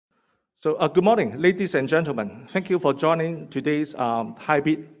Good morning, ladies and gentlemen. Thank you for joining today's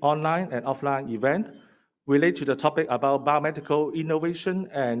hybrid online and offline event related to the topic about biomedical innovation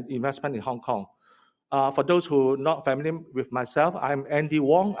and investment in Hong Kong. For those who are not familiar with myself, I'm Andy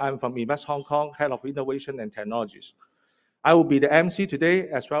Wong. I'm from Invest Hong Kong, Head of Innovation and Technologies. I will be the MC today,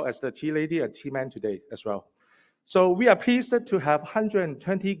 as well as the tea lady and tea man today as well. So we are pleased to have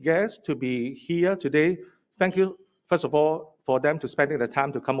 120 guests to be here today. Thank you, first of all, for them to spending the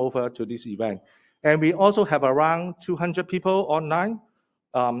time to come over to this event. And we also have around 200 people online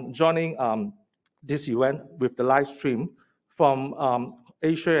joining this event with the live stream from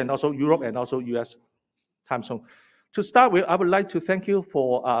Asia and also Europe and also US time zone. To start with, I would like to thank you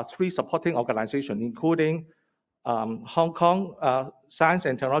for three supporting organizations, including Hong Kong Science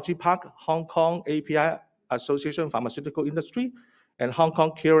and Technology Park, Hong Kong API Association Pharmaceutical Industry, and Hong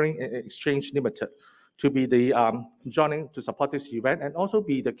Kong Clearing and Exchange Limited to be the joining to support this event and also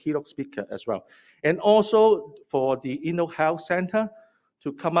be the keynote speaker as well. And also for the InnoHealth Center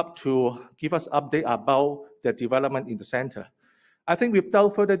to come up to give us update about the development in the center. I think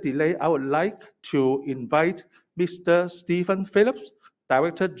without further delay, I would like to invite Mr. Stephen Phillips,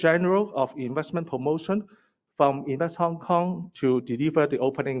 Director General of Investment Promotion from Invest Hong Kong, to deliver the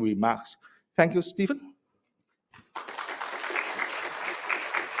opening remarks. Thank you, Stephen.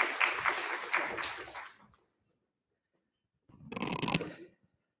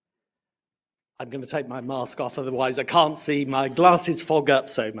 I'm going to take my mask off, otherwise I can't see. My glasses fog up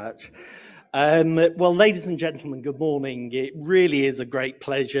so much. Well, ladies and gentlemen, good morning. It really is a great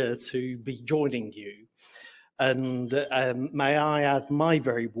pleasure to be joining you. And may I add my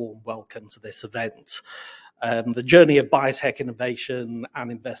very warm welcome to this event, the journey of biotech innovation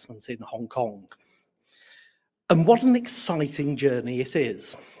and investment in Hong Kong. And what an exciting journey it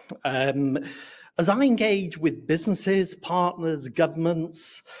is. As I engage with businesses, partners,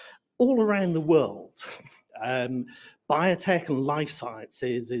 governments, all around the world, biotech and life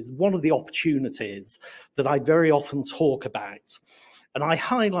sciences is one of the opportunities that I very often talk about. And I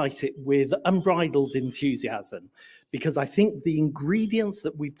highlight it with unbridled enthusiasm because I think the ingredients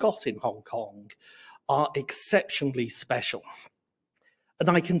that we've got in Hong Kong are exceptionally special. And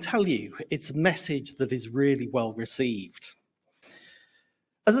I can tell you, it's a message that is really well received.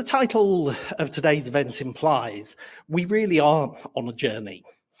 As the title of today's event implies, we really are on a journey.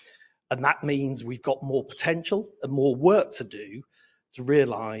 And that means we've got more potential and more work to do to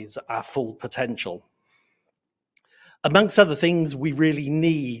realize our full potential. Amongst other things, we really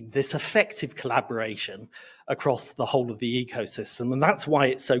need this effective collaboration across the whole of the ecosystem. And that's why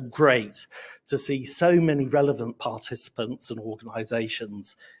it's so great to see so many relevant participants and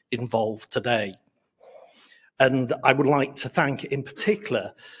organizations involved today. And I would like to thank in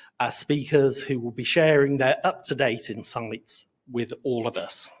particular our speakers who will be sharing their up-to-date insights with all of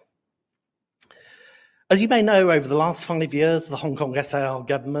us. As you may know, over the last 5 years, the Hong Kong SAR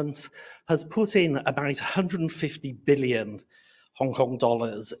government has put in about 150 billion Hong Kong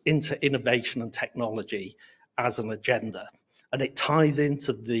dollars into innovation and technology as an agenda. And it ties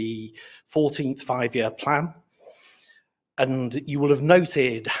into the 14th five-year plan. And you will have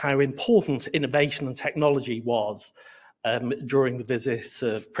noted how important innovation and technology was during the visit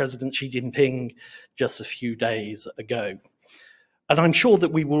of President Xi Jinping just a few days ago. And I'm sure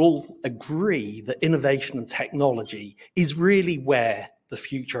that we will all agree that innovation and technology is really where the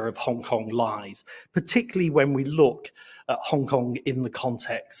future of Hong Kong lies, particularly when we look at Hong Kong in the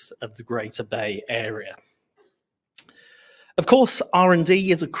context of the Greater Bay Area. Of course,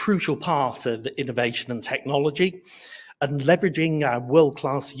 R&D is a crucial part of innovation and technology, and leveraging our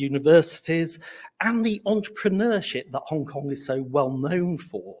world-class universities and the entrepreneurship that Hong Kong is so well known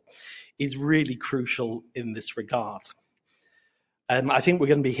for is really crucial in this regard. I think we're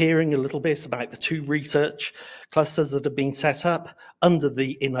going to be hearing a little bit about the two research clusters that have been set up under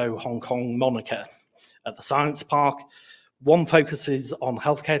the Inno Hong Kong moniker. At the Science Park, one focuses on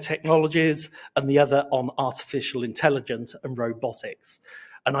healthcare technologies and the other on artificial intelligence and robotics.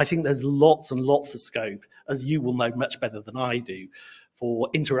 And I think there's lots and lots of scope, as you will know much better than I do, for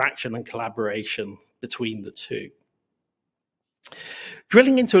interaction and collaboration between the two.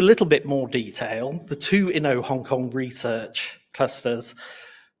 Drilling into a little bit more detail, the two Inno Hong Kong research clusters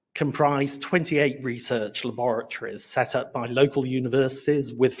comprise 28 research laboratories set up by local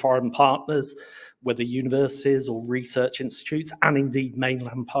universities with foreign partners, whether universities or research institutes, and indeed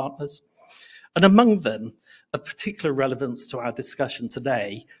mainland partners. And among them, of particular relevance to our discussion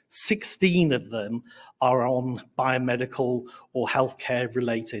today, 16 of them are on biomedical or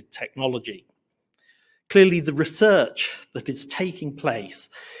healthcare-related technology. Clearly, the research that is taking place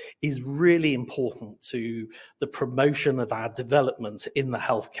is really important to the promotion of our development in the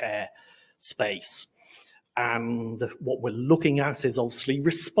healthcare space. And what we're looking at is obviously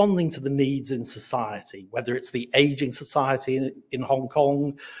responding to the needs in society, whether it's the aging society in Hong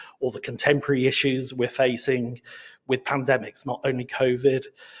Kong or the contemporary issues we're facing with pandemics, not only COVID,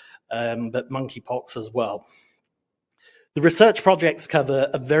 but monkeypox as well. The research projects cover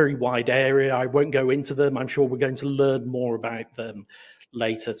a very wide area. I won't go into them. I'm sure we're going to learn more about them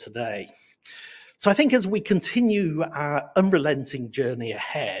later today. So I think as we continue our unrelenting journey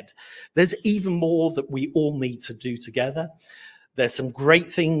ahead, there's even more that we all need to do together. There's some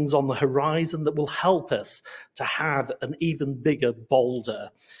great things on the horizon that will help us to have an even bigger, bolder,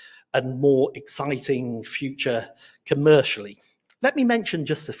 and more exciting future commercially. Let me mention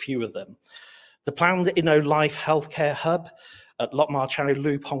just a few of them. The planned InnoLife Healthcare Hub at Lok Ma Chau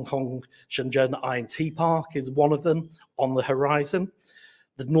Loop, Hong Kong, Shenzhen INT Park is one of them on the horizon.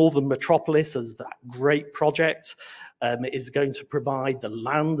 The Northern Metropolis, as that great project, is going to provide the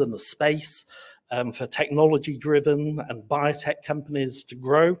land and the space for technology-driven and biotech companies to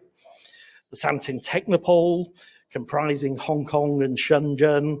grow. The Santin Technopole, comprising Hong Kong and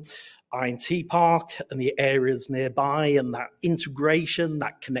Shenzhen INT Park and the areas nearby, and that integration,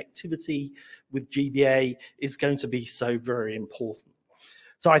 that connectivity with GBA is going to be so very important.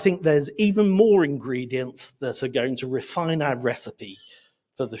 So I think there's even more ingredients that are going to refine our recipe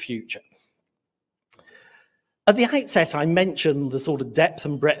for the future. At the outset, I mentioned the sort of depth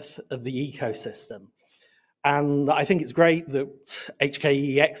and breadth of the ecosystem. And I think it's great that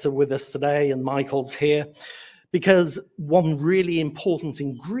HKEX are with us today and Michael's here, because one really important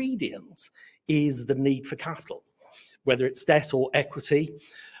ingredient is the need for capital, whether it's debt or equity.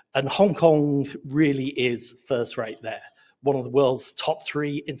 And Hong Kong really is first rate there. One of the world's top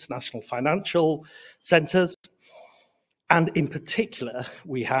 3 international financial centers. And in particular,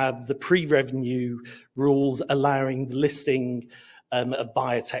 we have the pre-revenue rules allowing the listing of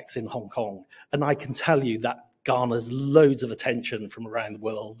biotechs in Hong Kong. And I can tell you that garners loads of attention from around the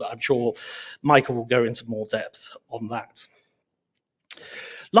world, but I'm sure Michael will go into more depth on that.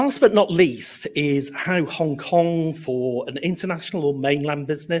 Last but not least is how Hong Kong, for an international or mainland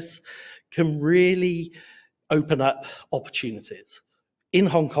business, can really open up opportunities in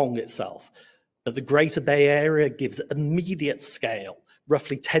Hong Kong itself. But the Greater Bay Area gives immediate scale,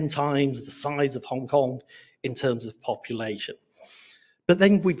 roughly 10 times the size of Hong Kong in terms of population. But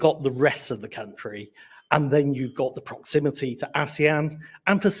then we've got the rest of the country, and then you've got the proximity to ASEAN,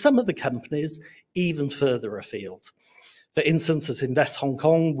 and for some of the companies, even further afield. For instance, at Invest Hong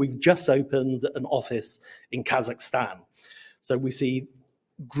Kong, we've just opened an office in Kazakhstan. So we see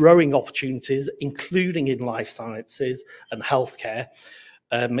growing opportunities, including in life sciences and healthcare,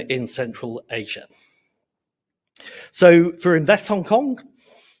 in Central Asia. So for Invest Hong Kong,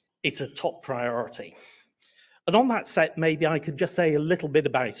 it's a top priority. And on that set, maybe I could just say a little bit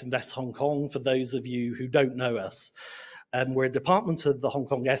about Invest Hong Kong for those of you who don't know us. We're a department of the Hong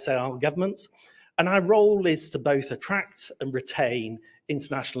Kong SAR government, and our role is to both attract and retain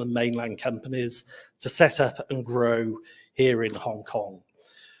international and mainland companies to set up and grow here in Hong Kong.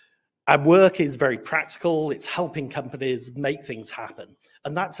 Our work is very practical. It's helping companies make things happen.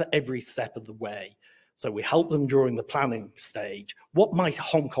 And that's at every step of the way. So we help them during the planning stage. What might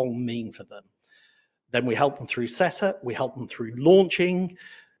Hong Kong mean for them? Then we help them through setup. We help them through launching.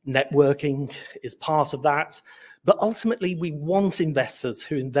 Networking is part of that. But ultimately, we want investors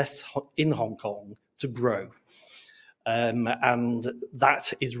who invest in Hong Kong to grow. And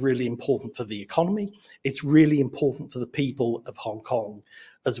that is really important for the economy. It's really important for the people of Hong Kong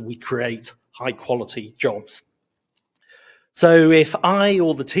as we create high quality jobs. So if I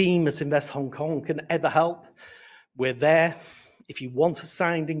or the team at Invest Hong Kong can ever help, we're there. If you want a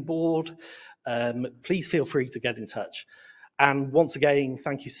sounding board, please feel free to get in touch. And once again,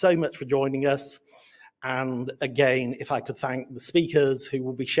 thank you so much for joining us. And again, if I could thank the speakers who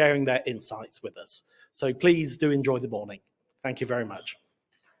will be sharing their insights with us. So please do enjoy the morning. Thank you very much.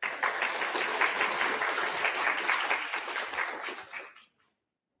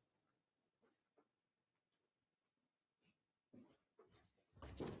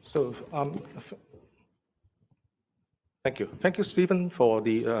 So, thank you. Thank you, Stephen, for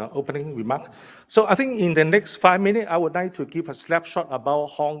the opening remark. So I think in the next 5 minutes, I would like to give a snapshot about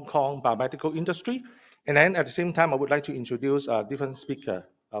Hong Kong biomedical industry. And then at the same time, I would like to introduce a different speaker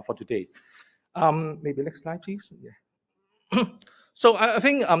for today. Maybe next slide, please. Yeah. So I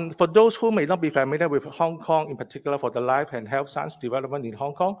think for those who may not be familiar with Hong Kong, in particular for the life and health science development in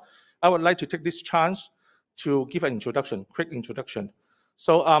Hong Kong, I would like to take this chance to give an introduction, quick introduction.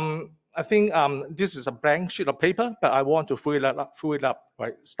 So I think this is a blank sheet of paper, but I want to fill it up,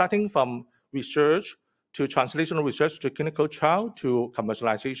 right? Starting from research to translational research to clinical trial to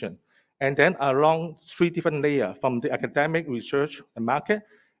commercialization. And then along 3 different layers, from the academic research and market,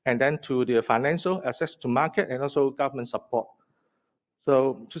 and then to the financial access to market, and also government support.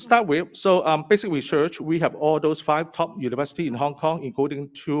 So to start with, basic research, we have all those 5 top universities in Hong Kong, including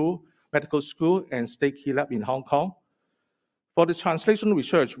 2 medical schools and state key lab in Hong Kong. For the translational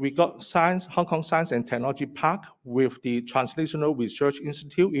research, we got Hong Kong Science and Technology Park with the Translational Research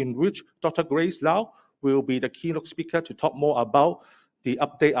Institute, in which Dr. Grace Lau will be the keynote speaker to talk more about the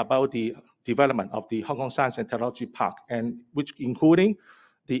update about the development of the Hong Kong Science and Technology Park, and which including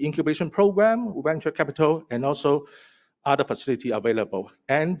the incubation program, venture capital, and also other facility available.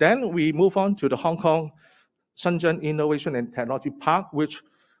 And then we move on to the Hong Kong Shenzhen Innovation and Technology Park, which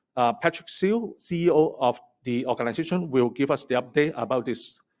Patrick Siu, CEO of the organization, will give us the update about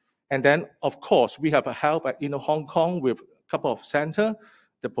this. And then, of course, we have a help at Hong Kong with a couple of centers.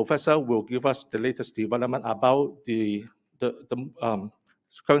 The professor will give us the latest development about the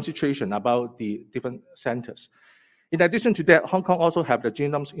current situation about the different centers. In addition to that, Hong Kong also have the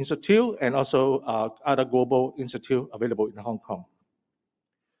Genome Institute and also other global institute available in Hong Kong.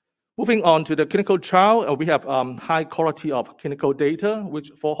 Moving on to the clinical trial, we have high quality of clinical data,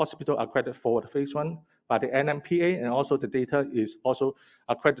 which 4 hospitals are accredited for the phase 1 by the NMPA, and also the data is also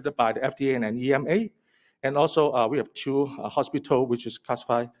accredited by the FDA and EMA. And also we have 2 hospitals which is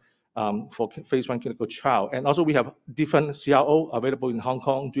classified for phase 1 clinical trial. And also we have different CRO available in Hong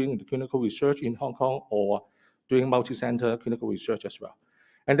Kong doing the clinical research in Hong Kong or doing multi-center clinical research as well.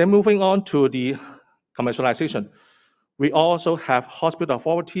 And then moving on to the commercialization. We also have hospital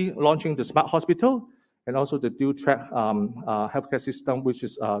authority launching the smart hospital and also the dual track healthcare system, which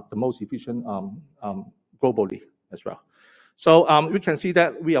is the most efficient globally as well. So we can see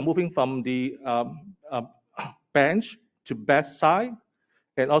that we are moving from the bench to bedside,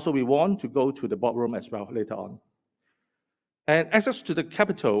 and also we want to go to the boardroom as well later on. And access to the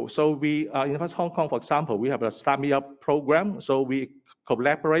capital. So we Invest Hong Kong, for example, we have a Start Me Up program. So we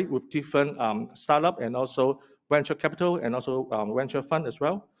collaborate with different startup and also venture capital and also venture fund as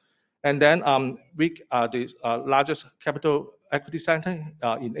well. And then we are the largest capital equity center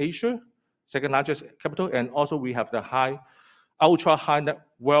in Asia, second largest capital, and also we have the ultra high net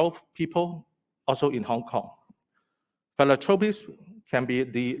wealth people also in Hong Kong. Philanthropists can be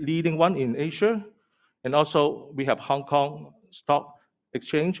the leading one in Asia, and also we have Hong Kong Stock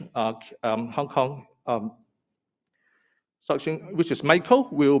Exchange, Hong Kong Stock Exchange, which is Michael,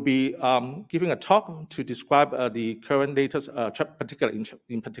 will be giving a talk to describe the current latest,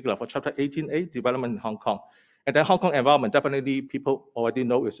 in particular for Chapter 18A development in Hong Kong. And then Hong Kong environment, definitely people already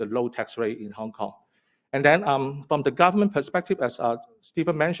know is a low tax rate in Hong Kong. And then from the government perspective, as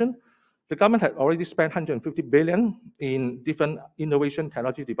Stephen mentioned, the government had already spent 150 billion in different innovation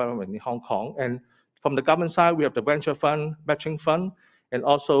technology development in Hong Kong. And from the government side, we have the venture fund, matching fund, and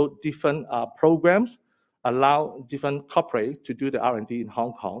also different programs allow different corporates to do the R&D in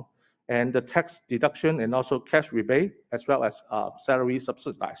Hong Kong, and the tax deduction and also cash rebate, as well as salary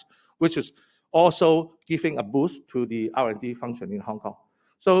subsidized, which is also giving a boost to the R&D function in Hong Kong.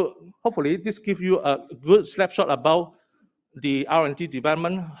 So hopefully this gives you a good snapshot about the R&D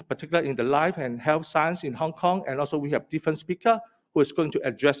development, particularly in the life and health science in Hong Kong, and also we have different speakers who is going to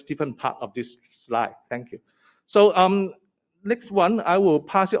address different part of this slide. Thank you. So next one, I will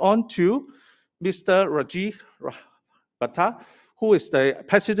pass it on to Mr. Rajiv Bhatta, who is the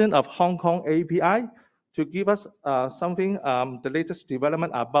president of Hong Kong API, to give us something, the latest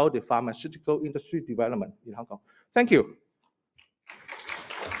development about the pharmaceutical industry development in Hong Kong. Thank you.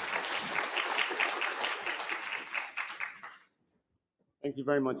 Thank you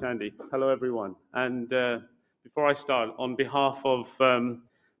very much, Andy. Hello, everyone. And before I start, on behalf of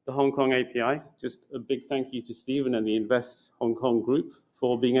the Hong Kong API, just a big thank you to Stephen and the Invest Hong Kong group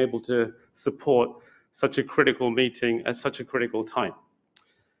for being able to support such a critical meeting at such a critical time.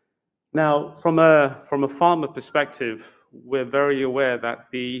 Now, from a pharma perspective, we're very aware that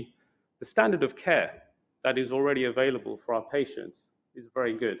the standard of care that is already available for our patients is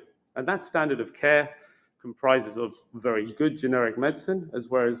very good. And that standard of care comprises of very good generic medicine as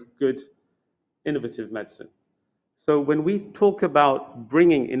well as good innovative medicine. So when we talk about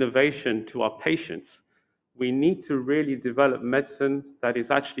bringing innovation to our patients, we need to really develop medicine that is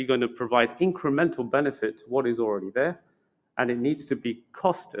actually going to provide incremental benefit to what is already there, and it needs to be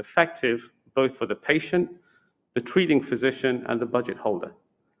cost effective both for the patient, the treating physician, and the budget holder.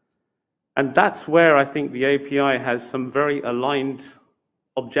 And that's where I think the API has some very aligned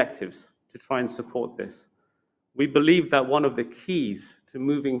objectives to try and support this. We believe that one of the keys to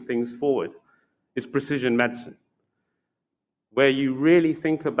moving things forward is precision medicine, where you really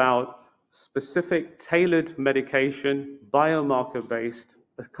think about specific tailored medication, biomarker-based,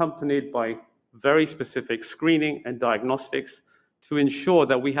 accompanied by very specific screening and diagnostics to ensure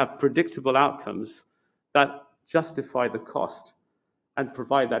that we have predictable outcomes that justify the cost and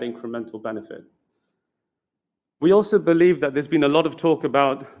provide that incremental benefit. We also believe that there's been a lot of talk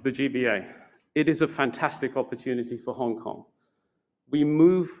about the GBA. It is a fantastic opportunity for Hong Kong. We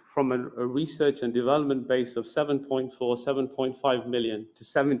move from a research and development base of 7.4, 7.5 million to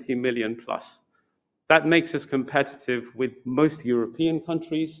 70 million plus. That makes us competitive with most European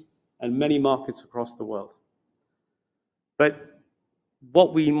countries and many markets across the world. But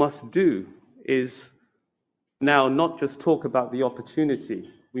what we must do is now not just talk about the opportunity.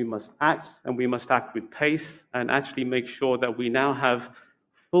 We must act, and we must act with pace and actually make sure that we now have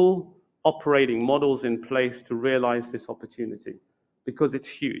full operating models in place to realize this opportunity, because it's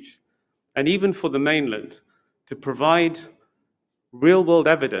huge. And even for the mainland, to provide real-world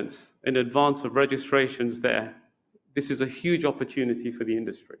evidence in advance of registrations there, this is a huge opportunity for the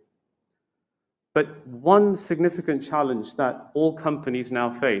industry. But one significant challenge that all companies now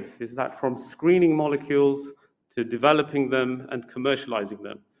face is that from screening molecules to developing them and commercializing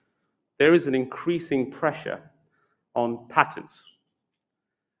them, there is an increasing pressure on patents.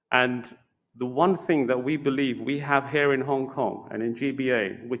 And the one thing that we believe we have here in Hong Kong and in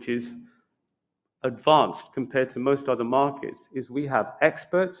GBA, which is advanced compared to most other markets, is we have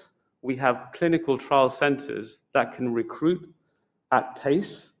experts, we have clinical trial centers that can recruit at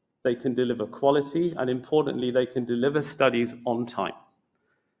pace, they can deliver quality, and importantly, they can deliver studies on time.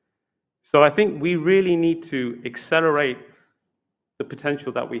 So I think we really need to accelerate the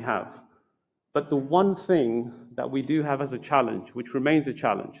potential that we have. But the one thing that we do have as a challenge, which remains a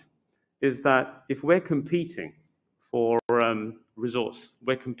challenge, is that if we're competing for resource,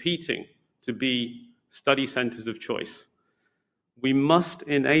 we're competing to be study centers of choice, we must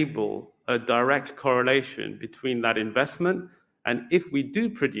enable a direct correlation between that investment, and if we do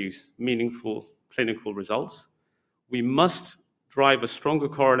produce meaningful clinical results, we must drive a stronger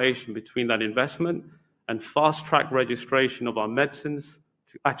correlation between that investment and fast-track registration of our medicines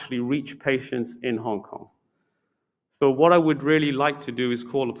to actually reach patients in Hong Kong. So what I would really like to do is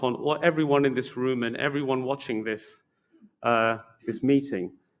call upon everyone in this room and everyone watching this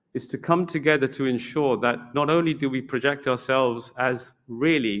meeting is to come together to ensure that not only do we project ourselves as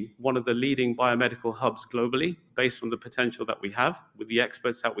really one of the leading biomedical hubs globally, based on the potential that we have with the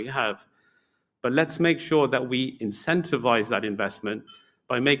experts that we have, but let's make sure that we incentivize that investment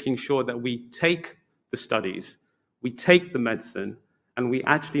by making sure that we take the studies, we take the medicine, and we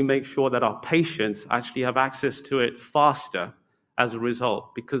actually make sure that our patients actually have access to it faster as a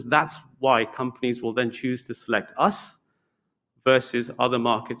result, because that's why companies will then choose to select us versus other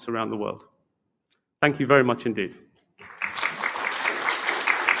markets around the world. Thank you very much indeed.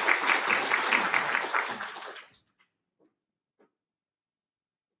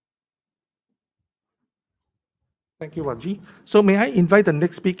 Thank you, Raji. So may I invite the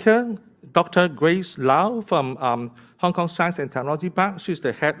next speaker, Dr. Grace Lau from Hong Kong Science and Technology Park. She's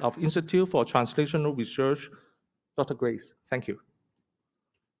the head of Institute for Translational Research. Dr. Grace, thank you.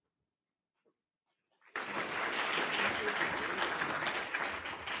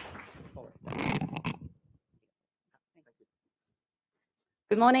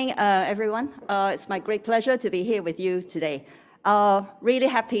 Good morning, everyone. It's my great pleasure to be here with you today. Really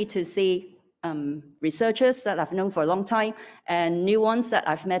happy to see researchers that I've known for a long time and new ones that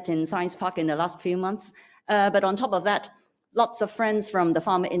I've met in Science Park in the last few months. But on top of that, lots of friends from the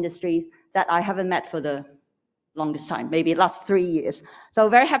pharma industry that I haven't met for the longest time, maybe last 3 years. So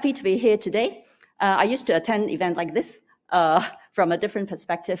very happy to be here today. I used to attend events like this from a different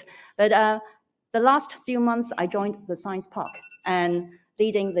perspective. But the last few months, I joined the Science Park and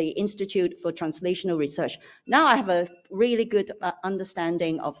leading the Institute for Translational Research. Now I have a really good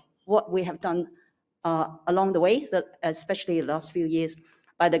understanding of what we have done along the way, especially the last few years,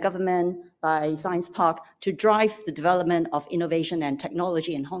 by the government, by Science Park, to drive the development of innovation and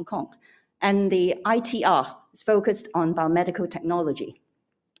technology in Hong Kong. And the ITR is focused on biomedical technology.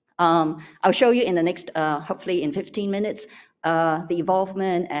 I'll show you in the next, hopefully in 15 minutes, the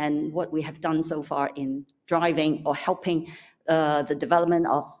involvement and what we have done so far in driving or helping the development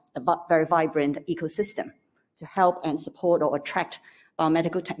of a very vibrant ecosystem to help and support or attract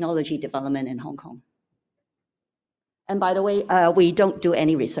biomedical technology development in Hong Kong. And by the way, we don't do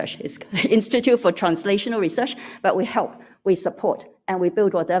any research. It's Institute for Translational Research, but we help, we support, and we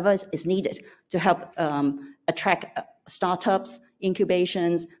build whatever is needed to help attract startups,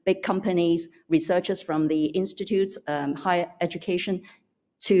 incubations, big companies, researchers from the institutes, higher education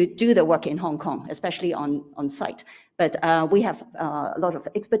to do the work in Hong Kong, especially on site. But we have a lot of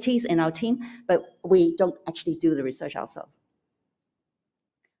expertise in our team, but we don't actually do the research ourselves.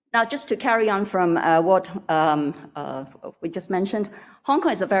 Now, just to carry on from what we just mentioned, Hong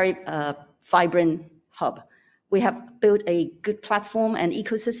Kong is a very vibrant hub. We have built a good platform and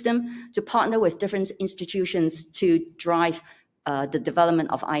ecosystem to partner with different institutions to drive the development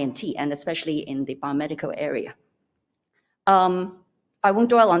of INT, and especially in the biomedical area. I won't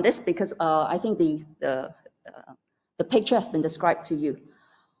dwell on this because I think the picture has been described to you.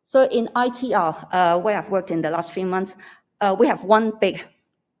 So in ITR, where I've worked in the last few months, we have one big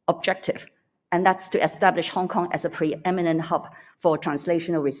objective, and that's to establish Hong Kong as a preeminent hub for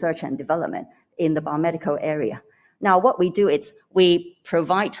translational research and development in the biomedical area. Now, what we do is we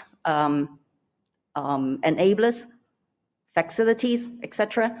provide enablers, facilities,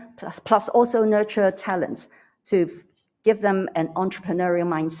 etc., plus also nurture talents to give them an entrepreneurial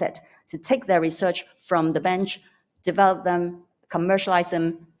mindset to take their research from the bench, develop them, commercialize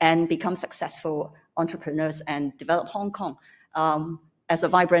them, and become successful entrepreneurs and develop Hong Kong as a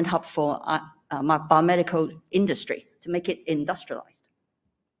vibrant hub for biomedical industry to make it industrialized.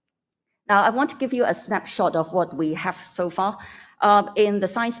 Now, I want to give you a snapshot of what we have so far. In the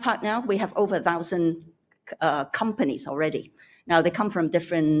Science Park now, we have over 1,000 companies already. Now, they come from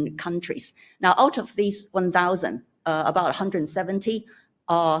different countries. Now, out of these 1,000, about 170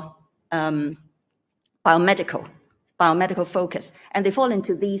 are biomedical focus, and they fall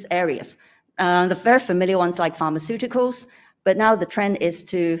into these areas. The very familiar ones like pharmaceuticals, but now the trend is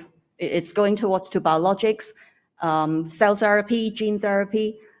it's going towards biologics, cell therapy, gene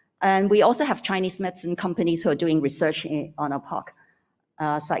therapy, and we also have Chinese medicine companies who are doing research on our park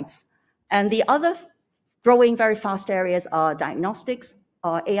sites. And the other growing very fast areas are diagnostics,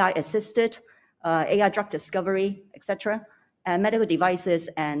 AI-assisted, AI drug discovery, etc., and medical devices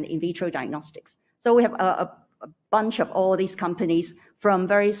and in vitro diagnostics. So we have a bunch of all these companies from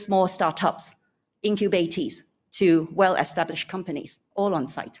very small startups, incubatees, to well-established companies, all on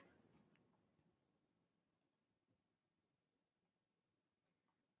site.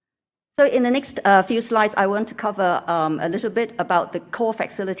 So in the next few slides, I want to cover a little bit about the core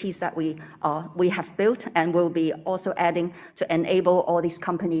facilities that we have built and will be also adding to enable all these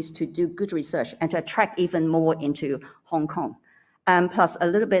companies to do good research and to attract even more into Hong Kong. Plus a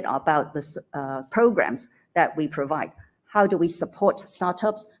little bit about the programs that we provide. How do we support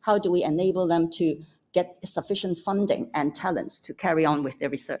startups? How do we enable them to get sufficient funding and talents to carry on with their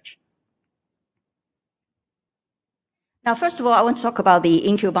research? Now, first of all, I want to talk about the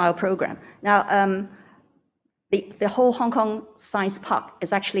IncuBio program. Now, the whole Hong Kong Science Park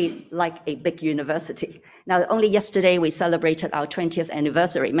is actually like a big university. Now, only yesterday we celebrated our 20th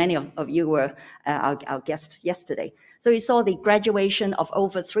anniversary. Many of you were our guests yesterday. So we saw the graduation of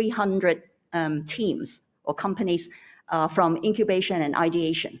over 300 teams or companies from incubation and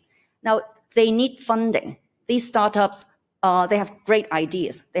ideation. Now, they need funding. These startups, they have great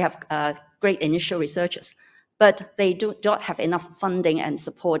ideas. They have great initial researchers, but they do not have enough funding and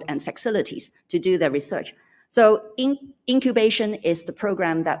support and facilities to do their research. So incubation is the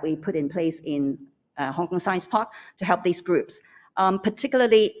program that we put in place in Hong Kong Science Park to help these groups.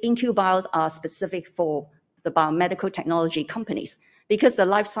 Particularly, IncuBios are specific for the biomedical technology companies because the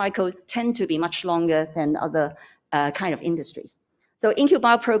life cycle tend to be much longer than other kind of industries. So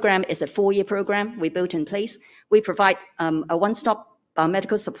IncuBio program is a 4-year program we built in place. We provide a one-stop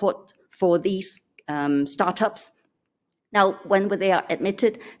biomedical support for these startups. Now, when they are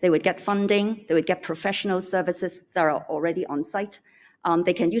admitted, they would get funding, they would get professional services that are already on site.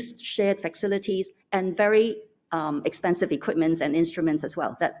 They can use shared facilities and very expensive equipments and instruments as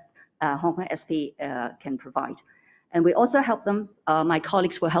well that Hong Kong SP can provide. And we also help them, my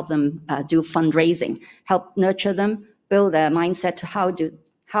colleagues will help them do fundraising, help nurture them, build their mindset to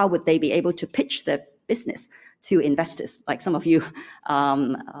how would they be able to pitch their business to investors, like some of you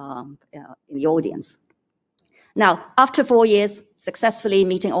in the audience. Now, after 4 years, successfully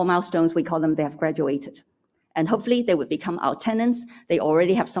meeting all milestones, we call them they have graduated. And hopefully they would become our tenants. They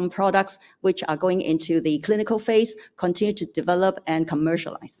already have some products which are going into the clinical phase, continue to develop and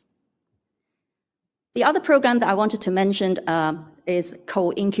commercialize. The other program that I wanted to mention is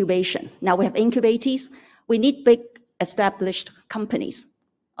co-incubation. Now we have incubatees. We need big established companies,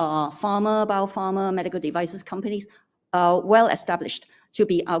 pharma, biopharma, medical devices companies, well established to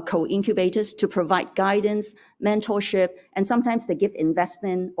be our co-incubators, to provide guidance, mentorship, and sometimes they give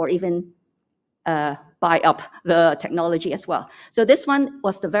investment or even buy up the technology as well. So this one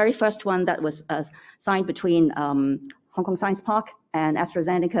was the very first one that was signed between Hong Kong Science Park and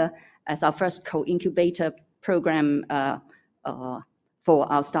AstraZeneca as our first co-incubator program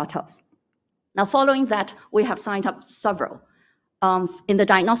for our startups. Now, following that, we have signed up several. In the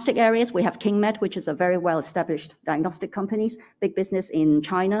diagnostic areas, we have KingMed, which is a very well-established diagnostic company, big business in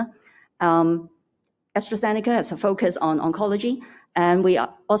China. AstraZeneca has a focus on oncology, and we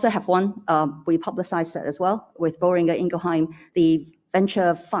also have one, we publicized that as well, with Boehringer Ingelheim, the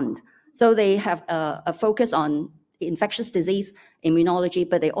venture fund. So they have a focus on infectious disease, immunology,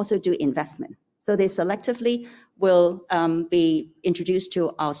 but they also do investment. So they selectively will be introduced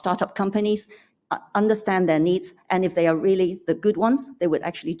to our startup companies, understand their needs, and if they are really the good ones, they would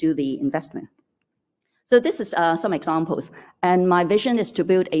actually do the investment. So this is some examples, and my vision is to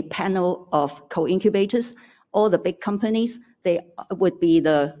build a panel of co-incubators. All the big companies, they would be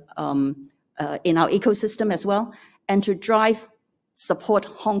the in our ecosystem as well, and to support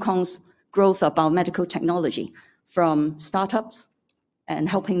Hong Kong's growth of biomedical technology from startups and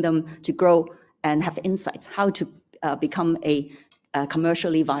helping them to grow and have insights how to become a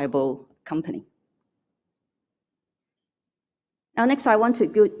commercially viable company. Now, next, I want to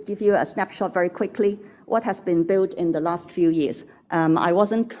give you a snapshot very quickly what has been built in the last few years. I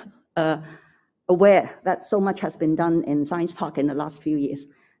wasn't aware that so much has been done in Science Park in the last few years.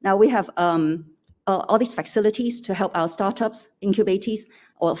 Now, we have all these facilities to help our startups, incubators,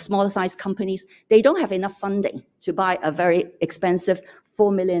 or smaller size companies. They don't have enough funding to buy a very expensive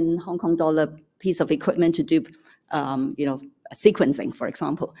 4 million Hong Kong dollar piece of equipment to do, sequencing, for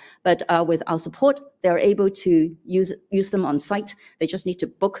example. But with our support, they're able to use them on site. They just need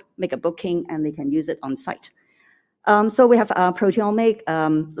to make a booking, and they can use it on site. So we have proteomic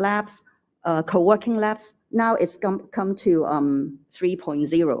labs, co-working labs. Now it's come to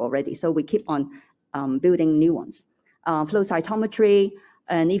 3.0 already. So we keep on building new ones. Flow cytometry,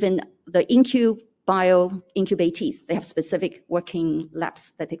 and even the bio incubators, they have specific working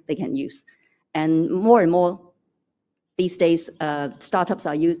labs that they can use. And more these days, startups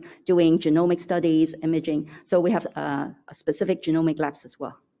are doing genomic studies, imaging. So we have a specific genomic labs as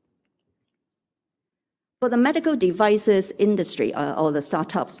well. For the medical devices industry, or the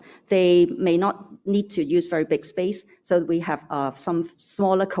startups, they may not need to use very big space. So we have some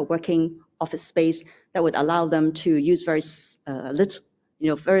smaller co-working office space that would allow them to use very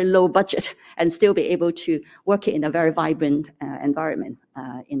very low budget and still be able to work in a very vibrant environment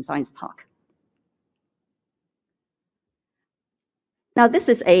in Science Park. Now, this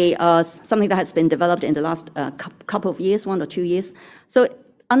is something that has been developed in the last couple of years, 1 or 2 years. So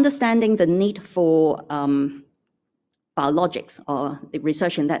understanding the need for biologics or the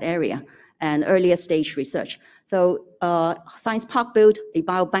research in that area and earlier stage research. So Science Park built a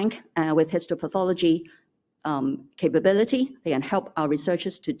biobank with histopathology capability. They can help our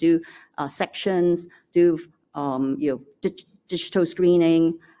researchers to do sections, do digital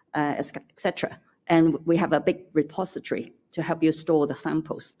screening, etc. And we have a big repository to help you store the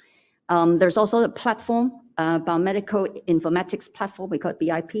samples. There's also a platform, biomedical informatics platform, we call it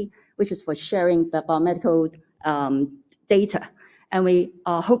BIP, which is for sharing the biomedical data. And we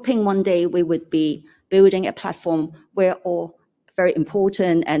are hoping one day we would be building a platform where all very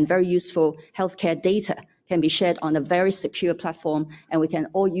important and very useful healthcare data can be shared on a very secure platform, and we can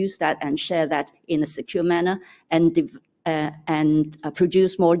all use that and share that in a secure manner and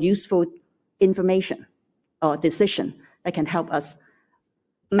produce more useful information or decision that can help us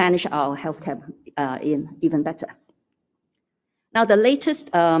manage our healthcare even better. Now, the latest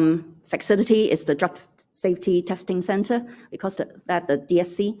facility is the Drug Safety Testing Center. We call that the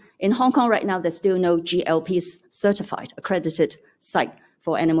DSC. In Hong Kong right now, there's still no GLP certified, accredited site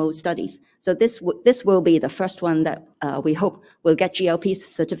for animal studies. So this will be the first one that we hope will get GLP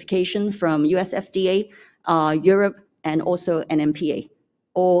certification from US FDA, Europe, and also NMPA,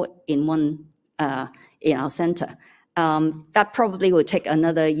 all in one in our center. That probably will take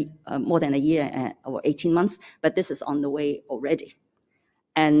another more than a year or 18 months, but this is on the way already.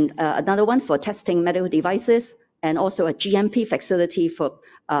 And another one for testing medical devices, and also a GMP facility for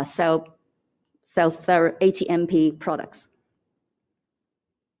cell therapy ATMP products.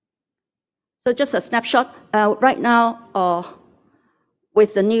 So just a snapshot. Right now,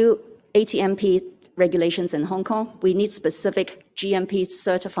 with the new ATMP regulations in Hong Kong, we need specific GMP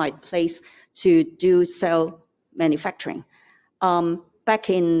certified place to do cell manufacturing. Back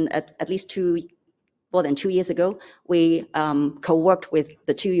in at least more than 2 years ago, we co-worked with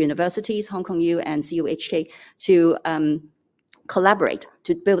the 2 universities, Hong Kong U and CUHK, to collaborate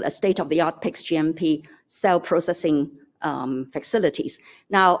to build a state-of-the-art PICS GMP cell processing facilities.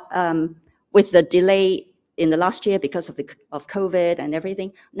 Now, with the delay in the last year because of COVID and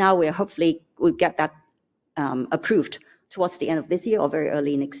everything, now we'll get that approved towards the end of this year or very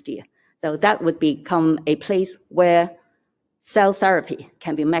early next year. So that would become a place where cell therapy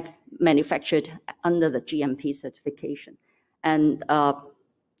can be manufactured under the GMP certification. And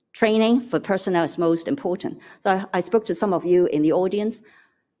training for personnel is most important. So I spoke to some of you in the audience.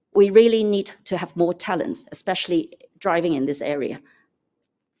 We really need to have more talents, especially driving in this area.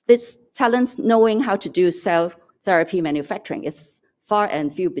 This talents knowing how to do cell therapy manufacturing is far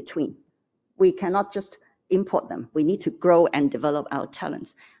and few between. We cannot just import them. We need to grow and develop our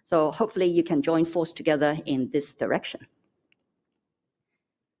talents. So hopefully you can join force together in this direction.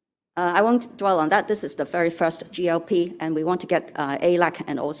 I won't dwell on that. This is the very first GLP, and we want to get ALAC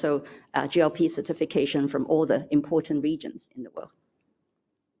and also GLP certification from all the important regions in the world.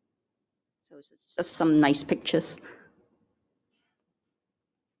 So it's just some nice pictures.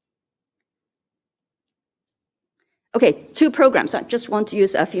 Okay, 2 programs. I just want to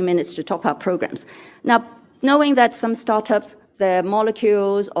use a few minutes to talk about programs. Now, knowing that some startups, their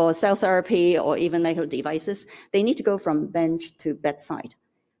molecules or cell therapy or even medical devices, they need to go from bench to bedside.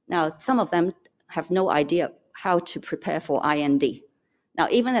 Now, some of them have no idea how to prepare for IND. Now,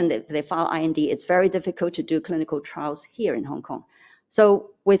 even when they file IND, it's very difficult to do clinical trials here in Hong Kong.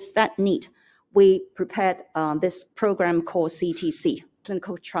 So with that need, we prepared this program called CTC,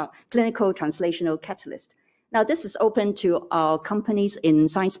 Clinical Translational Catalyst. Now, this is open to our companies in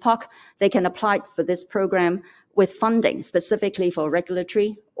Science Park. They can apply for this program with funding, specifically for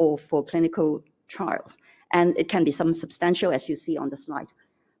regulatory or for clinical trials. And it can be some substantial, as you see on the slide.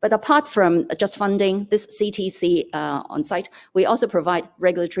 But apart from just funding this CTC on site, we also provide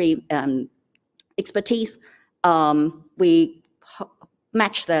regulatory expertise. We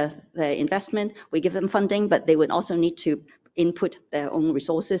match the investment. We give them funding, but they would also need to input their own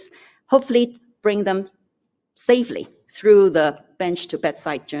resources, hopefully bring them safely through the bench to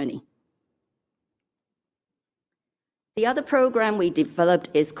bedside journey. The other program we developed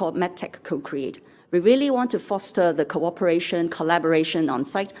is called MedTech Co-Create. We really want to foster the cooperation, collaboration on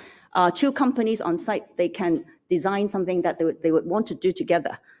site. 2 companies on site, they can design something that they would want to do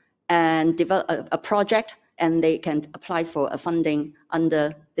together and develop a project, and they can apply for a funding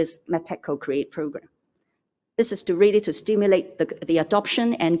under this MedTech Co-Create program. This is to stimulate the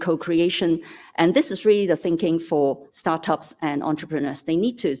adoption and co-creation. And this is really the thinking for startups and entrepreneurs. They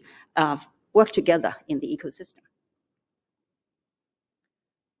need to work together in the ecosystem.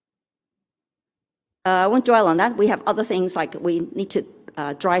 I won't dwell on that. We have other things like we need to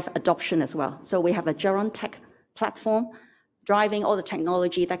drive adoption as well. So we have a Gerontech platform driving all the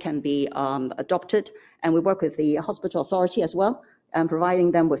technology that can be adopted. And we work with the hospital authority as well, and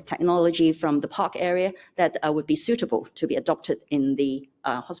providing them with technology from the park area that would be suitable to be adopted in the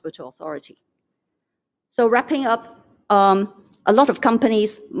hospital authority. So wrapping up, a lot of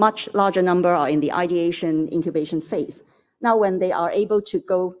companies, much larger number, are in the ideation incubation phase. Now, when they are able to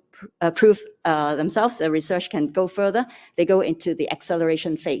go prove themselves, the research can go further, they go into the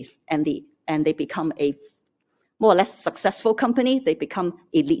acceleration phase, and they become a more or less successful company. They become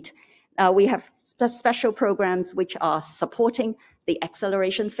elite. We have special programs which are supporting the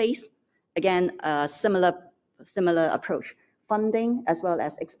acceleration phase. Again, similar approach, funding as well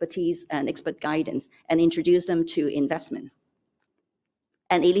as expertise and expert guidance, and introduce them to investment.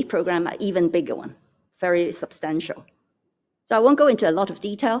 An elite program, an even bigger one, very substantial. So I won't go into a lot of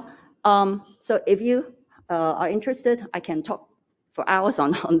detail. So if you are interested, I can talk for hours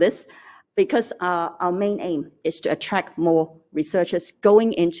on this, because our main aim is to attract more researchers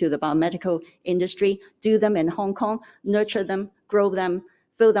going into the biomedical industry, do them in Hong Kong, nurture them, grow them,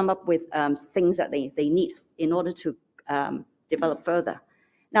 fill them up with things that they need in order to develop further.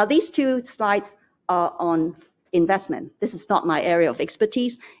 Now, these 2 slides are on investment. This is not my area of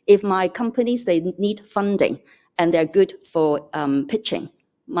expertise. If my companies, they need funding and they're good for pitching,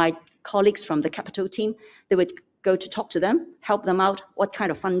 my colleagues from the capital team, they would go to talk to them, help them out, what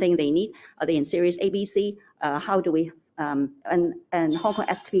kind of funding they need. Are they in Series A, B, C? How do we, and Hong Kong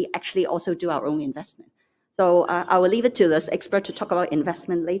STP actually also do our own investment. So I will leave it to this expert to talk about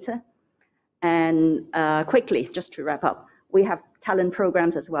investment later. And quickly, just to wrap up, we have talent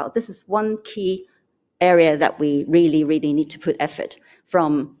programs as well. This is one key area that we really, really need to put effort,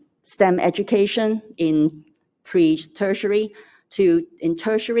 from STEM education in pre-tertiary to in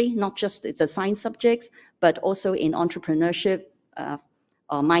tertiary, not just the science subjects, but also in entrepreneurship,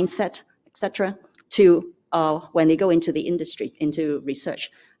 mindset, etc., to when they go into the industry, into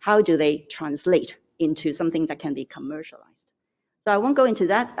research. How do they translate into something that can be commercialized? So I won't go into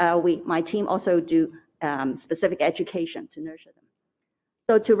that. My team also do specific education to nurture them.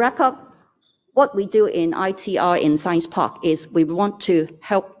 So to wrap up, what we do in ITR in Science Park is we want to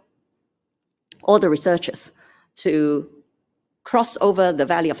help all the researchers to cross over the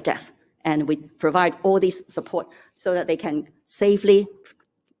valley of death And we provide all this support so that they can safely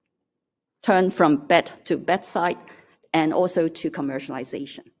turn from bed to bedside and also to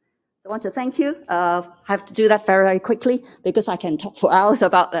commercialization. I want to thank you. I have to do that very, very quickly because I can talk for hours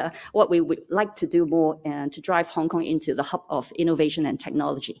about what we would like to do more and to drive Hong Kong into the hub of innovation and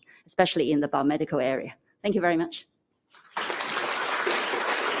technology, especially in the biomedical area. Thank you very much.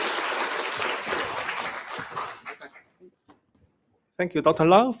 Thank you, Dr.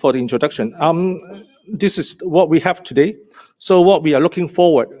 Lau, for the introduction. This is what we have today. So what we are looking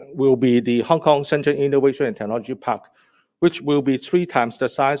forward will be the Hong Kong Shenzhen Innovation and Technology Park, which will be 3 times the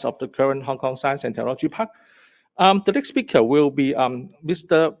size of the current Hong Kong Science and Technology Park. The next speaker will be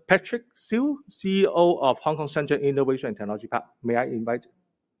Mr. Patrick Siu, CEO of Hong Kong Shenzhen Innovation and Technology Park. May I invite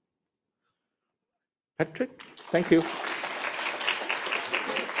Patrick? Thank you.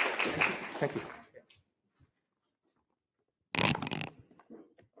 Thank you.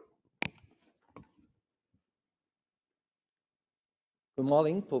 Good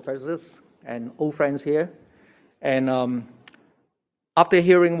morning, professors and old friends here. And after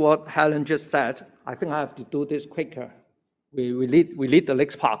hearing what Helen just said, I think I have to do this quicker. We lead the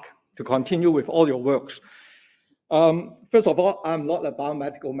next part to continue with all your works. First of all, I'm not a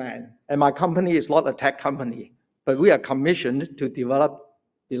biomedical man, and my company is not a tech company, but we are commissioned to develop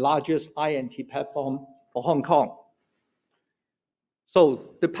the largest INT platform for Hong Kong.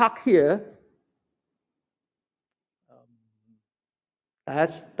 So the park here,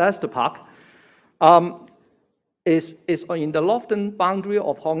 that's the park, is in the northern boundary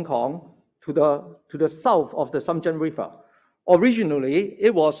of Hong Kong to the south of the Shenzhen River. Originally,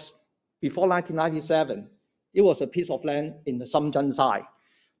 it was, before 1997, it was a piece of land in the Shenzhen side.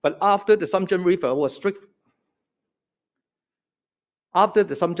 But after the Shenzhen River was strict, after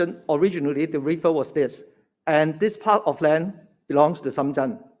the Shenzhen, originally the river was this, and this part of land belongs to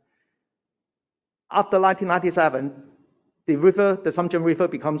Shenzhen. After 1997, the Shenzhen River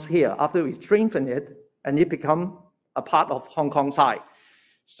becomes here. After we strengthen it, and it becomes a part of Hong Kong side.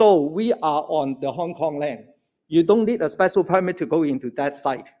 So we are on the Hong Kong land. You don't need a special permit to go into that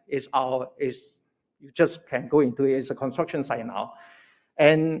site. You just can go into it. It's a construction site now.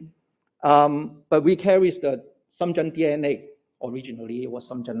 And but we carry the Shenzhen DNA. Originally, it was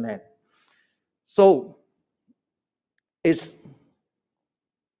Shenzhen land. So it's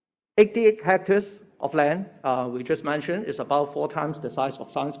 88 hectares of land. We just mentioned it's about 4 times the size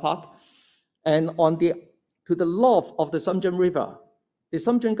of Science Park. And to the north of the Shenzhen River, the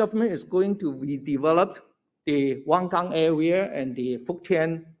Shenzhen government is going to redevelop the Wangang area and the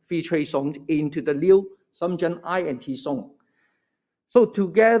Fuktian Free Trade Zone into the new Shenzhen INT Zone. So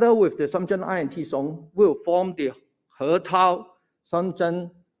together with the Shenzhen INT Zone, will form the Hetao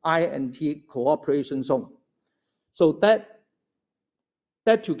Shenzhen INT Cooperation Zone. So that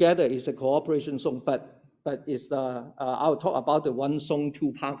together is a cooperation zone, but it's, I'll talk about the one zone,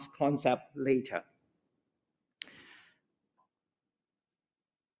 2 parks concept later.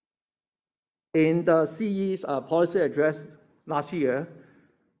 In the CE's policy address last year,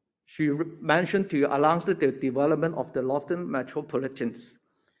 she mentioned to announce the development of the northern metropolitans.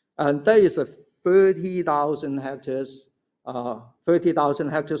 And there is a 30,000 hectares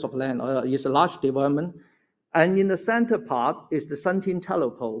of land. It's a large development. And in the center part is the Shenzhen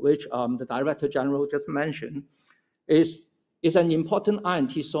Telepole, which the Director General just mentioned, is an important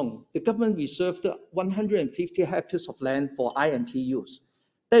INT zone. The government reserved 150 hectares of land for INT use.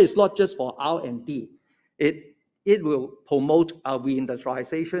 That is not just for R&D. It will promote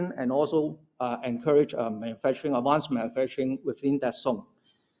reindustrialization and also encourage manufacturing, advanced manufacturing within that zone.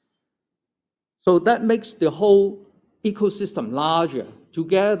 So that makes the whole ecosystem larger.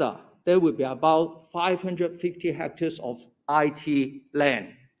 Together, there will be about 550 hectares of IT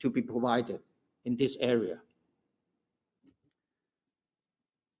land to be provided in this area.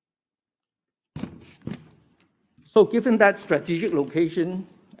 So given that strategic location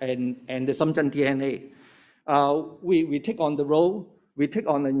and the Shenzhen DNA, we take on the role, we take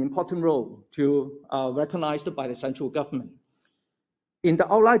on an important role to recognized by the central government. In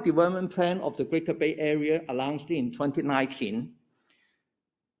the outline development plan of the Greater Bay Area announced in 2019,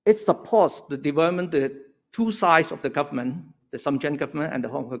 it supports the development of the 2 sides of the government, the Shenzhen government and the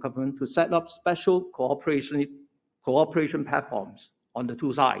Hong Kong government, to set up special cooperation platforms on the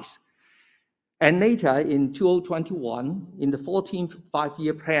 2 sides. And later in 2021, in the 14th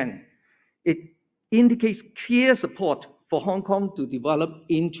five-year plan, it indicates clear support for Hong Kong to develop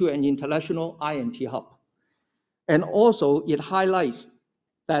into an international INT hub. And also it highlights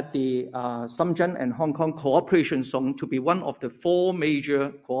that the Shenzhen and Hong Kong cooperation zone to be one of the 4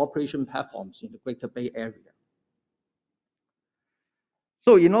 major cooperation platforms in the Greater Bay Area.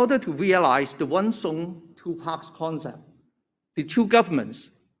 So in order to realize the one zone, two parks concept, the two governments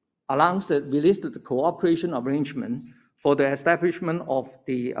released the cooperation arrangement for the establishment of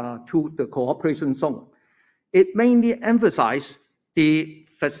the cooperation zone. It mainly emphasized the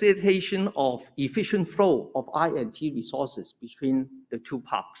facilitation of efficient flow of I&T resources between the two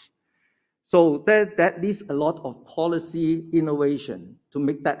parks. So that needs a lot of policy innovation to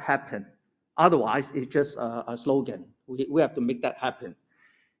make that happen. Otherwise, it's just a slogan. We have to make that happen.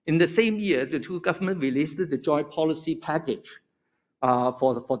 In the same year, the two governments released the joint policy package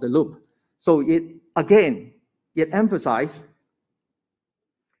for the loop. So it emphasized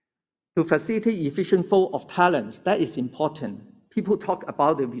to facilitate efficient flow of talents. That is important. People talk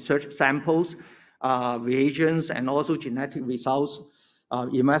about the research samples, reagents, and also genetic results,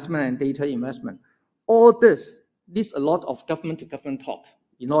 investment and data investment. All this needs a lot of government-to-government talk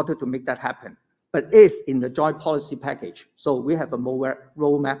in order to make that happen. But it's in the joint policy package, so we have a more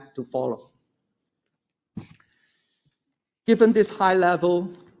roadmap to follow. Given this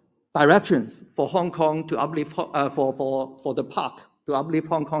high-level directions for Hong Kong to uplift for the park to uplift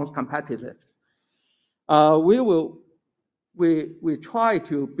Hong Kong's competitiveness, we try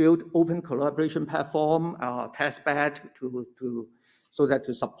to build open collaboration platform, testbed so that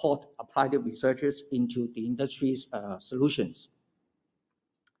to support applied researchers into the industry's solutions.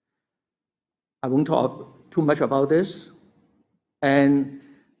 I won't talk too much about this. And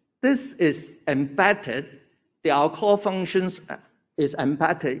this is embedded, our core functions is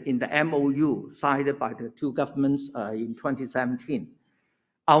embedded in the MOU signed by the two governments in 2017.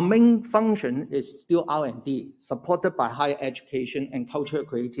 Our main function is still R&D, supported by higher education and cultural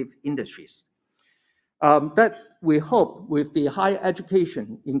creative industries. That we hope with the higher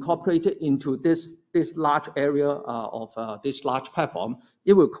education incorporated into this large area of this large platform,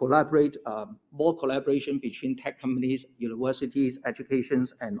 it will collaborate, more collaboration between tech companies, universities,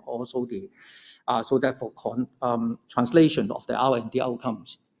 educations, and also so that for translation of the R&D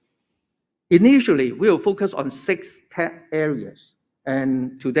outcomes. Initially, we will focus on 6 tech areas.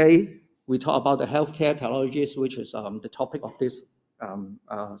 And today, we talk about the healthcare technologies, which is the topic of this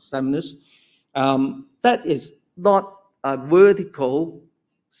seminars. That is not a vertical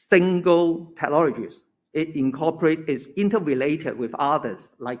single technologies. It is interrelated with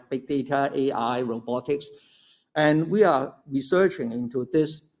others like big data, AI, robotics. And we are researching into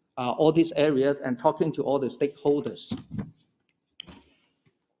this, all these areas and talking to all the stakeholders.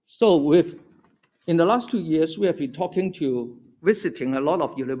 So in the last 2 years, we have been visiting a lot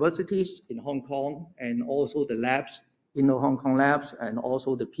of universities in Hong Kong and also the labs, Hong Kong labs, and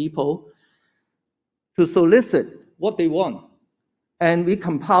also the people to solicit what they want. And we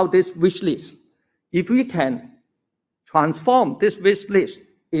compile this wish list. If we can transform this wish list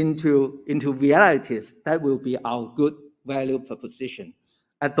into realities, that will be our good value proposition.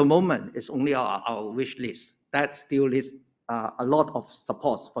 At the moment, it's only our wish list. That still needs a lot of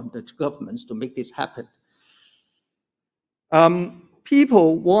support from the governments to make this happen.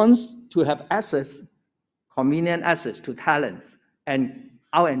 People want to have convenient access to talents and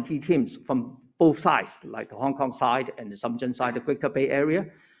R&D teams from both sides, like the Hong Kong side and the Shenzhen side, the Greater Bay Area,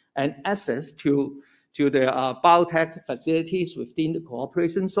 and access to the biotech facilities within the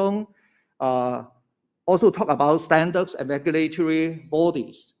cooperation zone. Also talk about standards and regulatory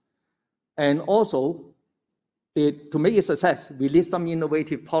bodies. And also, to make it success, release some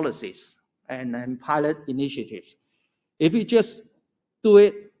innovative policies and pilot initiatives. If we just do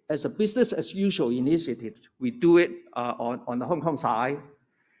it as a business as usual initiative, we do it on the Hong Kong side,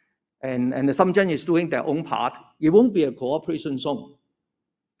 and the Shenzhen is doing their own part, it won't be a cooperation zone.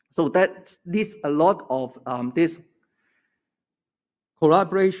 So that needs a lot of this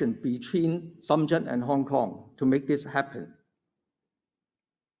collaboration between Shenzhen and Hong Kong to make this happen.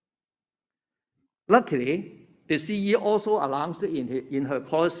 Luckily, the CE also announced in her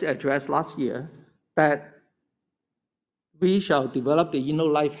policy address last year that we shall develop the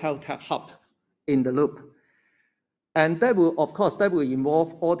InnoLife Health Tech Hub in the loop. And that will, of course,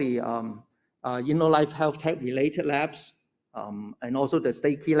 involve all the InnoLife Health Tech related labs, and also the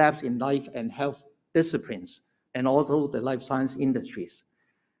state key labs in life and health disciplines, and also the life science industries.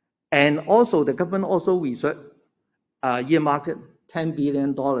 And also the government also earmarked $10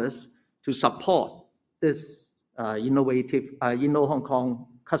 billion to support this innovative Hong Kong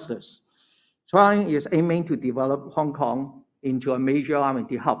clusters. Trying is aiming to develop Hong Kong into a major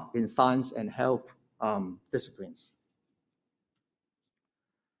R&D hub in science and health disciplines.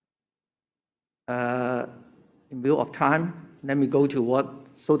 In view of time, let me go to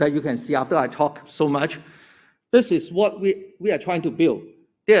so that you can see after I talk so much. This is what we are trying to build.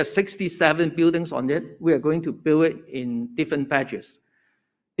 There are 67 buildings on it. We are going to build it in different batches.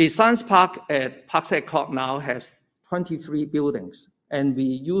 The science park at Park Set now has 23 buildings, and we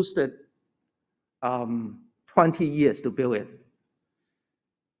used it 20 years to build it.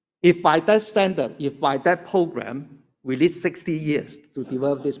 If by that standard, if by that program, we need 60 years to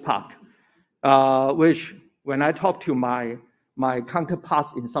develop this park, which when I talked to my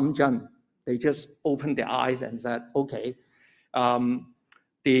counterparts in Shenzhen, they just opened their eyes and said, okay,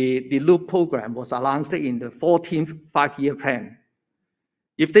 the loop program was announced in the 14th five-year plan.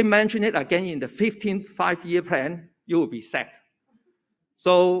 If they mention it again in the 15th five-year plan, you will be sad.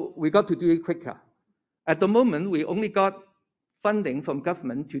 So we got to do it quicker. At the moment, we only got funding from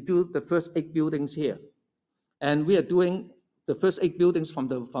government to do the first 8 buildings here. And we are doing the first 8 buildings from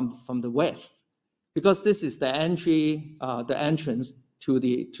the west, because this is the entrance to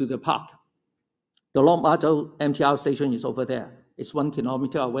the park. The Long Majo MTR station is over there. It's 1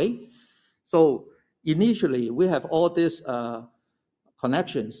 kilometer away. So initially, we have all these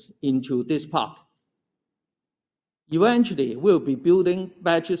connections into this park. Eventually, we'll be building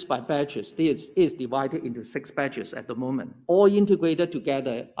batches by batches. This is divided into 6 batches at the moment, all integrated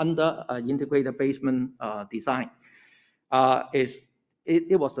together under an integrated basement design.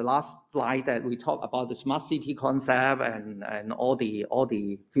 It was the last slide that we talked about the smart city concept and all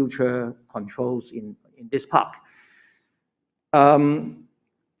the future controls in this park.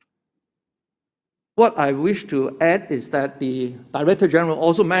 What I wish to add is that the Director General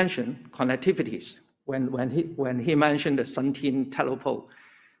also mentioned connectivities when he mentioned the Suntin Telepole.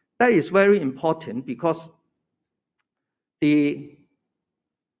 That is very important because the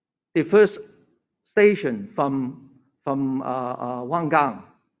first station from Wangang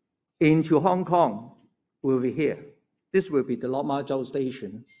into Hong Kong will be here. This will be the Lok Ma Chau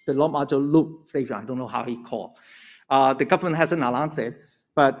station, the Lok Ma Chau Loop station. I don't know how it's called. The government hasn't announced it,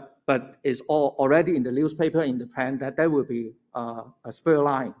 but it's already in the newspaper in the plan that there will be a spur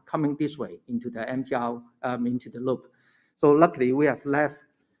line coming this way into the MTR, into the loop. So luckily we have left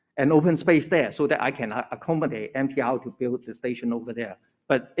an open space there so that I can accommodate MTR to build the station over there.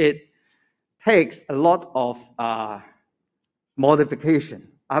 But it takes a lot of modification.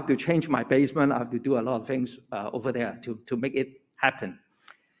 I have to change my basement. I have to do a lot of things over there to make it happen.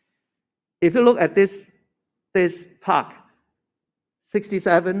 If you look at this park,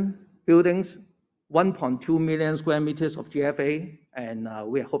 67 buildings, 1.2 million square meters of GFA, and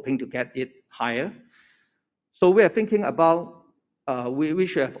we are hoping to get it higher. So we are thinking about, we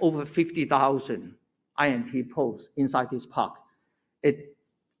should have over 50,000 INT posts inside this park. It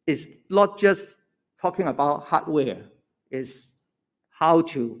is not just talking about hardware, it's how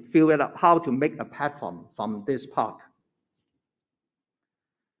to fill it up, how to make a platform from this park.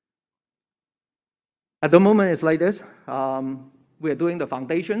 At the moment, it's like this. We are doing the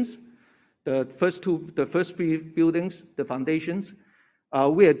foundations, the first 3 buildings, the foundations.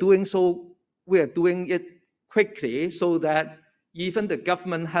 We are doing it quickly so that even the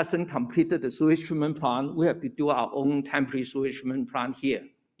government hasn't completed the sewage treatment plant, we have to do our own temporary sewage treatment plant here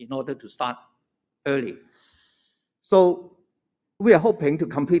in order to start early. So we are hoping to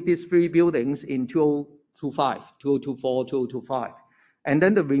complete these 3 buildings in 2025, 2024, 2025. And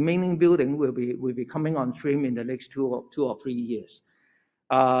then the remaining building will be coming on stream in the next 2 or 3 years.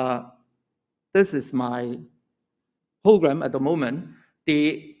 This is my program at the moment.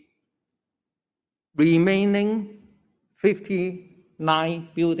 The remaining 59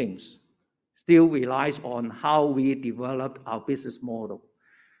 buildings still relies on how we developed our business model.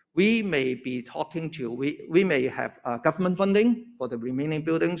 We may be talking to, we may have government funding for the remaining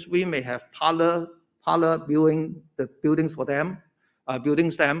buildings. We may have partner building the buildings for them,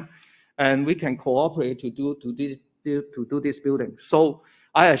 and we can cooperate to do this building. So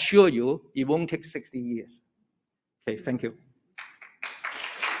I assure you, it won't take 60 years. Okay, thank you.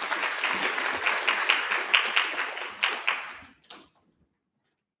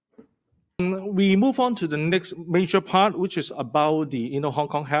 We move on to the next major part, which is about the Hong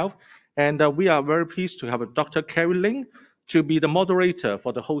Kong Health. And we are very pleased to have Dr. Carrie Ling to be the moderator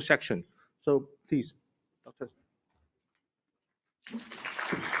for the whole section. So please, Dr.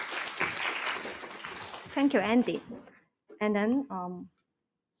 Thank you, Andy. And then,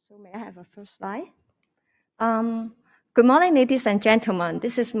 so may I have a first slide? Good morning, ladies and gentlemen.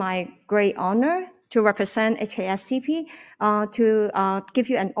 This is my great honor to represent HKSTP to give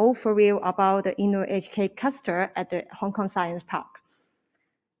you an overview about the InvestHK cluster at the Hong Kong Science Park.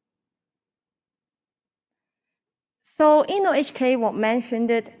 So InvestHK was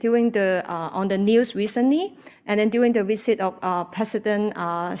mentioned during the on the news recently, and then during the visit of President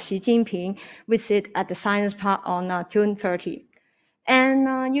Xi Jinping visit at the Science Park on June 30.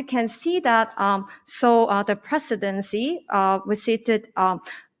 And you can see that the presidency visited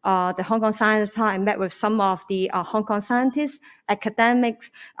the Hong Kong Science Park and met with some of the Hong Kong scientists, academics,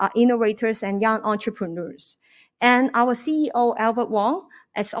 innovators, and young entrepreneurs. And our CEO, Albert Wong,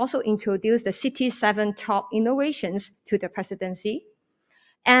 has also introduced the City's 7 top innovations to the presidency.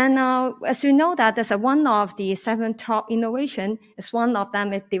 And as you know, that there's one of the 7 top innovation. Is one of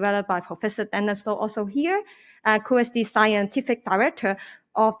them is developed by Professor Dennis Low, also here, who is the scientific director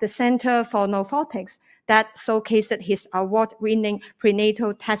of the Center for Novotics that showcased his award-winning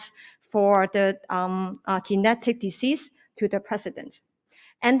prenatal test for the genetic disease to the president.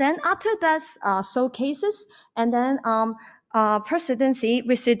 And then after that showcases, and then presidency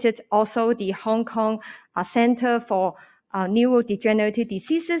visited also the Hong Kong Center for Neurodegenerative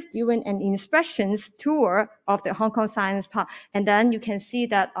Diseases during an inspections tour of the Hong Kong Science Park. And then you can see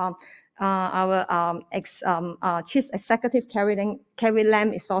that our Chief Executive Carrie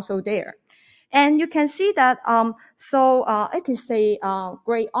Lam is also there. And you can see that it is a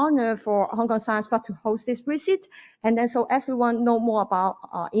great honor for Hong Kong Science Park to host this visit, and then so everyone know more about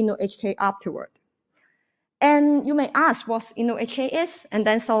InvestHK afterward. And you may ask what InvestHK is, and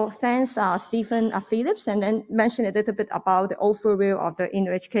then so thanks Stephen Phillips, and then mention a little bit about the overview of the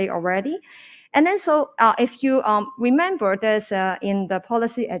InvestHK already. And then so if you remember, there's in the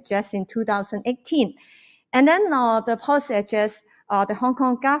policy address in 2018, and then the policy address, the Hong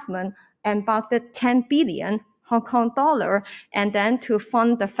Kong government embarked 10 billion Hong Kong dollar, and then to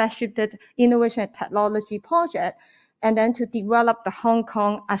fund the flagship innovation and technology project, and then to develop the Hong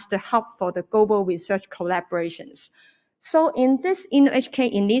Kong as the hub for the global research collaborations. So in this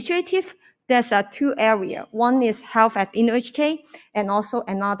InvestHK initiative, there's 2 areas. One is health at InvestHK, and also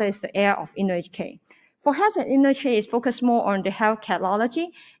another is the air of InvestHK. For health at InvestHK is focused more on the health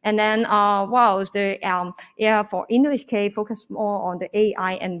technology, and then while the area for InvestHK focus more on the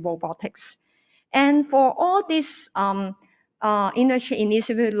AI and robotics. And for all this InvestHK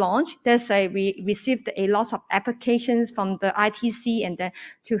initiative launch, we received a lot of applications from the ITC, and then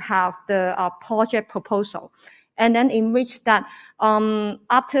to have the project proposal. And then in which that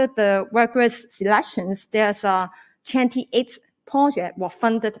after the rigorous selections, there's 28 projects were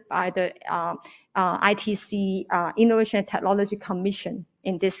funded by the ITC Innovation and Technology Commission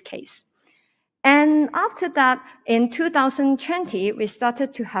in this case. And after that, in 2020, we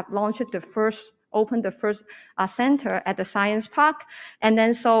started to have opened the first center at the Science Park. And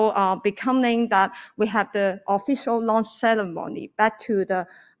then so becoming that we have the official launch ceremony back to the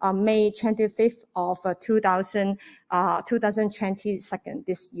May 25th of 2022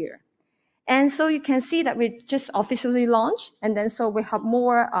 this year. And so you can see that we just officially launched, and then so we have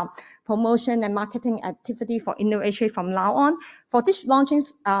more promotion and marketing activity for InvestHK from now on. For this launching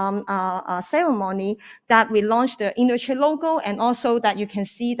ceremony, that we launched the InvestHK logo, and also that you can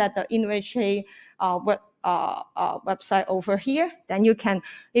see that the InvestHK website over here. Then you can,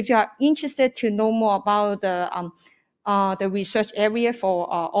 if you are interested to know more about the research area for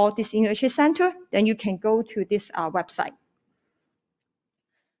all this InvestHK center, then you can go to this website.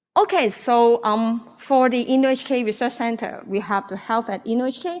 Okay, so for the InvestHK Research Center, we have the health at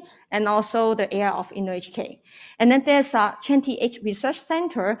InvestHK and also the air of InvestHK. And then there's a 28 research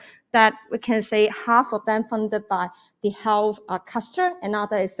center that we can say half of them funded by the health cluster,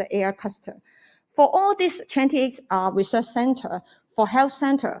 another is the air cluster. For all these 28 research center, for health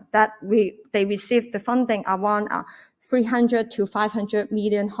center, that they received the funding around 300 to 500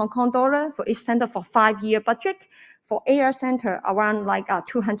 million Hong Kong dollar for each center for 5-year budget. For AR Center, around like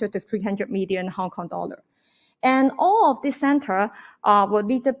 200 to 300 million Hong Kong dollar. And all of this center were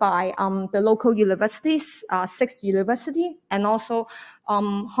led by the local universities, 6 universities, and also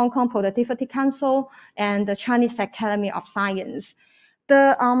Hong Kong Productivity Council and the Chinese Academy of Science.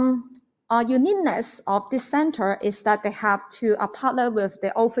 The uniqueness of this center is that they have to partner with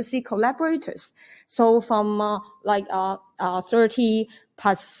the overseas collaborators. So from 30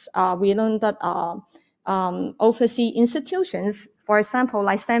 plus we learned that overseas institutions, for example,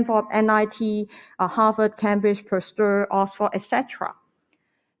 like Stanford, NIT, Harvard, Cambridge, Purdue, Oxford, etc.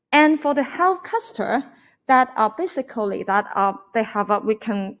 And for the health cluster, that basically that they have we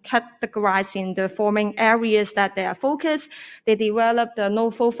can categorize in the following areas that they are focused. They develop the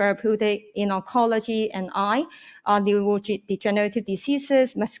novel therapeutic in oncology and eye, neurodegenerative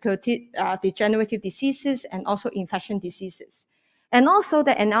diseases, musculodegenerative diseases, and also infection diseases. And also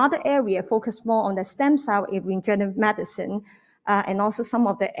another area focused more on the stem cell in regenerative medicine, and also some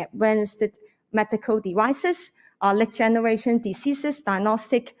of the advanced medical devices, next generation diseases,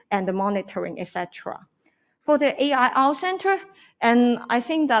 diagnostic and the monitoring, etc. For the AIR Center, and I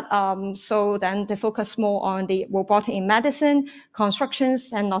think that so then they focus more on the robotic in medicine,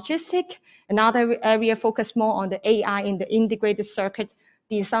 constructions and logistics. Another area focus more on the AI in the integrated circuit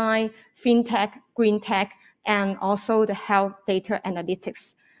design, fintech, green tech, and also the health data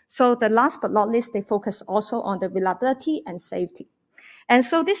analytics. So the last but not least, they focus also on the reliability and safety. And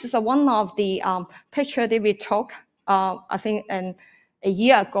so this is one of the picture that we took, I think, a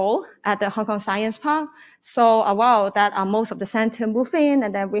year ago at the Hong Kong Science Park. So a while that most of the center move in,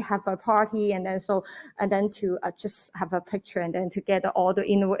 and then we have a party, and then to just have a picture, and then together all the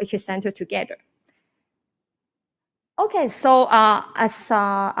InvestHK center together. Okay, so as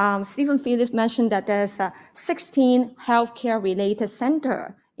Stephen Phillips mentioned, that there's 16 healthcare-related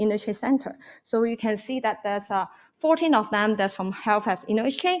center in the InvestHK center. So you can see that there's 14 of them that's from health at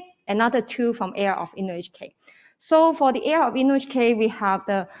InvestHK, another 2 from area of InvestHK. So for the area of InvestHK, we have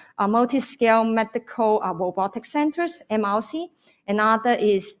the multi-scale medical robotic centers, MRC. Another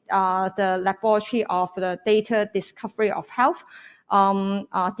is the laboratory of the data discovery of health,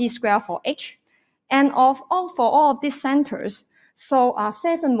 D2/H. And for all of these centers, so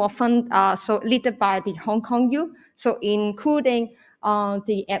 7 were funded, led by the Hong Kong U, so including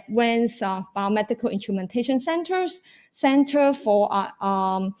the advanced biomedical instrumentation centers, Center for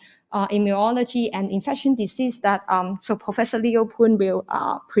Immunology and Infection Disease that so Professor Leo Poon will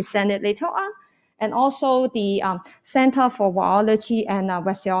present it later on, and also the Center for Virology and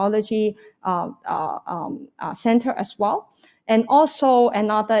Vaccinology Center as well. And also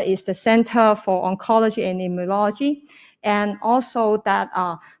another is the Center for Oncology and Immunology, and also that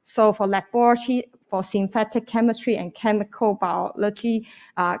so for laboratory for synthetic chemistry and chemical biology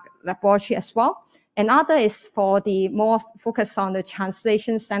laboratory as well. Another is for the more focus on the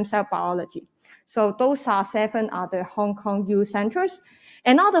translation stem cell biology. So those are 7 are the Hong Kong U centers.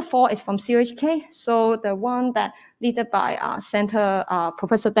 Another 4 is from CHK. So the one that led by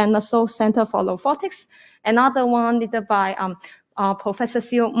Professor Dan Nussel, Center for Robotics. Another one led by Professor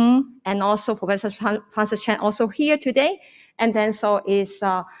Seo and also Professor Francis Chen, also here today. And then so is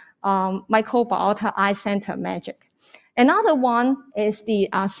Microbiota Eye Center Magic. Another one is the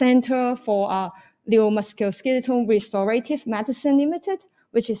Center for Neuromusculoskeletal Restorative Medicine Limited,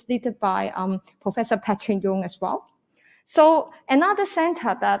 which is led by Professor Patrick Yung as well. So another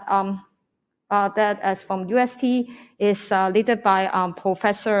center that is from UST is led by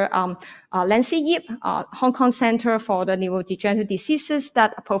Professor Lancy Yip, Hong Kong Center for the Neurodegenerative Diseases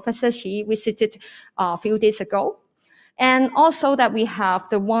that Professor Xi visited a few days ago. And also that we have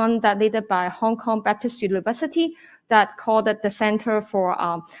the one that led by Hong Kong Baptist University that called it the Center for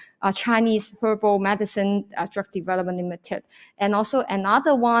Chinese Herbal Medicine Drug Development Limited. And also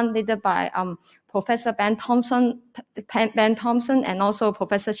another one led by Professor Ben Thompson and also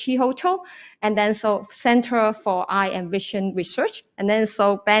Professor Chi Ho Cho, and then so Center for Eye and Vision Research. And then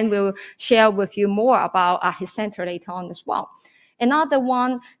so Ben will share with you more about his center later on as well. Another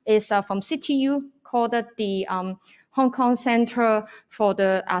one is from CTU called the Hong Kong Center for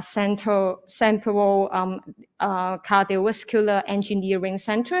the Central Cardiovascular Engineering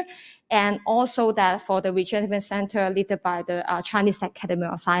Center, and also that for the Regenerative Center led by the Chinese Academy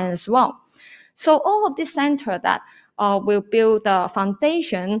of Science as well. So all of this center that will build the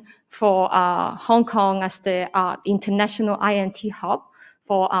foundation for Hong Kong as the international INT hub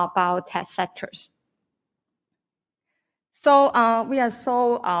for biotech sectors. So we are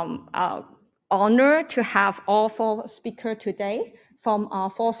so honored to have all 4 speakers today from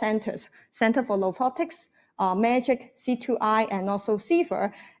 4 centers: Center for Robotics, Magic, C2I, and also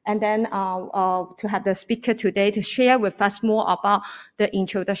CIFR. And then to have the speaker today to share with us more about the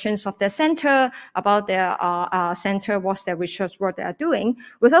introductions of the center, about their center, what's their research work they are doing.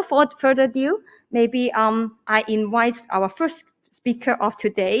 Without further ado, maybe I invite our first speaker of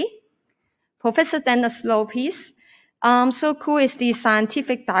today, Professor Dennis Lopez. Who is the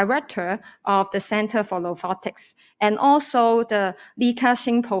scientific director of the Center for Robotics, and also the Li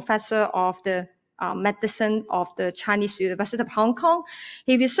Ka-shing Professor of the Medicine of the Chinese University of Hong Kong.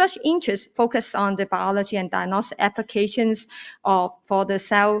 His research interests focus on the biology and diagnostic applications for the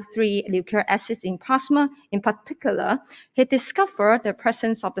cell-free nucleic acids in plasma. In particular, he discovered the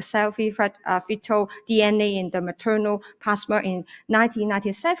presence of the cell-free fetal DNA in the maternal plasma in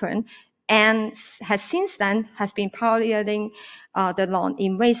 1997. And has since then been pioneering the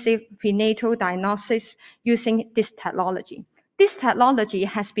non-invasive prenatal diagnosis using this technology. This technology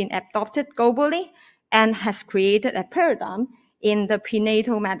has been adopted globally and has created a paradigm in the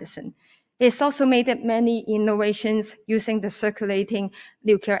prenatal medicine. It's also made many innovations using the circulating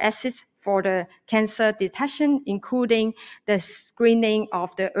nucleic acids for the cancer detection, including the screening of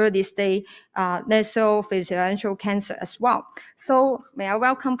the early stage nasopharyngeal cancer as well. So may I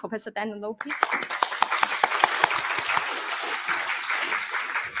welcome Professor Daniel Lopez.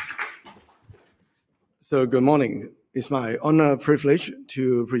 So good morning. it's my honor and privilege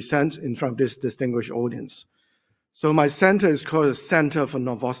to present in front of this distinguished audience. So my center is called the Center for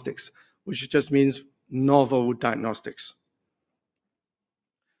Novostics, which just means novel diagnostics.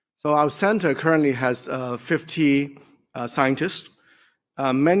 So our center currently has 50 scientists.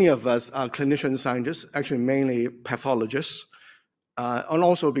 Many of us are clinician scientists, actually mainly pathologists. And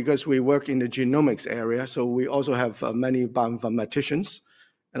also because we work in the genomics area, so we also have many bioinformaticians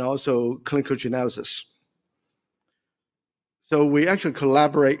and also clinical geneticists. So we actually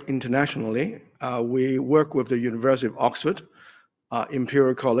collaborate internationally. We work with the University of Oxford,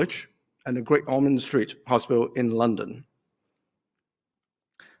 Imperial College, and the Great Ormond Street Hospital in London.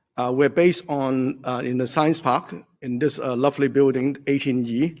 We're based in the Science Park in this lovely building,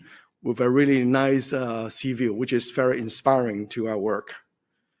 18E, with a really nice sea view, which is very inspiring to our work.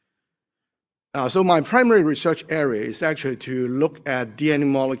 So my primary research area is actually to look at DNA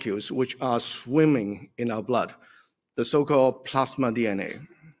molecules which are swimming in our blood, the so-called plasma DNA.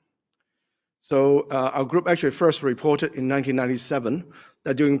 So our group actually first reported in 1997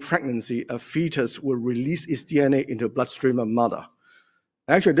 that during pregnancy, a fetus will release its DNA into the bloodstream of mother.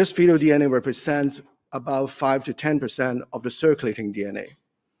 Actually, this fetal DNA represents about 5 to 10% of the circulating DNA.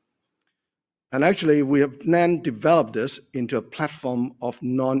 And actually, we have then developed this into a platform of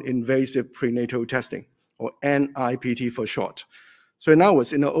non-invasive prenatal testing, or NIPT for short. So in other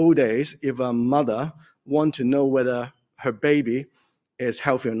words, in the old days, if a mother wants to know whether her baby is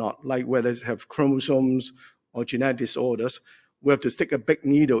healthy or not, like whether they have chromosomes or genetic disorders, we have to stick a big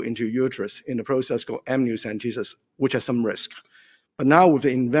needle into uterus in a process called amniocentesis, which has some risk. But now with the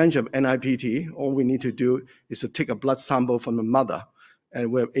invention of NIPT, all we need to do is to take a blood sample from the mother,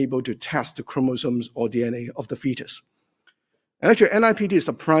 and we're able to test the chromosomes or DNA of the fetus. And actually, NIPT is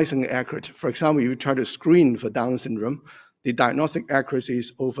surprisingly accurate. For example, if you try to screen for Down syndrome, the diagnostic accuracy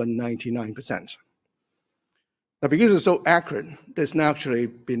is over 99%. Now, because it's so accurate, it's now actually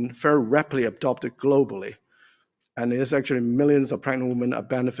been very rapidly adopted globally. And there's actually millions of pregnant women are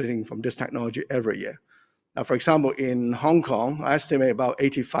benefiting from this technology every year. Now, for example, in Hong Kong, I estimate about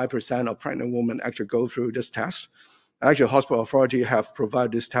 85% of pregnant women actually go through this test. Actually, hospital authority have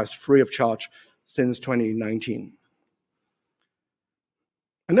provided this test free of charge since 2019.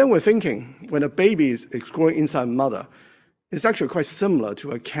 And then we're thinking, when a baby is growing inside mother, it's actually quite similar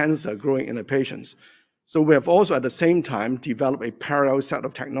to a cancer growing in a patient. So we have also at the same time developed a parallel set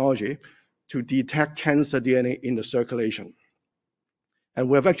of technology to detect cancer DNA in the circulation. And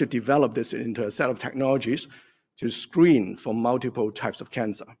we have actually developed this into a set of technologies to screen for multiple types of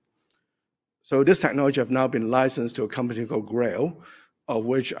cancer. So this technology has now been licensed to a company called Grail, of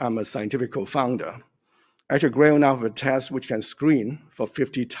which I'm a scientific co-founder. Actually, Grail now have a test which can screen for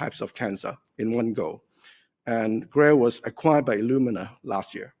 50 types of cancer in one go. And Grail was acquired by Illumina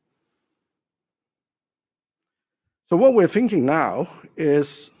last year. So what we're thinking now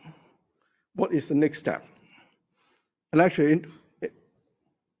is, what is the next step? And actually,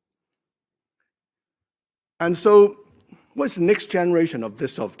 so what's the next generation of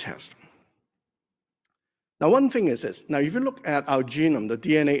this sort of test? Now, one thing is this. Now, if you look at our genome, the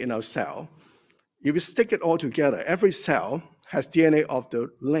DNA in our cell, if you stick it all together, every cell has DNA of the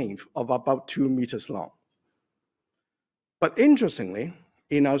length of about 2 meters long. But interestingly,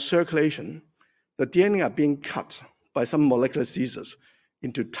 in our circulation, the DNA are being cut by some molecular scissors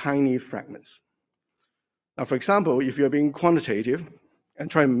into tiny fragments. Now, for example, if you're being quantitative and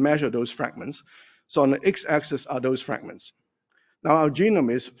try to measure those fragments, so on the x-axis are those fragments. Now, our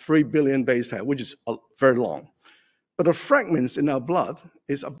genome is 3 billion base pair, which is very long. But the fragments in our blood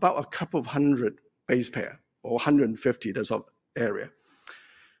is about a couple of hundred base pair, or 150, that's our area.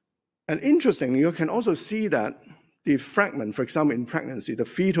 And interestingly, you can also see that the fragment, for example, in pregnancy, the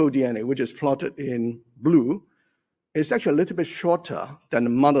fetal DNA, which is plotted in blue, is actually a little bit shorter than the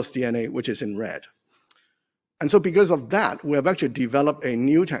mother's DNA, which is in red. And so because of that, we have actually developed a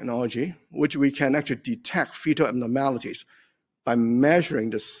new technology which we can actually detect fetal abnormalities by measuring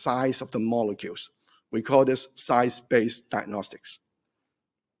the size of the molecules. We call this size-based diagnostics.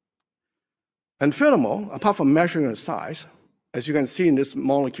 And furthermore, apart from measuring the size, as you can see in this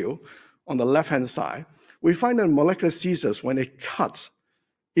molecule on the left-hand side, we find that molecular scissors, when it cuts,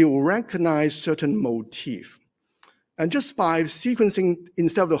 it will recognize certain motifs. And just by sequencing,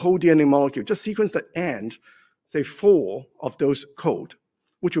 instead of the whole DNA molecule, just sequence the end, say 4 of those code,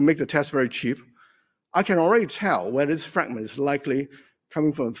 which will make the test very cheap, I can already tell whether this fragment is likely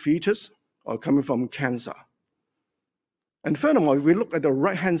coming from a fetus or coming from cancer. And furthermore, if we look at the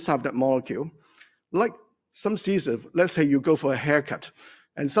right-hand side of that molecule, like some scissors, let's say you go for a haircut,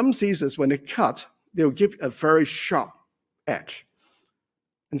 and some scissors, when they cut, they'll give a very sharp edge.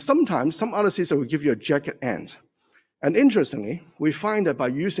 And sometimes, some other scissors will give you a jagged end. And interestingly, we find that by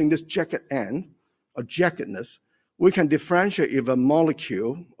using this jagged end, or jaggedness, we can differentiate if a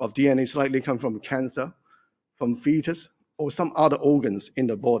molecule of DNA is likely come from cancer, from fetus, or some other organs in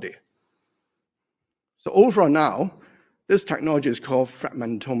the body. So overall now, this technology is called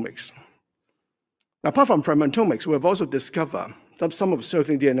fragmentomics. Now, apart from fragmentomics, we have also discovered that some of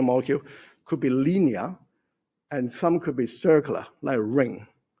circulating DNA molecule could be linear, and some could be circular, like a ring.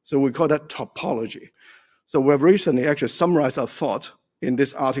 So we call that topology. So we have recently actually summarized our thought in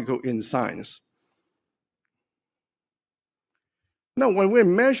this article in Science. Now, when we're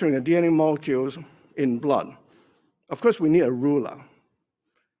measuring the DNA molecules in blood, of course, we need a ruler.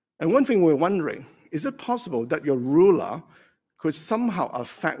 And one thing we're wondering, is it possible that your ruler could somehow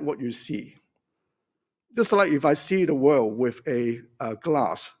affect what you see? Just like if I see the world with a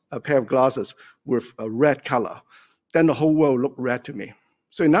pair of glasses with a red color, then the whole world look red to me.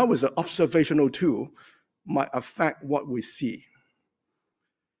 So in other words, the observational tool might affect what we see.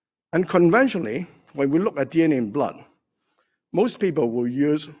 And conventionally, when we look at DNA in blood, most people will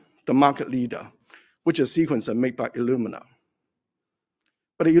use the market leader, which is a sequencer made by Illumina.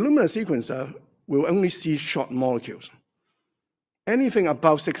 But the Illumina sequencer will only see short molecules. Anything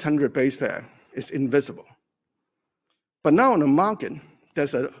above 600 base pair is invisible. But now on the market,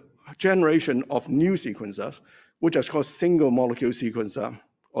 there's a generation of new sequencers, which is called single molecule sequencer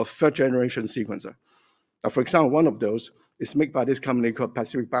or third generation sequencer. Now, for example, one of those is made by this company called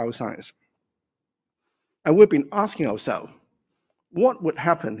Pacific Bioscience. And we've been asking ourselves, what would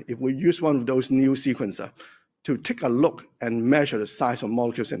happen if we use one of those new sequencers to take a look and measure the size of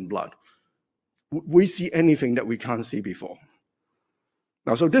molecules in blood? We see anything that we can't see before.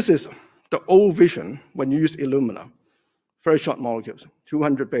 Now, so this is the old vision when you use Illumina. Very short molecules,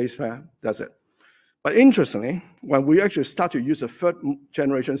 200 base pair, that's it. But interestingly, when we actually start to use a third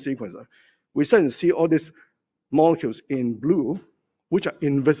generation sequencer, we start to see all these molecules in blue, which are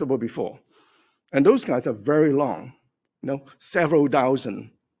invisible before. And those guys are very long, several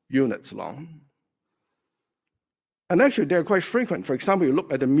thousand units long. And actually, they're quite frequent. For example, you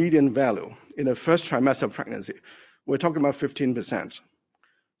look at the median value in the first trimester of pregnancy, we're talking about 15%.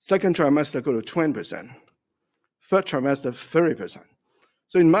 Second trimester, go to 20%. Third trimester, 30%.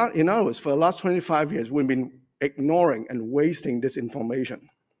 So in other words, for the last 25 years, we've been ignoring and wasting this information.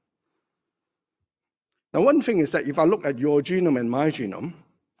 Now, one thing is that if I look at your genome and my genome,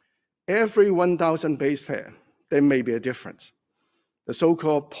 every 1,000 base pair, there may be a difference, the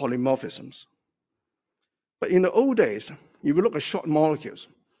so-called polymorphisms. But in the old days, if you look at short molecules,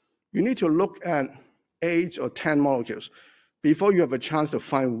 you need to look at 8 or 10 molecules before you have a chance to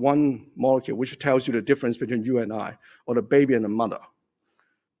find one molecule which tells you the difference between you and I, or the baby and the mother.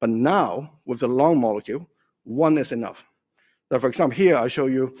 But now, with the long molecule, one is enough. So for example, here I show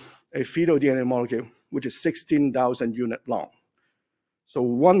you a fetal DNA molecule, which is 16,000 units long. So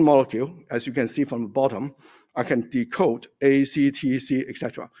one molecule, as you can see from the bottom, I can decode A, C, T, C,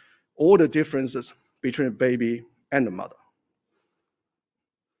 etc. All the differences between the baby and the mother.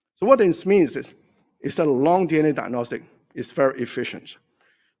 So what this means is that long DNA diagnostic is very efficient.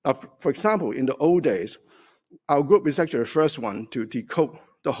 Now, for example, in the old days, our group is actually the first one to decode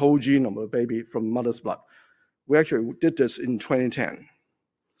the whole genome of a baby from mother's blood. We actually did this in 2010.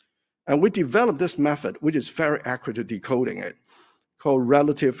 And we developed this method, which is very accurate at decoding it, called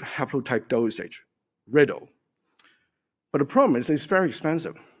relative haplotype dosage, RIDDLE. But the problem is it's very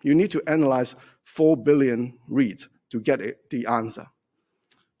expensive. You need to analyze 4 billion reads to get the answer.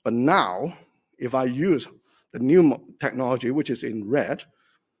 But now, if I use the new technology, which is in red,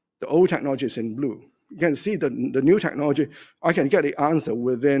 the old technology is in blue. You can see the new technology, I can get the answer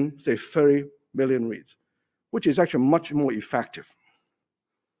within, say, 30 million reads, which is actually much more effective.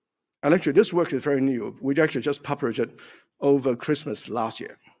 And actually, this work is very new. We actually just published it over Christmas last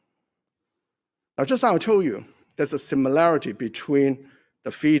year. Now, just as I told you, there's a similarity between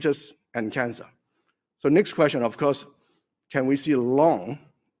the fetus and cancer. So next question, of course, can we see long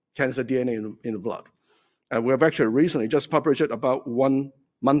cancer DNA in the blood? And we have actually recently just published it about 1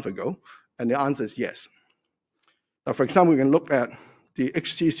 month ago, and the answer is yes. Now, for example, we can look at the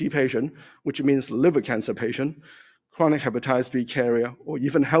HCC patient, which means liver cancer patient, chronic hepatitis B carrier, or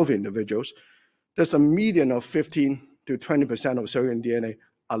even healthy individuals. There's a median of 15 to 20% of circulating DNA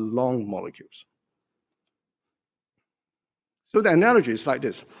are long molecules. So the analogy is like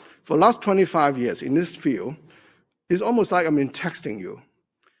this. For the last 25 years in this field, it's almost like I'm texting you.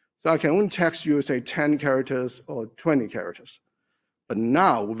 So I can only text you, say, 10 characters or 20 characters. But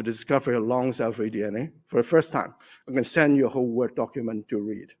now, with the discovery of long cell-free DNA, for the first time, I can send you a whole Word document to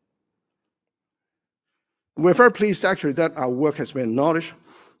read. We're very pleased, actually, that our work has been acknowledged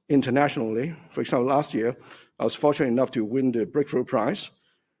internationally. For example, last year, I was fortunate enough to win the Breakthrough Prize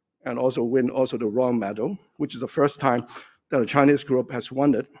and also win the Royal Medal, which is the first time that a Chinese group has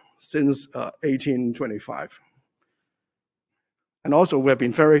won it since 1825. And also, we have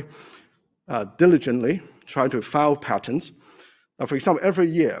been very diligently trying to file patents. Now, for example, every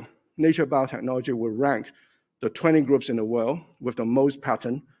year, Nature Biotechnology will rank the 20 groups in the world with the most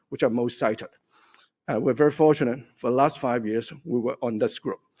patents, which are most cited. We're very fortunate for the last 5 years, we were on this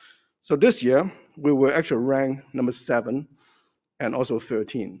group. So this year, we were actually ranked number 7 and also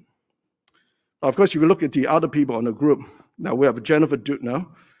 13. Of course, if you look at the other people on the group, now we have Jennifer Doudna,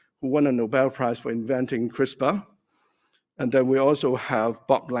 who won a Nobel Prize for inventing CRISPR. And then we also have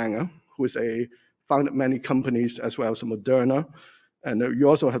Bob Langer, who founded many companies as well as Moderna. And you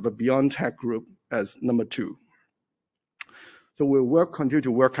also have a BioNTech group as number 2. So we'll continue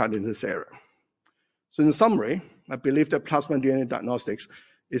to work hard in this area. So in summary, I believe that plasmid DNA diagnostics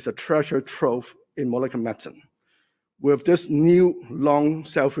is a treasure trove in molecular medicine. With this new long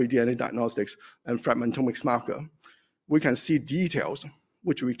cell-free DNA diagnostics and fragmentomics marker, we can see details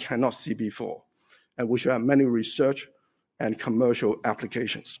which we cannot see before, and which have many research and commercial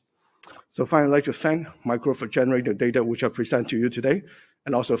applications. So finally, I'd like to thank my group for generating the data which I present to you today,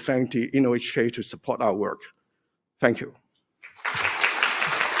 and also thank the InvestHK to support our work. Thank you.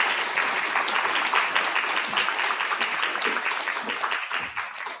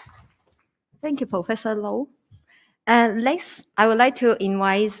 Thank you, Professor Low. Next, I would like to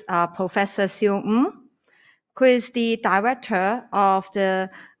invite Professor Siu who is the director of the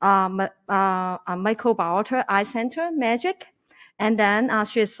Microbiota Eye Center, MAGIC. And then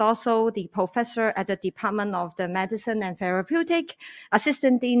she is also the professor at the Department of the Medicine and Therapeutic,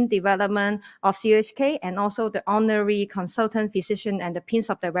 Assistant Dean Development of CUHK, and also the Honorary Consultant Physician and the Prince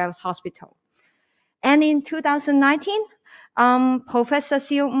of the Wales Hospital. And in 2019, Professor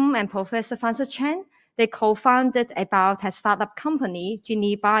Siu and Professor Francis Chen, they co-founded a biotech startup company,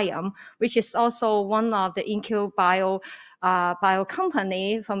 Genie Biome, which is also one of the InQ bio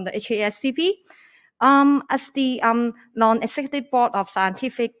company from the HASCP. As the non-executive board of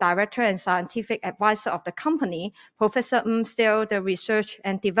scientific director and scientific advisor of the company, Professor steers the research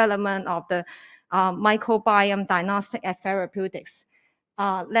and development of the microbiome diagnostic and therapeutics.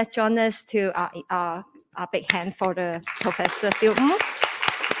 Let's join us to a big hand for the Professor Siu.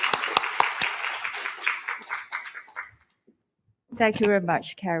 Thank you very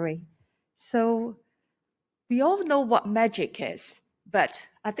much, Carrie. So we all know what magic is, but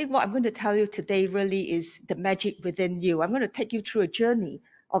I think what I'm going to tell you today really is the magic within you. I'm going to take you through a journey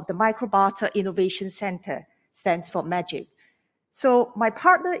of the Microbiota Innovation Center, stands for MAGIC. So my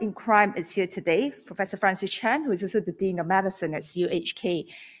partner in crime is here today, Professor Francis Chan, who is also the Dean of Medicine at CUHK.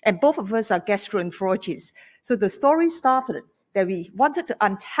 And both of us are gastroenterologists. So the story started that we wanted to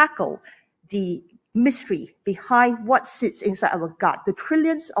untackle the mystery behind what sits inside our gut, the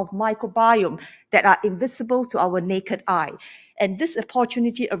trillions of microbiome that are invisible to our naked eye. And this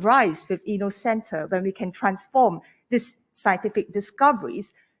opportunity arises with InnoCenter when we can transform these scientific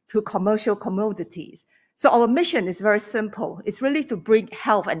discoveries to commercial commodities. So our mission is very simple. It's really to bring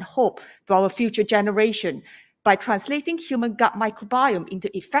health and hope to our future generation by translating human gut microbiome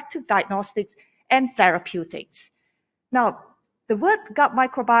into effective diagnostics and therapeutics. Now, the word gut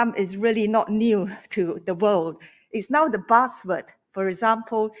microbiome is really not new to the world. It's now the buzzword. For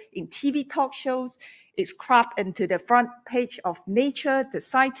example, in TV talk shows, it's crept into the front page of Nature, the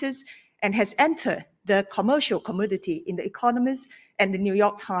Scientist, and has entered the commercial commodity in The Economist and the New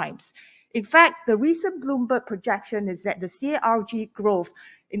York Times. In fact, the recent Bloomberg projection is that the CAGR growth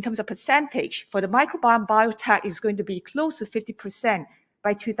in terms of percentage for the microbiome biotech is going to be close to 50%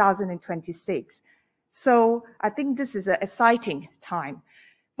 by 2026. So I think this is an exciting time.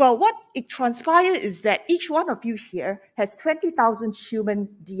 Well, what it transpired is that each one of you here has 20,000 human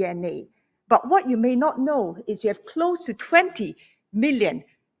DNA. But what you may not know is you have close to 20 million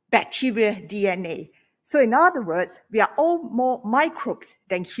bacteria DNA. So in other words, we are all more microbes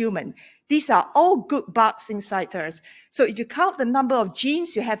than human. These are all good bugs inside us. So if you count the number of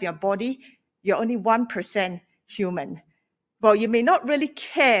genes you have in your body, you're only 1% human. Well, you may not really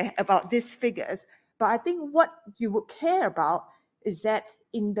care about these figures, but I think what you would care about is that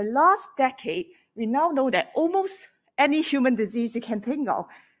in the last decade, we now know that almost any human disease you can think of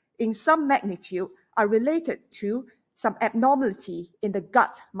in some magnitude are related to some abnormality in the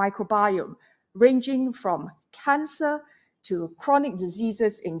gut microbiome, ranging from cancer to chronic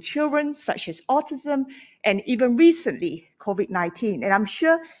diseases in children, such as autism, and even recently, COVID-19. And I'm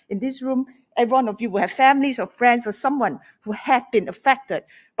sure in this room, every one of you will have families or friends or someone who have been affected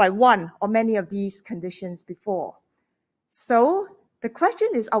by one or many of these conditions before. So The question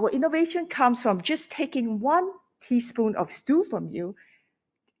is, our innovation comes from just taking 1 teaspoon of stool from you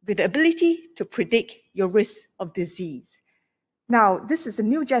with the ability to predict your risk of disease. Now, this is a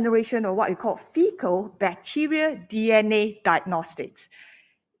new generation of what we call fecal bacteria DNA diagnostics.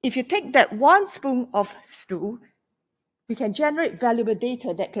 If you take that 1 spoon of stool, we can generate valuable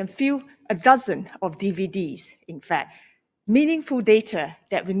data that can fill a dozen of DVDs, in fact, meaningful data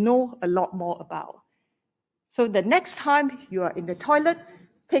that we know a lot more about. So the next time you are in the toilet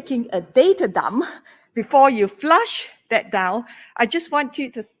taking a data dump, before you flush that down, I just want you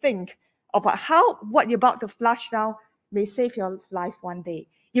to think about how what you're about to flush down may save your life one day.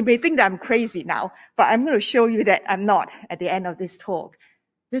 You may think that I'm crazy now, but I'm going to show you that I'm not at the end of this talk.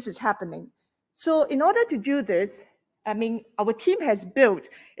 This is happening. So in order to do this, our team has built,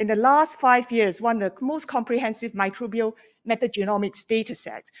 in the last 5 years, one of the most comprehensive microbial metagenomics data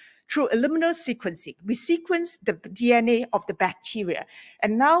sets. Through Illumina sequencing, we sequence the DNA of the bacteria,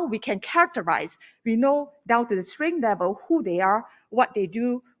 and now we can characterize, we know down to the strain level who they are, what they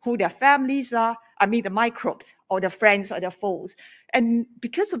do, who their families are, the microbes, or their friends or their foes. And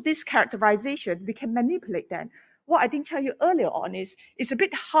because of this characterization, we can manipulate them. What I didn't tell you earlier on is it's a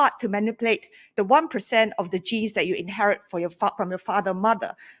bit hard to manipulate the 1% of the genes that you inherit from your father,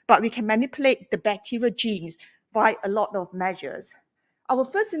 mother, but we can manipulate the bacterial genes by a lot of measures. Our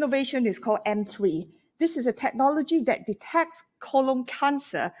first innovation is called M3. This is a technology that detects colon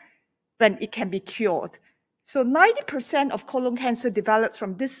cancer when it can be cured. So 90% of colon cancer develops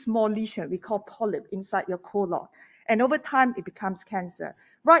from this small lesion we call polyp inside your colon. And over time, it becomes cancer.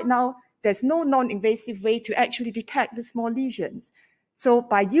 Right now, there's no non-invasive way to actually detect the small lesions. So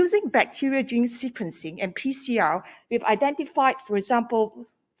by using bacterial gene sequencing and PCR, we've identified, for example,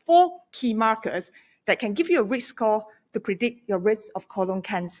 4 key markers that can give you a risk score to predict your risk of colon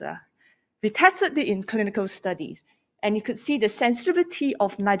cancer. We tested it in clinical studies, and you could see the sensitivity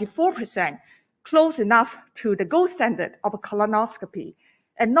of 94%, close enough to the gold standard of a colonoscopy.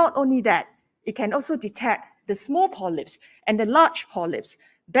 And not only that, it can also detect the small polyps and the large polyps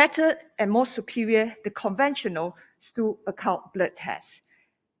better and more superior to conventional stool occult blood tests.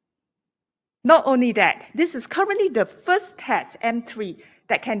 Not only that, this is currently the first test, M3,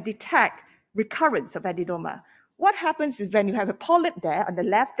 that can detect recurrence of adenoma. What happens is when you have a polyp there on the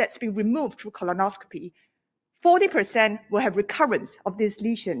left that's been removed through colonoscopy, 40% will have recurrence of this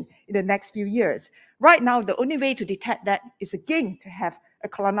lesion in the next few years. Right now, the only way to detect that is again to have a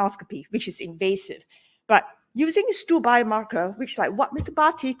colonoscopy, which is invasive. But using a stool biomarker, which like what Mr.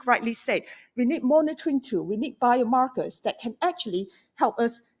 Bartik rightly said, we need monitoring too. We need biomarkers that can actually help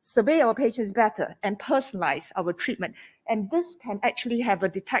us survey our patients better and personalize our treatment. And this can actually have a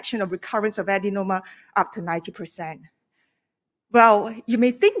detection of recurrence of adenoma up to 90%. Well, you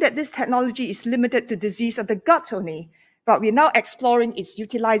may think that this technology is limited to disease of the gut only, but we're now exploring its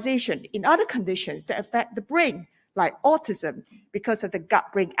utilization in other conditions that affect the brain, like autism, because of the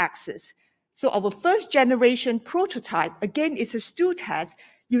gut-brain axis. So our first generation prototype, again, is a stool test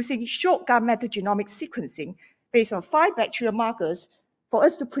using short gut metagenomic sequencing based on 5 bacterial markers for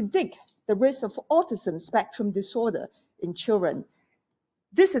us to predict the risk of autism spectrum disorder in children.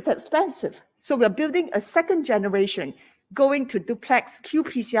 This is expensive, so we're building a second generation going to duplex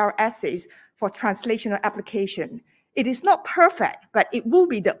qPCR assays for translational application. It is not perfect, but it will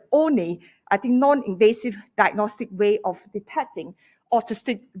be the only, non-invasive diagnostic way of detecting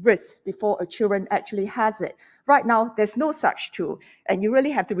autistic risk before a children actually has it. Right now, there's no such tool, and you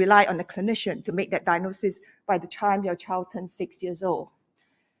really have to rely on the clinician to make that diagnosis by the time your child turns 6 years old.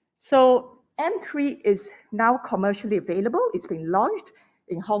 So M3 is now commercially available. It's been launched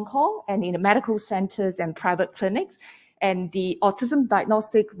in Hong Kong and in the medical centers and private clinics. And the autism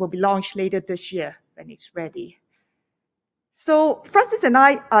diagnostic will be launched later this year when it's ready. So Francis and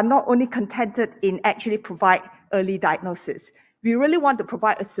I are not only contented in actually provide early diagnosis. We really want to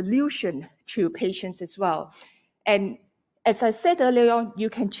provide a solution to patients as well. And as I said earlier on, you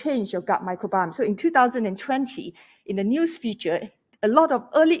can change your gut microbiome. So in 2020, in the news feature, a lot of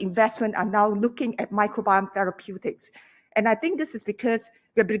early investment are now looking at microbiome therapeutics. And I think this is because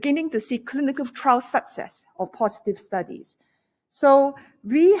we're beginning to see clinical trial success of positive studies. So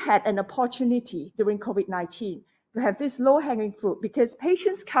we had an opportunity during COVID-19 to have this low-hanging fruit because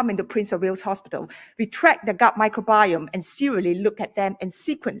patients come into Prince of Wales Hospital. We track the gut microbiome and serially look at them and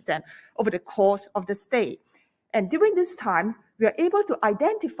sequence them over the course of the stay. And during this time, we are able to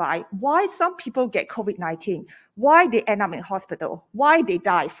identify why some people get COVID-19, why they end up in hospital, why they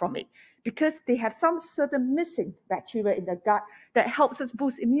die from it, because they have some certain missing bacteria in the gut that helps us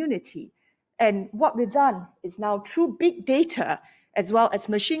boost immunity. And what we've done is now through big data, as well as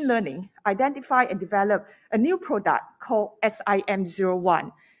machine learning, identify and develop a new product called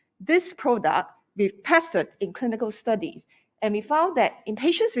SIM01. This product we've tested in clinical studies, and we found that in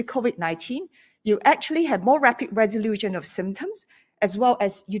patients with COVID-19, you actually have more rapid resolution of symptoms, as well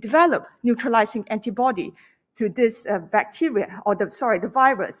as you develop neutralizing antibody to this bacteria, or the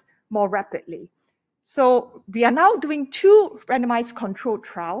virus, more rapidly. So we are now doing 2 randomized controlled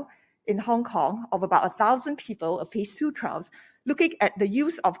trials in Hong Kong of about 1,000 people, of phase 2 trials, looking at the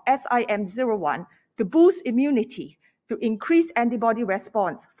use of SIM01 to boost immunity, to increase antibody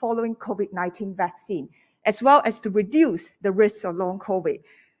response following COVID-19 vaccine, as well as to reduce the risk of long COVID.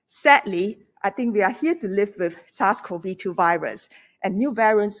 Sadly, I think we are here to live with SARS-CoV-2 virus, and new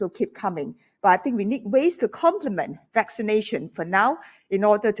variants will keep coming. But I think we need ways to complement vaccination for now in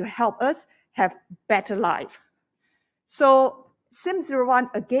order to help us have better life. So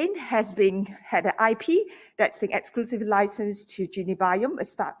SIM01 again had an IP that's been exclusively licensed to Genibiome, a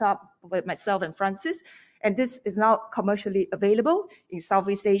startup with myself and Francis. And this is now commercially available in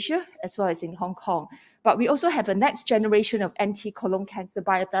Southeast Asia as well as in Hong Kong. But we also have a next generation of anti-colon cancer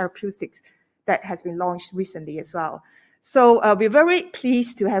biotherapeutics that has been launched recently as well. So we're very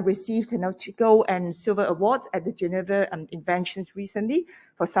pleased to have received gold and silver awards at the Geneva Inventions recently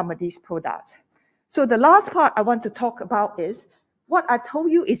for some of these products. So the last part I want to talk about is what I've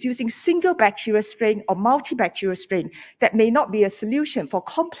told you is using single bacterial strain or multibacterial strain that may not be a solution for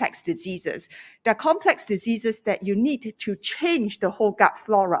complex diseases. There are complex diseases that you need to change the whole gut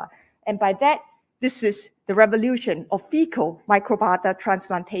flora. And by that, this is the revolution of fecal microbiota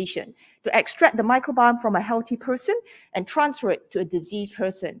transplantation, to extract the microbiome from a healthy person and transfer it to a diseased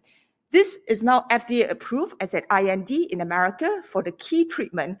person. This is now FDA approved as an IND in America for the key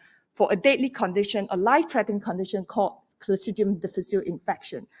treatment for a deadly condition, a life-threatening condition called Clostridium difficile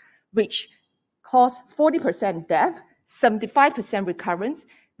infection, which causes 40% death, 75% recurrence.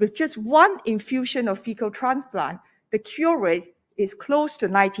 With just 1 infusion of fecal transplant, the cure rate is close to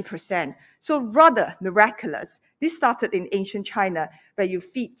 90%. So rather miraculous. This started in ancient China, where you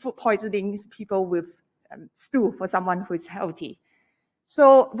feed food poisoning people with stool for someone who is healthy.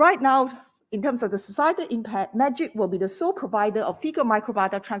 So right now, in terms of the societal impact, Magic will be the sole provider of fecal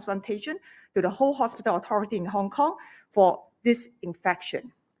microbiota transplantation to the whole hospital authority in Hong Kong for this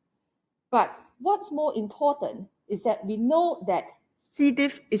infection. But what's more important is that we know that C.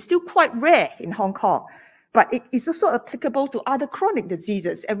 diff is still quite rare in Hong Kong, but it is also applicable to other chronic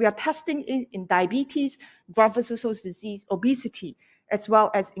diseases. And we are testing it in diabetes, graft-versus-host disease, obesity, as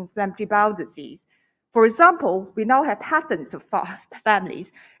well as inflammatory bowel disease. For example, we now have patents of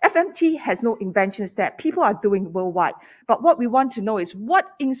families. FMT has no inventions that people are doing worldwide. But what we want to know is what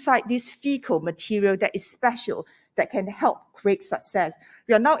inside this fecal material that is special that can help create success.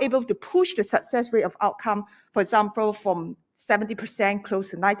 We are now able to push the success rate of outcome, for example, from 70% close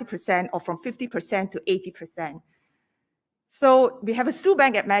to 90%, or from 50% to 80%. So we have a stool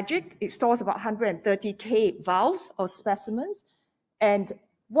bank at Magic. It stores about 130K vials or specimens. And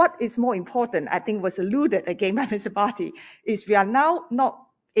what is more important, I think was alluded again by Mr. Bharti, is we are now not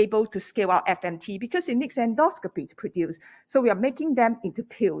able to scale out FMT because it needs endoscopy to produce. So we are making them into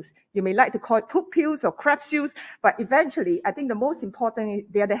pills. You may like to call it poop pills or capsules, but eventually, I think the most important is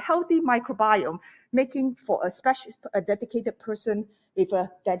they are the healthy microbiome, making for a dedicated person with a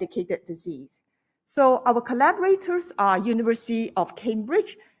dedicated disease. So our collaborators are University of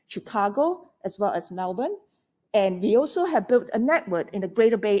Cambridge, Chicago, as well as Melbourne. And we also have built a network in the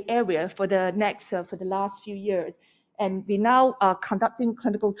Greater Bay Area for the last few years. And we now are conducting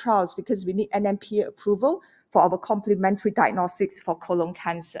clinical trials because we need NMPA approval for our complementary diagnostics for colon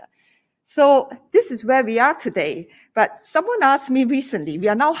cancer. So this is where we are today. But someone asked me recently, we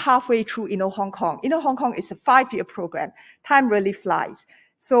are now halfway through Hong Kong. Hong Kong is a 5-year program. Time really flies.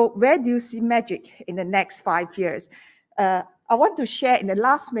 So where do you see Magic in the next 5 years? I want to share in the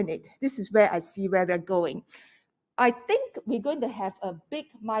last minute, this is where I see where we're going. I think we're going to have a big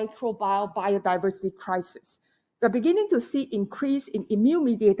microbial biodiversity crisis. We're beginning to see increase in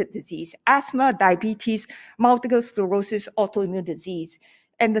immune-mediated disease, asthma, diabetes, multiple sclerosis, autoimmune disease.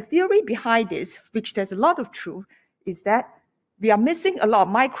 And the theory behind this, which there's a lot of truth, is that we are missing a lot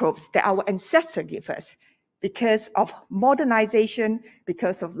of microbes that our ancestors give us because of modernization,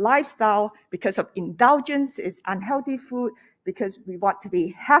 because of lifestyle, because of indulgence, is unhealthy food, because we want to be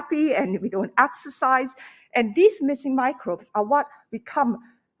happy and we don't exercise. And these missing microbes are what become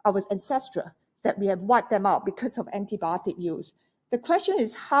our ancestors, that we have wiped them out because of antibiotic use. The question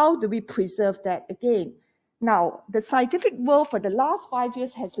is, how do we preserve that again? Now, the scientific world for the last 5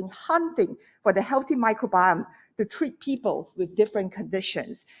 years has been hunting for the healthy microbiome to treat people with different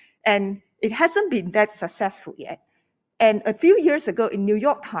conditions. And it hasn't been that successful yet. And a few years ago in New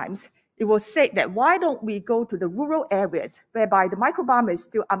York Times, it was said that why don't we go to the rural areas whereby the microbiome is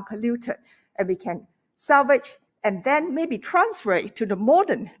still unpolluted and we can salvage and then maybe transfer it to the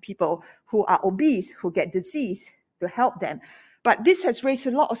modern people who are obese, who get disease, to help them. But this has raised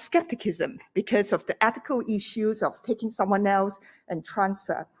a lot of skepticism because of the ethical issues of taking someone else and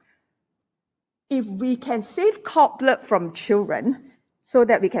transfer. If we can save cord blood from children so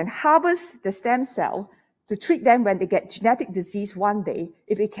that we can harvest the stem cell to treat them when they get genetic disease one day,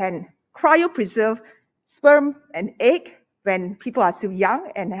 if we can cryopreserve sperm and egg when people are still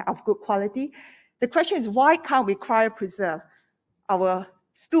young and of good quality, the question is, why can't we cryopreserve our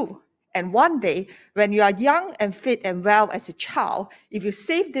stool? And one day, when you are young and fit and well as a child, if you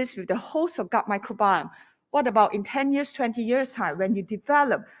save this with the host of gut microbiome, what about in 10 years, 20 years' time, when you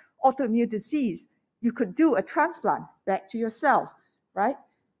develop autoimmune disease, you could do a transplant back to yourself, right?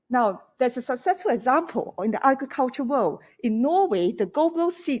 Now, there's a successful example in the agriculture world. In Norway, the global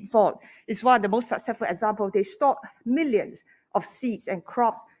seed vault is one of the most successful examples. They stored millions of seeds and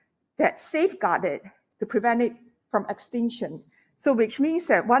crops that safeguarded to prevent it from extinction. So which means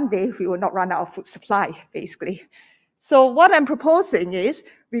that one day we will not run out of food supply, basically. So what I'm proposing is,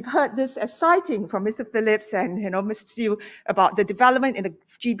 we've heard this exciting from Mr. Phillips and Mr. Steele about the development in the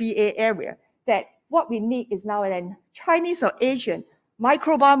GBA area, that what we need is now a Chinese or Asian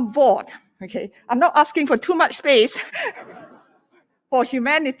microbiome vault. Okay, I'm not asking for too much space for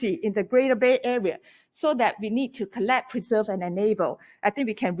humanity in the Greater Bay Area, so that we need to collect, preserve, and enable. I think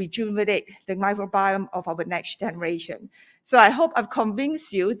we can rejuvenate the microbiome of our next generation. So I hope I've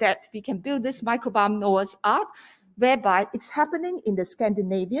convinced you that we can build this microbiome Noah's Ark, whereby it's happening in the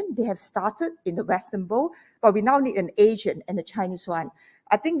Scandinavian. They have started in the Western Bowl, but we now need an Asian and a Chinese one.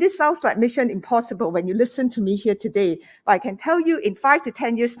 I think this sounds like mission impossible when you listen to me here today, but I can tell you in 5 to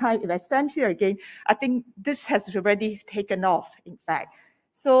 10 years' time, if I stand here again, I think this has already taken off, in fact.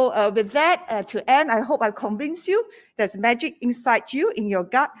 So with that, to end, I hope I've convinced you there's magic inside you, in your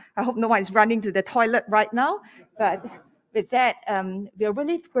gut. I hope no one is running to the toilet right now. But with that, we are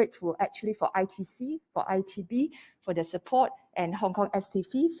really grateful, actually, for ITC, for ITB, for the support, and Hong Kong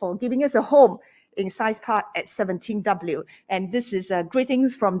STP for giving us a home in Science Park at 17W. And this is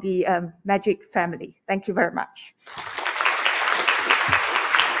greetings from the Magic family. Thank you very much.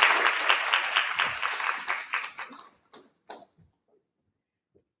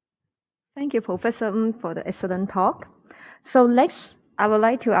 Thank you, Professor Ng, for the excellent talk. So next, I would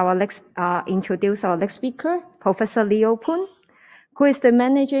like to introduce our next speaker, Professor Leo Poon, who is the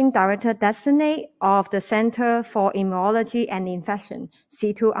Managing Director Designate of the Center for Immunology and Infection,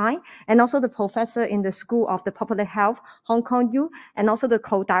 C2I, and also the Professor in the School of the Public Health, Hong Kong U, and also the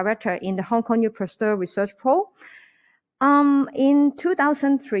Co-Director in the Hong Kong U Pasteur Research Pool. In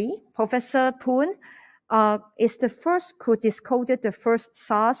 2003, Professor Poon is the first who decoded the first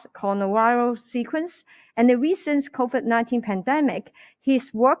SARS coronavirus sequence. And the recent COVID-19 pandemic,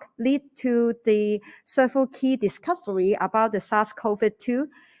 his work led to the several key discovery about the SARS-CoV-2.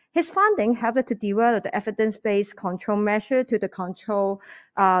 His finding helped to develop the evidence-based control measure to control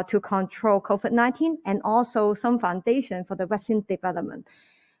COVID-19, and also some foundation for the vaccine development.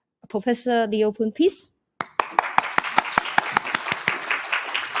 Professor Leo Poon, please.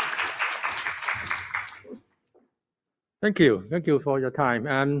 Thank you. Thank you for your time,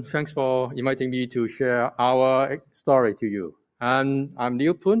 and thanks for inviting me to share our story to you. And I'm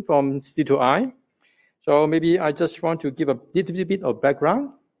Leo Poon from C2I. So maybe I just want to give a little bit of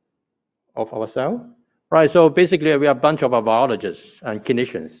background of ourselves. Right, so basically we are a bunch of biologists and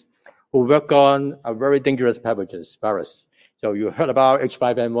clinicians who work on a very dangerous pathogens, virus. So you heard about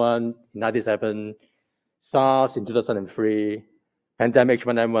H5N1 in 1997, SARS in 2003, pandemic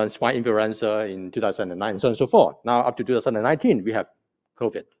H1N1, swine influenza in 2009, and so on and so forth. Now, up to 2019, we have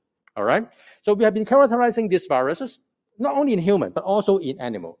COVID, all right? So we have been characterizing these viruses, not only in humans, but also in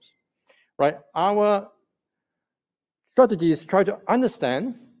animals, right? Our strategy is try to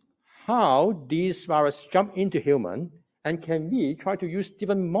understand how these viruses jump into human, and can we try to use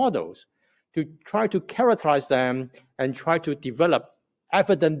different models to try to characterize them and try to develop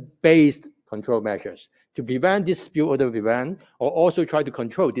evidence-based control measures to prevent this spillover event, or also try to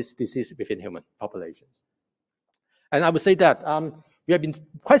control this disease within human populations. And I would say that we have been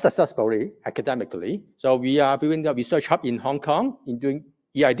quite successfully academically. So we are building a research hub in Hong Kong in doing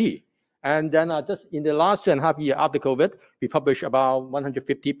EID. And then just in the last 2.5 years after COVID, we published about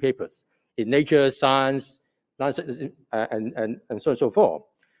 150 papers in Nature, Science, and so on and so forth.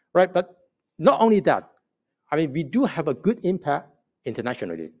 Right? But not only that, I mean, we do have a good impact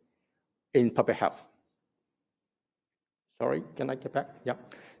internationally in public health. Sorry, can I get back? Yeah.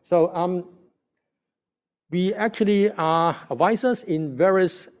 So we actually are advisors in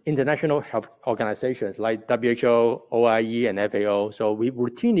various international health organizations like WHO, OIE, and FAO. So we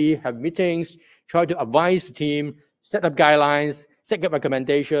routinely have meetings, try to advise the team, set up guidelines, set up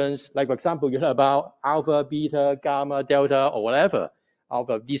recommendations. Like, for example, you heard about alpha, beta, gamma, delta, or whatever of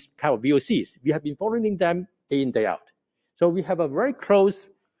these kind of VOCs. We have been following them day in, day out. So we have a very close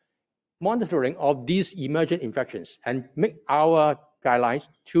monitoring of these emergent infections and make our guidelines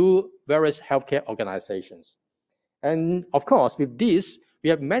to various healthcare organizations. And of course, with this, we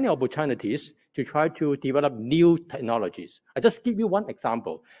have many opportunities to try to develop new technologies. I just give you one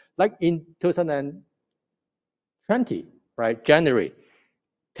example. Like in 2020, right, January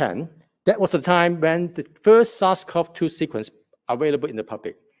 10, that was the time when the first SARS-CoV-2 sequence available in the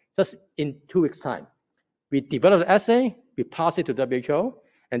public. Just in 2 weeks' time, we developed an assay, we passed it to WHO,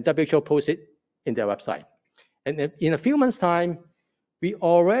 and WHO posted it in their website. And in a few months' time, we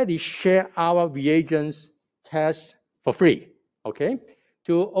already share our reagents tests for free, okay,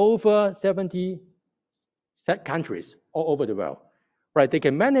 to over 70 countries all over the world. Right? They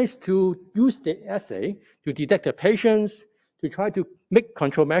can manage to use the assay to detect the patients, to try to make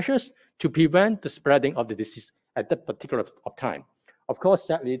control measures to prevent the spreading of the disease at that particular time. Of course,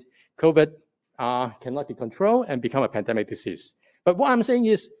 sadly, COVID cannot be controlled and become a pandemic disease. But what I'm saying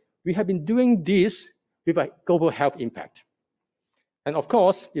is we have been doing this with a global health impact. And of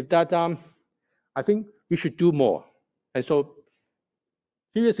course, with that, I think we should do more. And so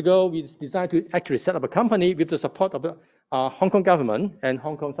 2 years ago, we decided to actually set up a company with the support of the Hong Kong government and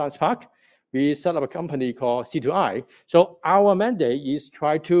Hong Kong Science Park. We set up a company called C2I. So our mandate is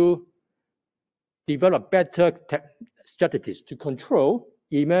try to develop better strategies to control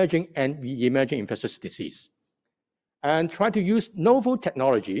emerging and re-emerging infectious disease, and try to use novel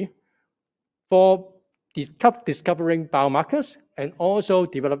technology for discovering biomarkers and also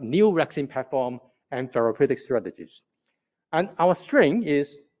develop new vaccine platform and therapeutic strategies. And our strength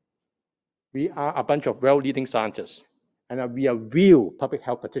is we are a bunch of well-leading scientists, and we are real public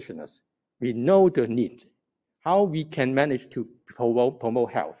health practitioners. We know the need, how we can manage to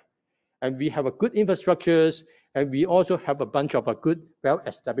promote health. And we have a good infrastructures, and we also have a bunch of a good,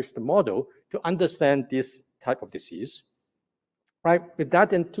 well-established model to understand this type of disease. Right, with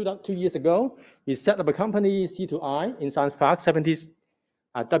that, in 2 years ago, we set up a company, C2I, in Science Park,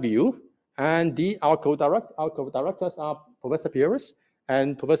 70W, and our co-directors are Professor Pierce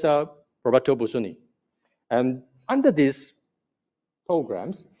and Professor Roberto Busoni. And under these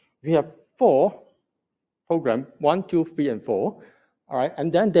programs, we have 4 programs, 1, 2, 3, and 4. All right,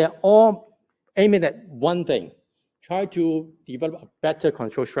 and then they're all aiming at one thing: try to develop better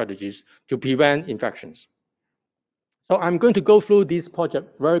control strategies to prevent infections. So I'm going to go through this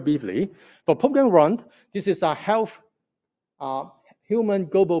project very briefly. For Program 1, this is a health human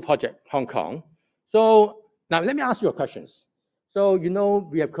global project, Hong Kong. So now let me ask you a question. So you know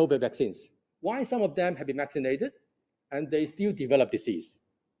we have COVID vaccines. Why some of them have been vaccinated and they still develop disease?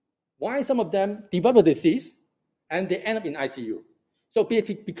 Why some of them develop disease and they end up in ICU? So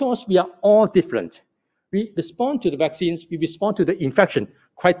because we are all different, we respond to the vaccines, we respond to the infection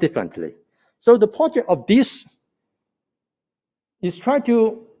quite differently. So the project of this is try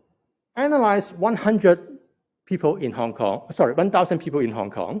to analyze 1,000 people in Hong Kong,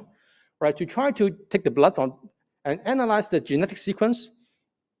 right? To try to take the blood from and analyze the genetic sequence,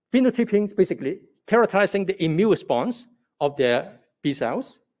 phenotyping, basically characterizing the immune response of their B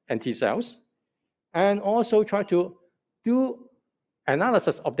cells and T cells, and also try to do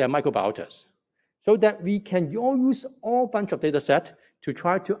analysis of their microbiotas, so that we can use all bunch of data set to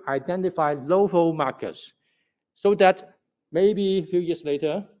try to identify local markers, so that maybe a few years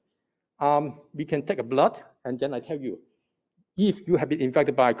later, we can take a blood, and then I tell you, if you have been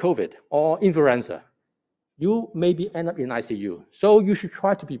infected by COVID or influenza, you maybe end up in ICU. So you should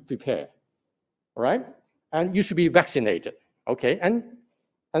try to be prepared, all right? And you should be vaccinated, okay?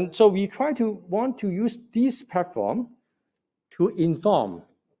 And so we want to use this platform to inform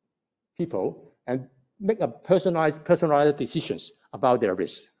people and make a personalized decisions about their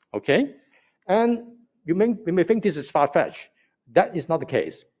risk, okay? And you may think this is far-fetched. That is not the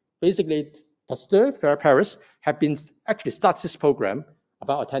case. Basically, Pasteur, Paris, have been actually started this program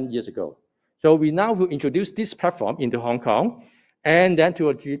about 10 years ago. So we now will introduce this platform into Hong Kong and then to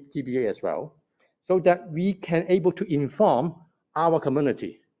a GBA as well, so that we can able to inform our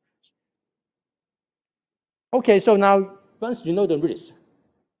community. Okay, so now once you know the risk,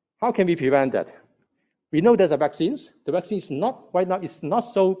 how can we prevent that? We know there's a vaccines. The vaccine is not, right now, it's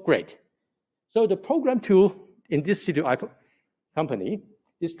not so great. So the program 2 in this C2I company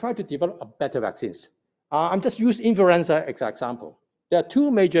is try to develop a better vaccines. I'm just using influenza as an example. There are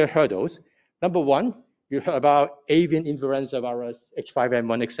 2 major hurdles. Number 1, You heard about avian influenza virus,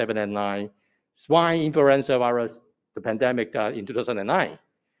 H5N1, H7N9, swine influenza virus, the pandemic in 2009,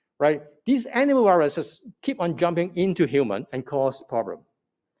 right? These animal viruses keep on jumping into human and cause problem,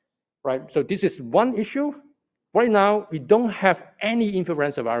 right? So this is one issue. Right now, we don't have any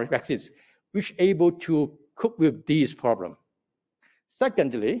influenza virus vaccines which are able to cope with these problems.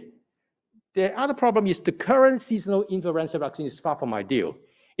 Secondly, the other problem is the current seasonal influenza vaccine is far from ideal.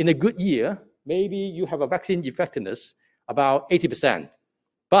 In a good year, maybe you have a vaccine effectiveness about 80%,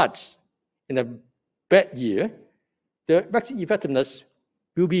 but in a bad year, the vaccine effectiveness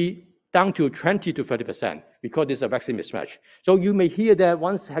will be down to 20 to 30% because there's a vaccine mismatch. So you may hear that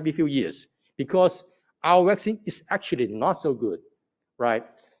once every few years because our vaccine is actually not so good, right?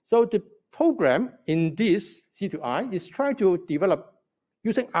 So the program in this C2I is trying to develop,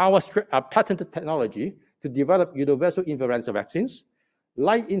 using our patented technology to develop universal influenza vaccines,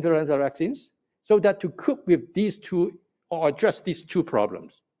 like influenza vaccines, so that to cope with these two or address these two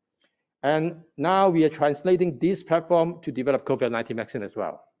problems. And now we are translating this platform to develop COVID-19 vaccine as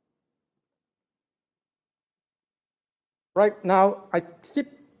well. Right now, I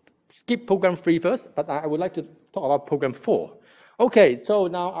skip program 3 first, but I would like to talk about program 4. Okay, so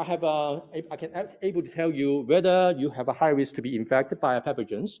now I have I can able to tell you whether you have a high risk to be infected by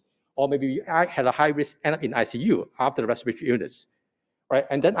pathogens, or maybe you had a high risk end up in ICU after the respiratory illness, right?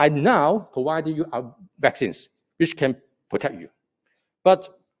 And then I now provide you vaccines which can protect you. But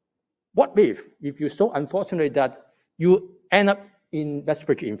what if you're so unfortunate that you end up in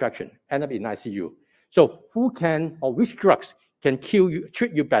respiratory infection, end up in ICU? So who can or which drugs can kill you,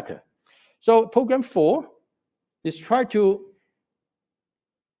 treat you better? So program 4 is try to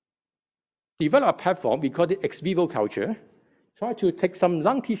develop a platform, we call it ex vivo culture, try to take some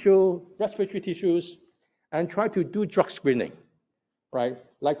lung tissue, respiratory tissues, and try to do drug screening, right?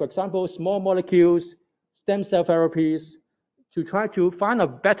 Like, for example, small molecules, stem cell therapies, to try to find a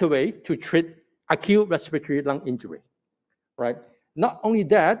better way to treat acute respiratory lung injury, right? Not only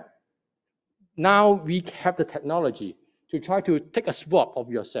that, now we have the technology to try to take a swab of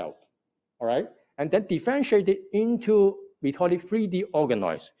yourself, all right? And then differentiate it into, we call it 3D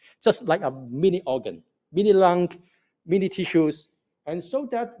organoids, just like a mini organ, mini lung, mini tissues, and so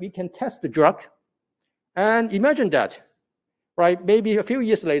that we can test the drug. And imagine that, right? Maybe a few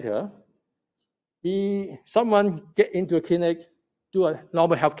years later, someone get into a clinic, do a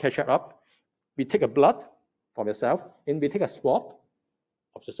normal healthcare checkup. We take a blood from yourself, and we take a swab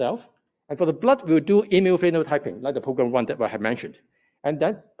of yourself. And for the blood, we'll do immunophenotyping, like the program 1 that I have mentioned. And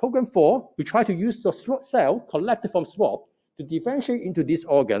then program 4, we try to use the cell collected from swab to differentiate into this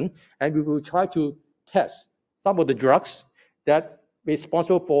organ, and we will try to test some of the drugs that are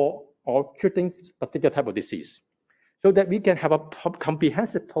responsible for or treating particular type of disease, so that we can have a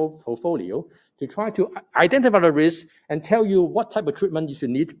comprehensive portfolio to try to identify the risk and tell you what type of treatment you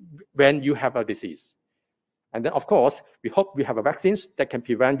should need when you have a disease. And then, of course, we hope we have a vaccines that can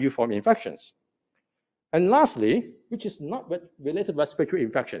prevent you from infections. And lastly, which is not related to respiratory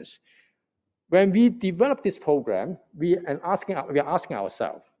infections, when we develop this program, we are asking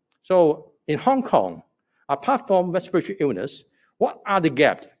ourselves, so in Hong Kong, apart from respiratory illness, what are the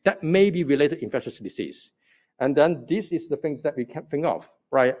gaps that may be related to infectious disease? And then this is the things that we can think of,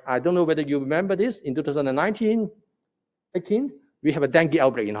 right? I don't know whether you remember this. In 2019-18, we have a dengue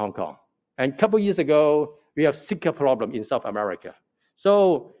outbreak in Hong Kong. And a couple of years ago, we have Zika problem in South America.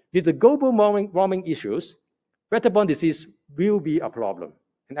 So with the global warming issues, vector-borne disease will be a problem.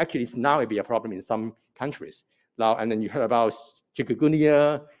 And actually, it's now be a problem in some countries. Now, and then you heard about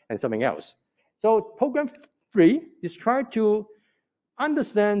chikungunya and something else. So program 3 is try to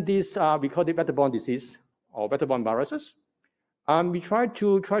understand this, we call it vector-borne disease or vector-borne viruses. We try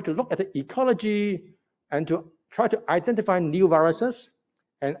to look at the ecology and to try to identify new viruses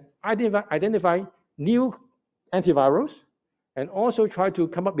and identify new antivirals, and also try to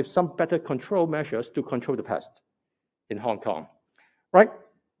come up with some better control measures to control the pest in Hong Kong, right?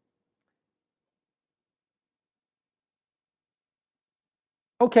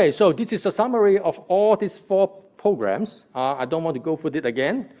 Okay, so this is a summary of all these 4 programs. I don't want to go through it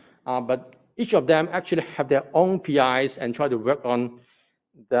again, but each of them actually have their own PIs and try to work on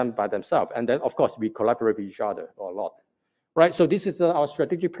them by themselves. And then, of course, we collaborate with each other a lot. Right, so this is our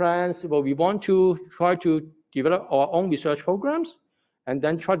strategic plans. Well, we want to try to develop our own research programs and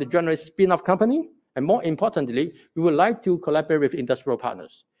then try to generate spin-off company. And more importantly, we would like to collaborate with industrial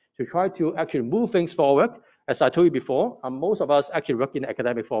partners to try to actually move things forward. As I told you before, most of us actually work in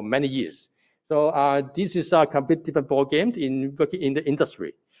academic for many years. So this is a completely different ball game in working in the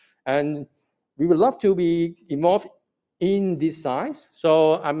industry. And we would love to be involved in this size.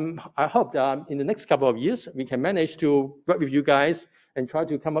 So I hope that in the next couple of years, we can manage to work with you guys and try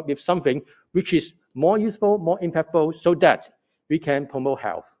to come up with something which is more useful, more impactful, so that we can promote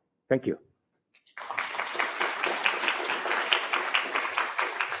health. Thank you.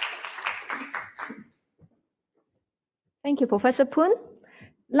 Thank you, Professor Poon.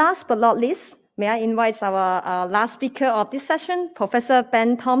 Last but not least, may I invite our last speaker of this session, Professor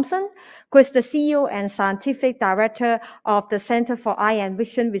Ben Thompson, who is the CEO and Scientific Director of the Center for Eye and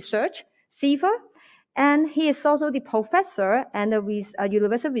Vision Research, CIVR. And he is also the professor and a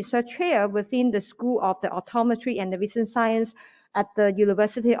university research chair within the School of the Optometry and the Vision Science at the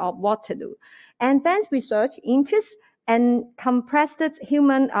University of Waterloo. And Ben's research interests and compressed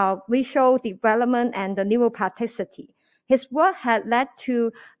human visual development and the neuroplasticity. His work had led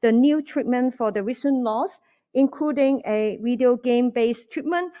to the new treatment for the vision loss, including a video game-based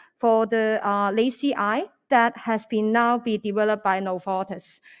treatment for the lazy eye that has been now be developed by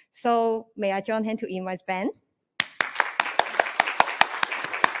Novartis. So may I join hand to invite Ben?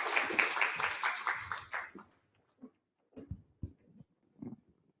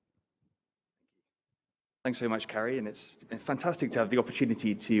 Thanks very much, Carrie, and it's been fantastic to have the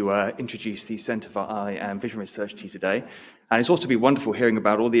opportunity to introduce the Centre for Eye and Vision Research to you today. And it's also been wonderful hearing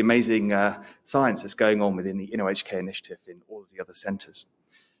about all the amazing science that's going on within the InvestHK initiative in all of the other centres.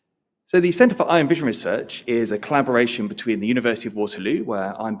 So the Centre for Eye and Vision Research is a collaboration between the University of Waterloo,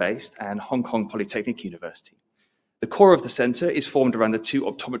 where I'm based, and Hong Kong Polytechnic University. The core of the centre is formed around the two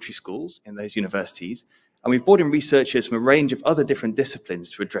optometry schools in those universities, and we've brought in researchers from a range of other different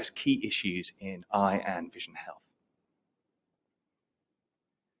disciplines to address key issues in eye and vision health.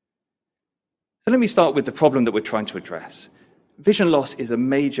 So let me start with the problem that we're trying to address. Vision loss is a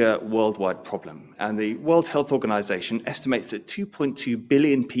major worldwide problem, and the World Health Organization estimates that 2.2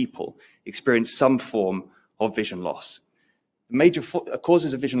 billion people experience some form of vision loss. The major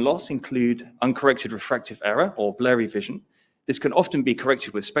causes of vision loss include uncorrected refractive error or blurry vision. This can often be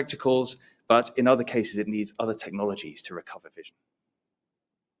corrected with spectacles, but in other cases it needs other technologies to recover vision.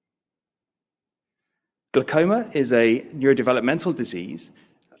 Glaucoma is a neurodevelopmental disease,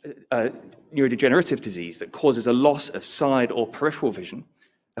 neurodegenerative disease that causes a loss of side or peripheral vision,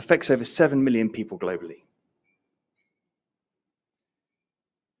 affects over 7 million people globally.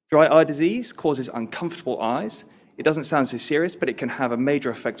 Dry eye disease causes uncomfortable eyes. It doesn't sound so serious, but it can have a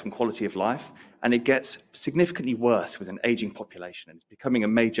major effect on quality of life, and it gets significantly worse with an aging population, and it's becoming a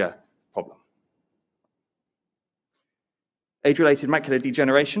major problem. Age-related macular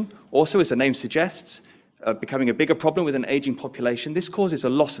degeneration, also, as the name suggests, becoming a bigger problem with an aging population. This causes a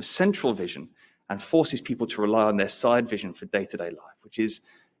loss of central vision and forces people to rely on their side vision for day-to-day life, which is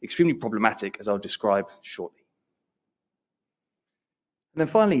extremely problematic, as I'll describe shortly. And then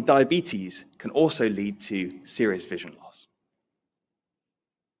finally, diabetes can also lead to serious vision loss.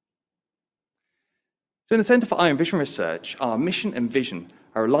 So in the Centre for Eye and Vision Research, our mission and vision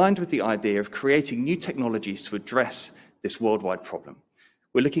are aligned with the idea of creating new technologies to address this worldwide problem.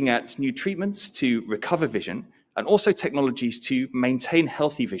 We're looking at new treatments to recover vision and also technologies to maintain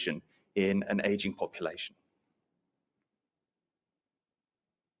healthy vision in an aging population.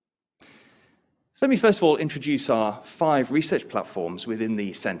 So let me first of all introduce our 5 research platforms within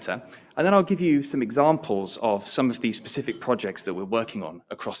the centre, and then I'll give you some examples of some of the specific projects that we're working on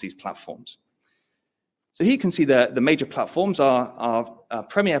across these platforms. So here you can see the major platforms. Our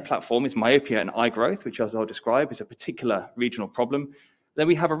premier platform is myopia and eye growth, which, as I'll describe, is a particular regional problem. Then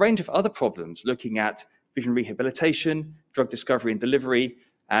we have a range of other problems looking at vision rehabilitation, drug discovery and delivery,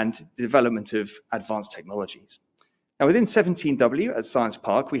 and the development of advanced technologies. Now, within 17W at Science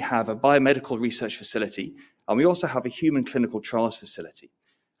Park, we have a biomedical research facility, and we also have a human clinical trials facility.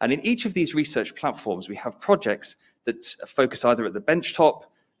 And in each of these research platforms, we have projects that focus either at the benchtop,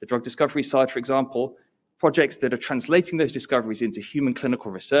 the drug discovery side, for example, projects that are translating those discoveries into human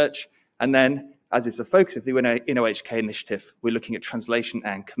clinical research, and then, as is the focus of the InvestHK initiative, we're looking at translation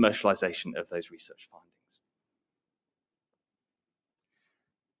and commercialization of those research findings.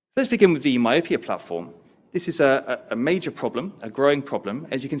 Let's begin with the myopia platform. This is a major problem, a growing problem.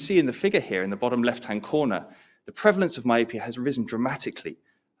 As you can see in the figure here in the bottom left-hand corner, the prevalence of myopia has risen dramatically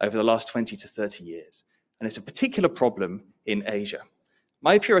over the last 20 to 30 years, and it's a particular problem in Asia.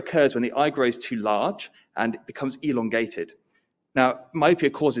 Myopia occurs when the eye grows too large and it becomes elongated. Now, myopia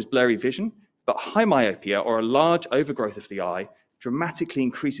causes blurry vision, but high myopia, or a large overgrowth of the eye, dramatically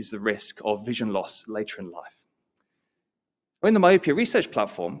increases the risk of vision loss later in life. In the myopia research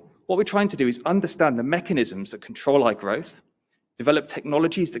platform, what we're trying to do is understand the mechanisms that control eye growth, develop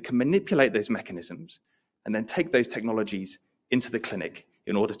technologies that can manipulate those mechanisms, and then take those technologies into the clinic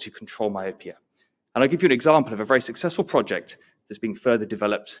in order to control myopia. And I'll give you an example of a very successful project that's being further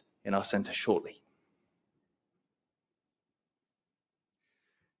developed in our center shortly.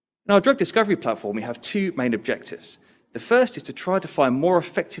 In our drug discovery platform, we have two main objectives. The first is to try to find more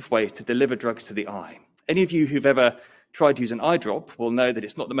effective ways to deliver drugs to the eye. Any of you who've ever tried to use an eye drop will know that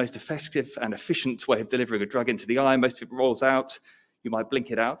it's not the most effective and efficient way of delivering a drug into the eye. Most of it rolls out. You might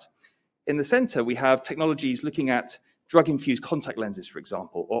blink it out. In the center, we have technologies looking at drug-infused contact lenses, for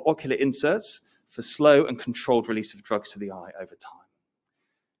example, or ocular inserts for slow and controlled release of drugs to the eye over time.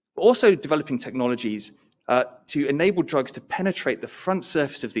 We're also developing technologies to enable drugs to penetrate the front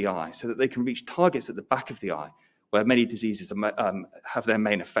surface of the eye so that they can reach targets at the back of the eye, where many diseases have their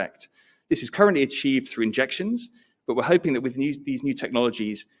main effect. This is currently achieved through injections, but we're hoping that with these new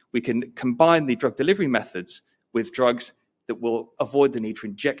technologies, we can combine the drug delivery methods with drugs that will avoid the need for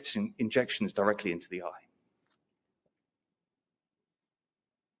injections directly into the eye.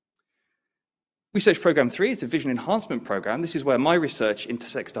 Research Program 3 is a vision enhancement program. This is where my research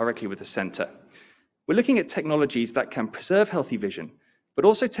intersects directly with the center. We're looking at technologies that can preserve healthy vision, but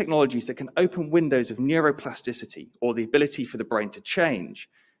also technologies that can open windows of neuroplasticity, or the ability for the brain to change,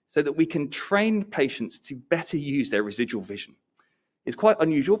 so that we can train patients to better use their residual vision. It's quite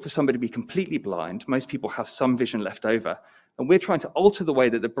unusual for somebody to be completely blind. Most people have some vision left over, and we're trying to alter the way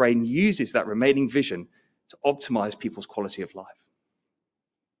that the brain uses that remaining vision to optimize people's quality of life.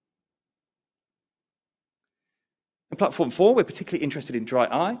 In Platform 4, we're particularly interested in dry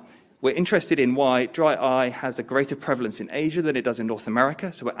eye. We're interested in why dry eye has a greater prevalence in Asia than it does in North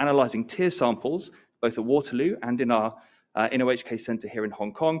America. So we're analyzing tear samples, both at Waterloo and in our InvestHK center here in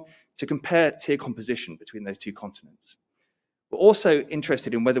Hong Kong, to compare tear composition between those two continents. We're also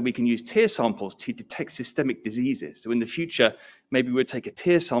interested in whether we can use tear samples to detect systemic diseases. So in the future, maybe we'd take a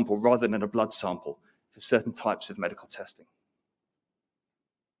tear sample rather than a blood sample for certain types of medical testing.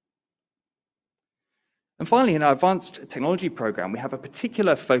 And finally, in our advanced technology program, we have a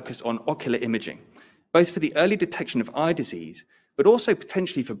particular focus on ocular imaging, both for the early detection of eye disease, but also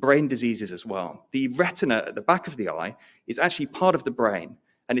potentially for brain diseases as well. The retina at the back of the eye is actually part of the brain,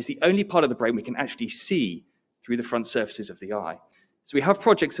 and it's the only part of the brain we can actually see through the front surfaces of the eye. So we have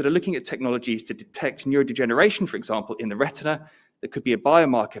projects that are looking at technologies to detect neurodegeneration, for example, in the retina, that could be a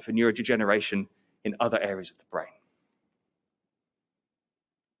biomarker for neurodegeneration in other areas of the brain.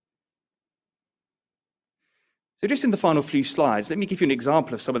 So just in the final few slides, let me give you an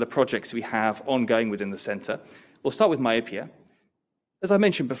example of some of the projects we have ongoing within the center. We'll start with myopia. As I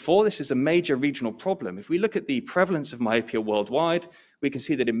mentioned before, this is a major regional problem. If we look at the prevalence of myopia worldwide, we can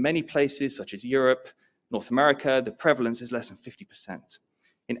see that in many places, such as Europe, North America, the prevalence is less than 50%.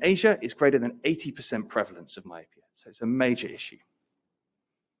 In Asia, it's greater than 80% prevalence of myopia. So it's a major issue.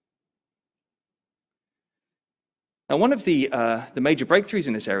 Now, one of the major breakthroughs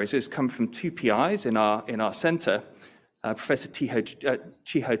in this area has come from two PIs in our center, Professor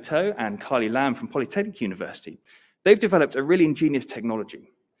Chi-Ho To and Carly Lam from Polytechnic University. They've developed a really ingenious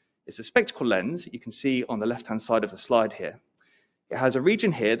technology. It's a spectacle lens that you can see on the left-hand side of the slide here. It has a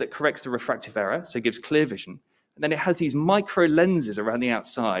region here that corrects the refractive error, so it gives clear vision. And then it has these micro lenses around the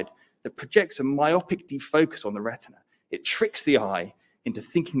outside that projects a myopic defocus on the retina. It tricks the eye into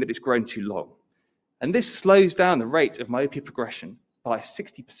thinking that it's grown too long. And this slows down the rate of myopia progression by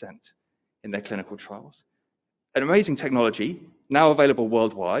 60% in their clinical trials. An amazing technology, now available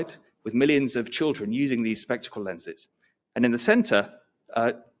worldwide, with millions of children using these spectacle lenses. And in the center,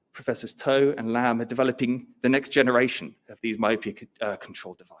 Professors To and Lam are developing the next generation of these myopia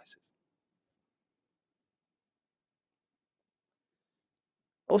control devices.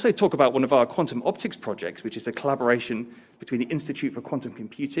 I'll also talk about one of our quantum optics projects, which is a collaboration between the Institute for Quantum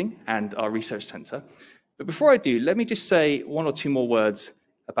Computing and our research center. But before I do, let me just say one or two more words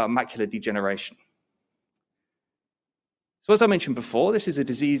about macular degeneration. So as I mentioned before, this is a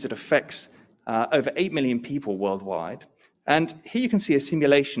disease that affects over 8 million people worldwide. And here you can see a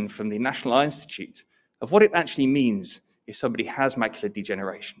simulation from the National Eye Institute of what it actually means if somebody has macular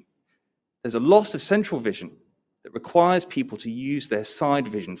degeneration. There's a loss of central vision that requires people to use their side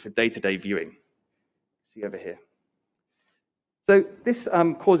vision for day-to-day viewing. See over here. So this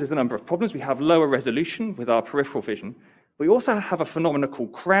causes a number of problems. We have lower resolution with our peripheral vision. We also have a phenomenon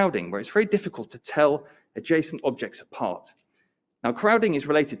called crowding, where it's very difficult to tell adjacent objects apart. Now, crowding is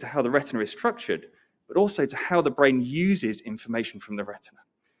related to how the retina is structured, but also to how the brain uses information from the retina.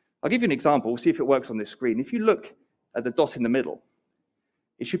 I'll give you an example. We'll see if it works on this screen. If you look at the dot in the middle,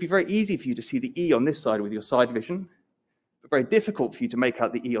 it should be very easy for you to see the E on this side with your side vision, but very difficult for you to make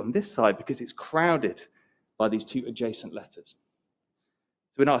out the E on this side because it's crowded by these two adjacent letters.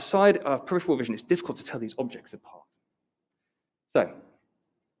 So in our peripheral vision, it's difficult to tell these objects apart. So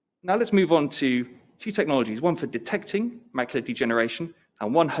now let's move on to two technologies, one for detecting macular degeneration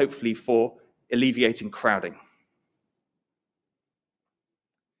and one hopefully for alleviating crowding.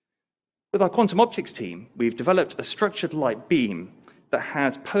 With our quantum optics team, we've developed a structured light beam that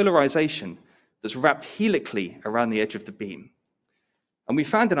has polarization that's wrapped helically around the edge of the beam. And we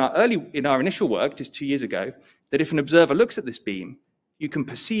found in our initial work, just 2 years ago, that if an observer looks at this beam, you can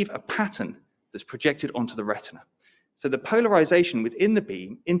perceive a pattern that's projected onto the retina. So the polarization within the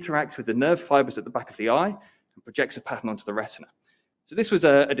beam interacts with the nerve fibers at the back of the eye and projects a pattern onto the retina. So this was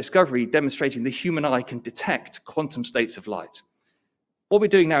a discovery demonstrating the human eye can detect quantum states of light. What we're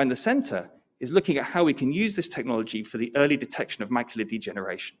doing now in the center is looking at how we can use this technology for the early detection of macular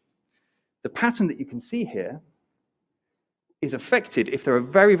degeneration. The pattern that you can see here is affected if there are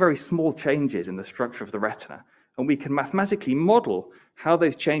very, very small changes in the structure of the retina, and we can mathematically model how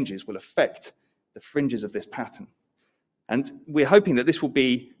those changes will affect the fringes of this pattern. And we're hoping that this will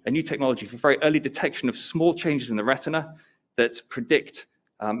be a new technology for very early detection of small changes in the retina that predict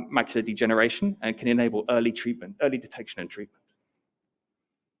macular degeneration and can enable early treatment, early detection and treatment.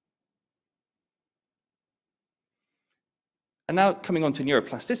 And now coming on to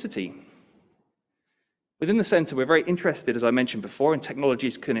neuroplasticity. Within the center, we're very interested, as I mentioned before, in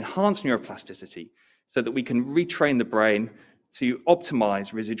technologies that can enhance neuroplasticity so that we can retrain the brain to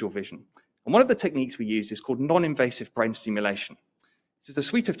optimize residual vision. And one of the techniques we use is called non-invasive brain stimulation. This is a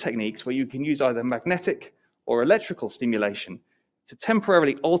suite of techniques where you can use either magnetic or electrical stimulation to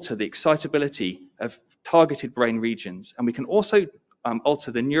temporarily alter the excitability of targeted brain regions. And we can also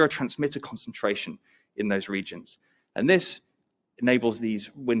alter the neurotransmitter concentration in those regions. And this enables these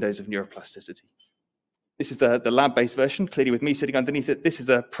windows of neuroplasticity. This is the lab-based version, clearly with me sitting underneath it. This is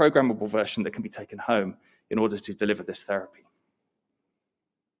a programmable version that can be taken home in order to deliver this therapy.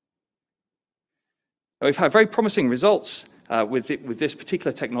 We've had very promising results with this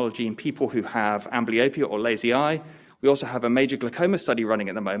particular technology in people who have amblyopia or lazy eye. We also have a major glaucoma study running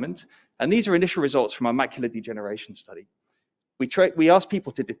at the moment. And these are initial results from our macular degeneration study. We asked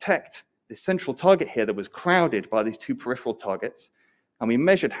people to detect the central target here that was crowded by these two peripheral targets, and we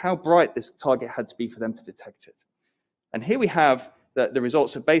measured how bright this target had to be for them to detect it. And here we have the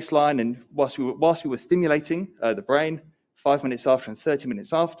results of baseline, and whilst we were stimulating the brain 5 minutes after and 30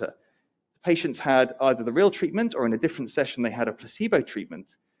 minutes after, the patients had either the real treatment or in a different session they had a placebo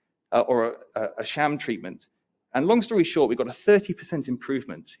treatment or a sham treatment. And long story short, we got a 30%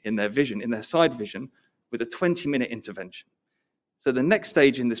 improvement in their vision, in their side vision, with a 20-minute intervention. So the next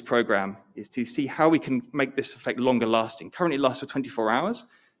stage in this program is to see how we can make this effect longer lasting. Currently it lasts for 24 hours.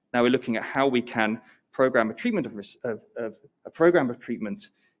 Now we're looking at how we can program a program of treatment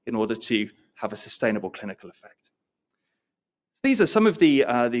in order to have a sustainable clinical effect. So these are some of the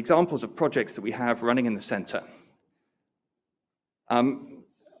examples of projects that we have running in the center.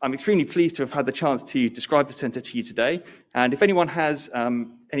 I'm extremely pleased to have had the chance to describe the center to you today. And if anyone has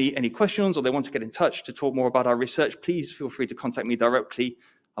any questions or they want to get in touch to talk more about our research, please feel free to contact me directly.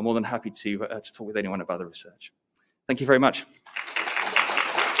 I'm more than happy to talk with anyone about the research. Thank you very much.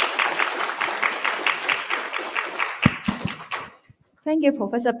 Thank you,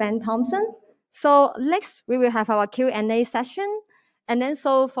 Professor Ben Thompson. So next, we will have our Q&A session. And then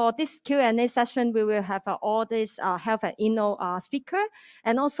so for this Q&A session, we will have all this health and inno speaker.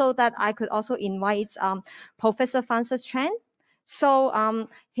 And also that I could also invite Professor Francis Chen. So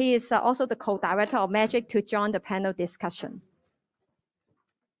he is also the co-director of MAGIC to join the panel discussion.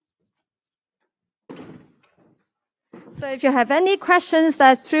 So if you have any questions,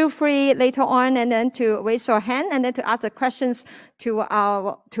 that feel free later on and then to raise your hand and then to ask the questions to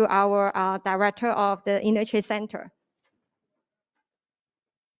our director of the InvestHK Center.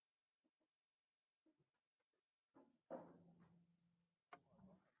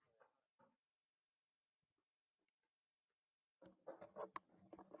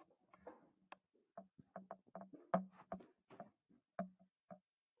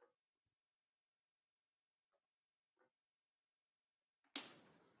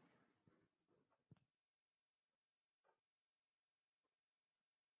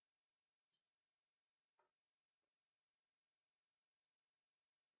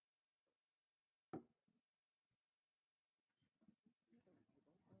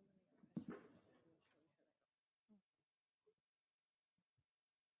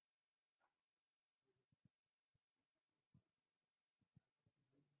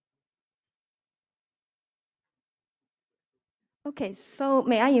 Okay, so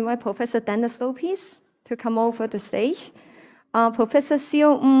may I invite Professor Dennis Lopez to come over the stage? Professor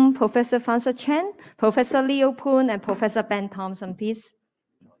Seo Ng, Professor Francis Chen, Professor Leo Poon, and Professor Ben Thompson, please.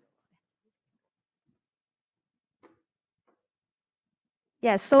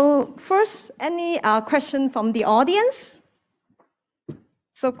 Yes, so first, any question from the audience?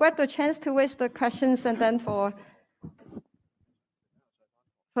 So grab the chance to raise the questions and then for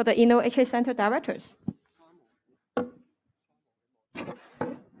the InvestHK Center directors.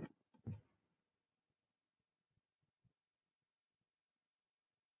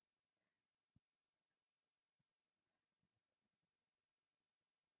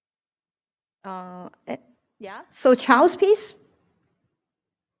 Yeah, so Charles, please.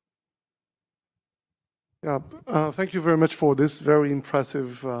 Yeah, thank you very much for this very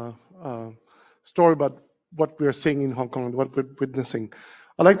impressive story about what we're seeing in Hong Kong and what we're witnessing.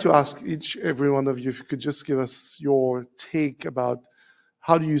 I'd like to ask every one of you if you could just give us your take about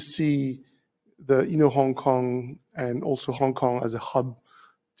how do you see the Hong Kong and also Hong Kong as a hub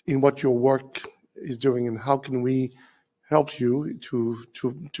in what your work is doing, and how can we help you to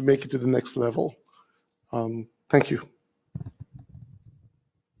make it to the next level? Thank you.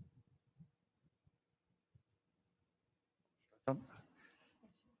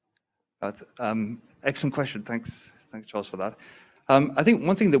 Excellent question. Thanks, Charles, for that. I think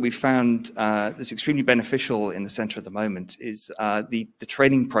one thing that we found that's extremely beneficial in the centre at the moment is the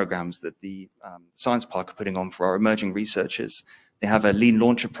training programs that the Science Park are putting on for our emerging researchers. They have a lean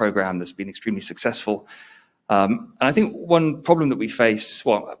launcher program that's been extremely successful. And I think one problem that we face,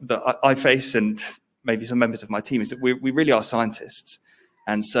 well, that I face and maybe some members of my team, is that we really are scientists.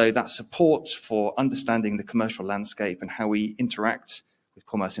 And so that support for understanding the commercial landscape and how we interact with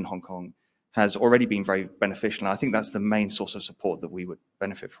commerce in Hong Kong has already been very beneficial. And I think that's the main source of support that we would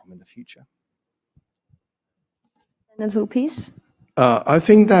benefit from in the future. Another piece? I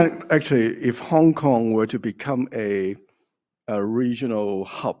think that actually if Hong Kong were to become a regional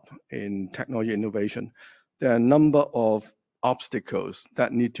hub in technology innovation, there are a number of obstacles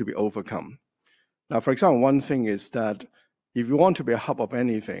that need to be overcome. Now, for example, one thing is that if you want to be a hub of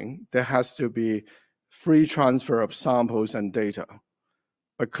anything, there has to be free transfer of samples and data.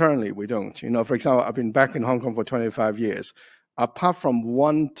 But currently, we don't. For example, I've been back in Hong Kong for 25 years. Apart from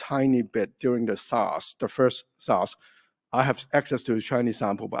one tiny bit during the SARS, the first SARS, I have access to a Chinese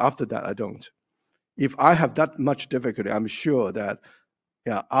sample, but after that, I don't. If I have that much difficulty, I'm sure that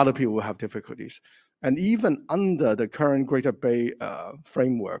other people will have difficulties. And even under the current Greater Bay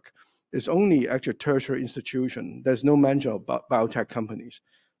framework, it's only actually a tertiary institution. There's no mention of biotech companies.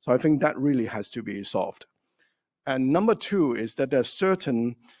 So I think that really has to be solved. And number two is that there's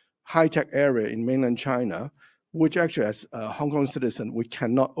certain high-tech area in mainland China, which actually as a Hong Kong citizen, we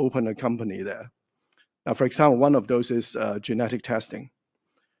cannot open a company there. Now, for example, one of those is genetic testing.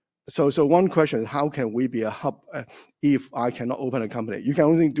 So one question is, how can we be a hub if I cannot open a company? You can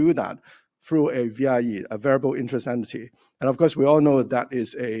only do that through a VIE, a variable interest entity. And of course, we all know that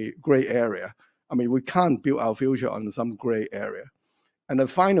is a gray area. I mean, we can't build our future on some gray area. And the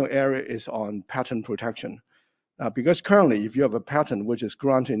final area is on patent protection. Because currently, if you have a patent which is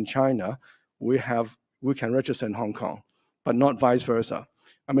granted in China, we can register in Hong Kong, but not vice versa.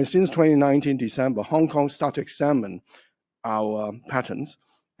 I mean, since 2019 December, Hong Kong started to examine our patents,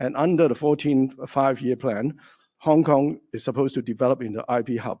 and under the 14 5-year plan, Hong Kong is supposed to develop into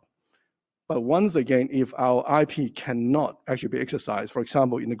IP hub. But once again, if our IP cannot actually be exercised, for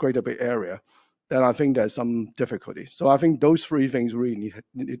example, in the Greater Bay Area, then I think there's some difficulty. So I think those three things really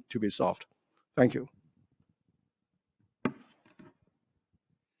need to be solved. Thank you.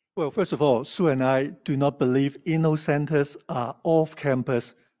 Well, first of all, Sue and I do not believe Inno centers are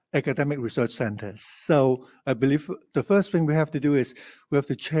off-campus academic research centers. So I believe the first thing we have to do is we have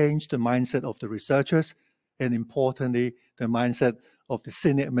to change the mindset of the researchers and, importantly, the mindset of the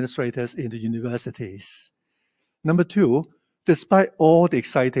senior administrators in the universities. Number two, despite all the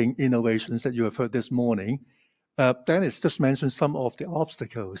exciting innovations that you have heard this morning, Dennis just mentioned some of the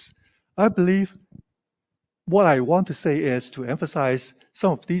obstacles. I believe what I want to say is to emphasize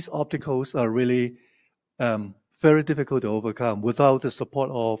some of these obstacles are really very difficult to overcome without the support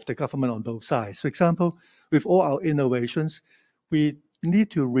of the government on both sides. For example, with all our innovations, we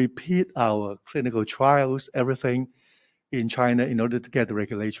need to repeat our clinical trials, everything in China in order to get the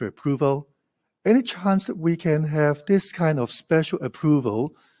regulatory approval. Any chance that we can have this kind of special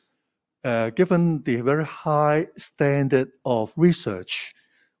approval, given the very high standard of research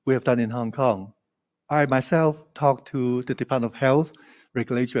we have done in Hong Kong? I myself talked to the Department of Health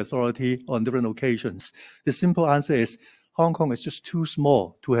Regulatory Authority on different occasions. The simple answer is Hong Kong is just too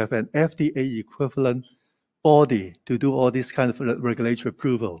small to have an FDA equivalent body to do all this kind of regulatory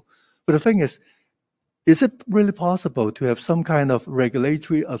approval. But the thing is it really possible to have some kind of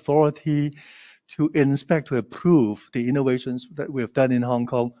regulatory authority to inspect, to approve the innovations that we have done in Hong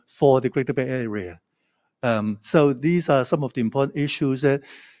Kong for the Greater Bay Area? So these are some of the important issues that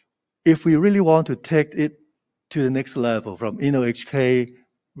if we really want to take it to the next level from InvestHK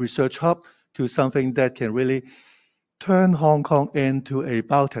Research Hub to something that can really turn Hong Kong into a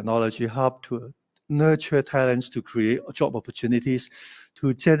biotechnology hub, to nurture talents, to create job opportunities,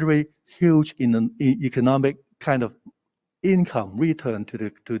 to generate huge economic kind of income return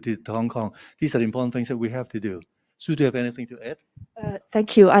to Hong Kong. These are the important things that we have to do. Sue, do you have anything to add?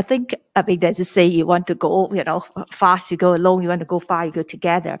 Thank you. I mean, there's a say, you want to go, fast, you go alone. You want to go far, you go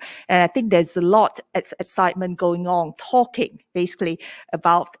together. And I think there's a lot of excitement going on, talking basically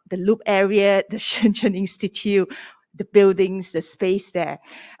about the Loop area, the Shenzhen Institute, the buildings, the space there.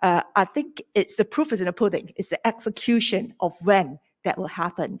 I think it's the proof is in the pudding. It's the execution of when that will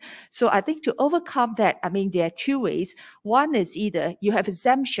happen. So I think to overcome that, I mean, there are two ways. One is either you have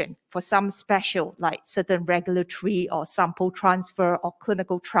exemption for some special, like certain regulatory or sample transfer or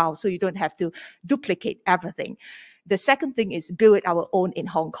clinical trials, so you don't have to duplicate everything. The second thing is build it our own in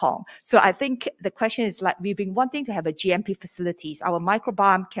Hong Kong. So I think the question is like, we've been wanting to have a GMP facilities. Our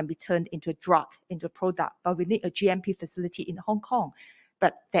microbiome can be turned into a drug, into a product, but we need a GMP facility in Hong Kong.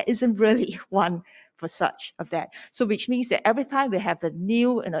 But there isn't really one for such of that. So which means that every time we have a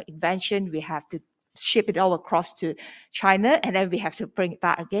new invention, we have to ship it all across to China, and then we have to bring it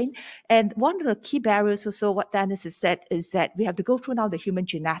back again. And one of the key barriers also, what Dennis has said, is that we have to go through now the human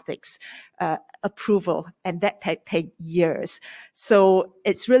genetics approval, and that take years. So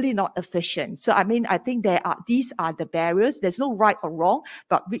it's really not efficient. So I mean, I think these are the barriers. There's no right or wrong,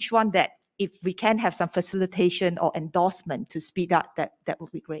 but which one that if we can have some facilitation or endorsement to speed up, that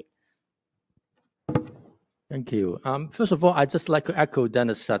would be great. Thank you. First of all, I'd just like to echo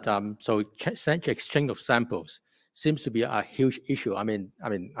Dennis said. So exchange of samples seems to be a huge issue. I mean,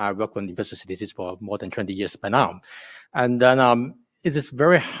 I work on infectious diseases for more than 20 years by now, and then it is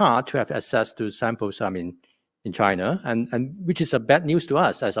very hard to have access to samples. I mean, in China, and which is a bad news to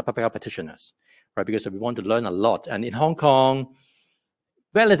us as a public health practitioners, right? Because we want to learn a lot, and in Hong Kong,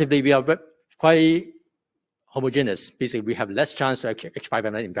 relatively we are quite homogeneous. Basically, we have less chance to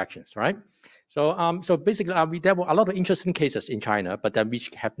H5N1 infections, right? So basically, there were a lot of interesting cases in China, but then we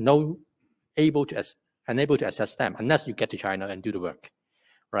have unable to assess them unless you get to China and do the work,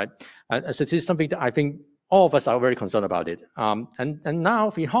 right? So this is something that I think all of us are very concerned about it. And now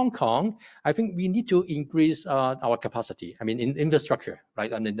in Hong Kong, I think we need to increase our capacity. I mean, in infrastructure,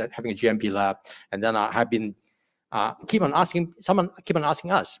 right? And then having a GMP lab, and then I have been someone keep on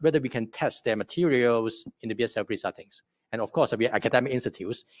asking us whether we can test their materials in the BSL-free settings. And of course, we are academic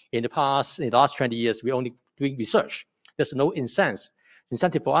institutes. In the last 20 years, we're only doing research. There's no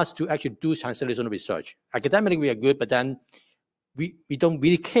incentive for us to actually do translational research. Academically, we are good, but then we don't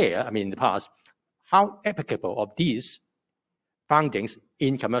really care, I mean, in the past, how applicable of these findings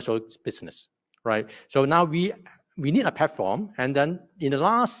in commercial business, right? So now we need a platform. And then in the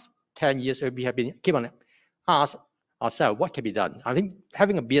last 10 years, we have been keep on ask ourselves what can be done. I think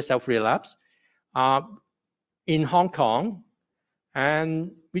having a BSL-free labs in Hong Kong,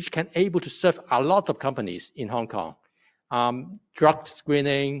 and which can able to serve a lot of companies in Hong Kong, drug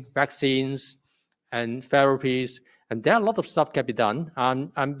screening, vaccines, and therapies, and there are a lot of stuff can be done.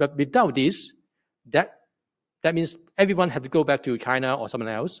 But without this, that means everyone have to go back to China or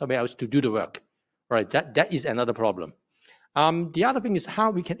somewhere else to do the work, right? That is another problem. The other thing is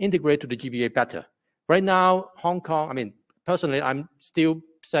how we can integrate to the GBA better. Right now, Hong Kong, I mean, personally, I'm still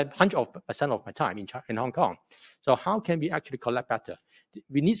spend 100% of my time in Hong Kong. So how can we actually collect better?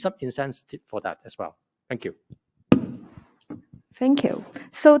 We need some incentive for that as well. Thank you. Thank you.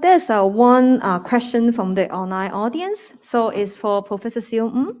 So there's one question from the online audience. So it's for Professor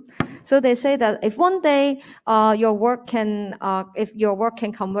Siu. So they say that if one day your work can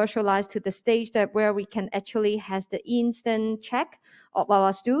commercialize to the stage that where we can actually has the instant check of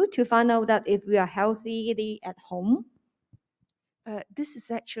our stool to find out that if we are healthy at home. This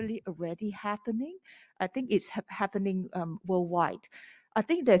is actually already happening. I think it's happening worldwide. I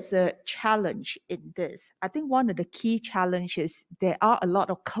think there's a challenge in this. I think one of the key challenges, there are a lot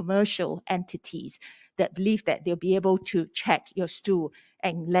of commercial entities that believe that they'll be able to check your stool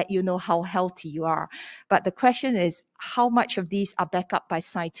and let you know how healthy you are. But the question is, how much of these are backed up by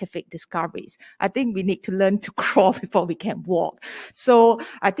scientific discoveries? I think we need to learn to crawl before we can walk. So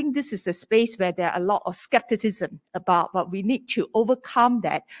I think this is the space where there are a lot of skepticism about, but we need to overcome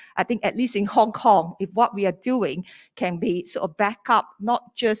that. I think at least in Hong Kong, if what we are doing can be sort of back up,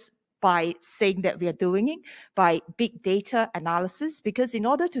 not just by saying that we are doing it, by big data analysis, because in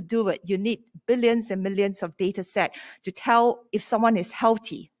order to do it, you need billions and millions of data set to tell if someone is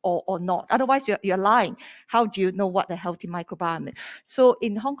healthy or not. Otherwise, you're lying. How do you know what a healthy microbiome is? So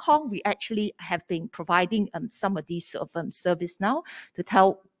in Hong Kong, we actually have been providing some of these sort of service now to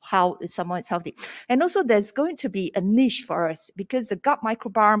tell how someone is healthy. And also there's going to be a niche for us because the gut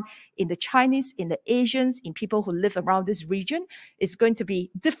microbiome in the Chinese, in the Asians, in people who live around this region is going to be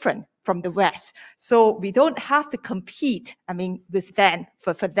different from the West. So we don't have to compete, with them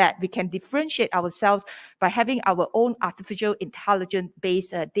for that. We can differentiate ourselves by having our own artificial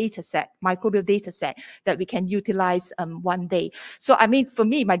intelligence-based data set, microbial data set that we can utilize one day. So, for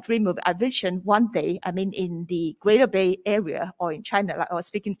me, my dream of a vision one day, in the Greater Bay Area or in China, like I was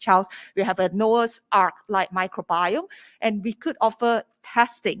speaking to Charles, we have a Noah's Ark-like microbiome, and we could offer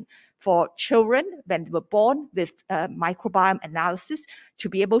testing for children when they were born with microbiome analysis to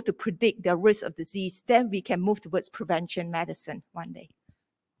be able to predict their risk of disease. Then we can move towards prevention medicine one day.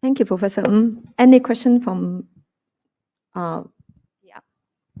 Thank you, Professor. Any question from? Yeah.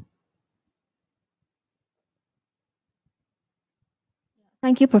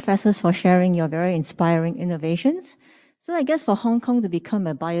 Thank you, professors, for sharing your very inspiring innovations. So I guess for Hong Kong to become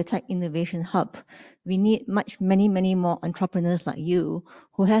a biotech innovation hub, we need many more entrepreneurs like you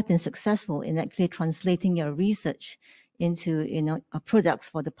who have been successful in actually translating your research into, products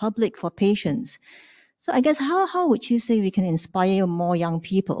for the public, for patients. So I guess how would you say we can inspire more young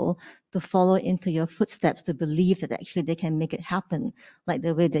people to follow into your footsteps, to believe that actually they can make it happen like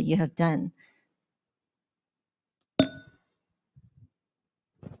the way that you have done?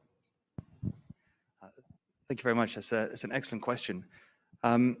 Thank you very much. That's an excellent question.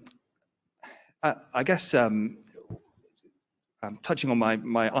 I guess touching on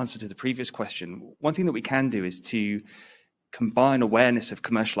my answer to the previous question, one thing that we can do is to combine awareness of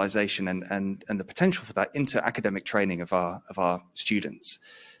commercialization and the potential for that into academic training of our students.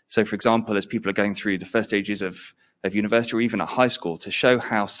 So, for example, as people are going through the first stages of university or even at high school, to show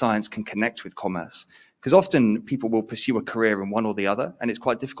how science can connect with commerce. Because often people will pursue a career in one or the other, and it's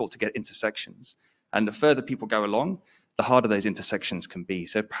quite difficult to get intersections. And the further people go along, the harder those intersections can be.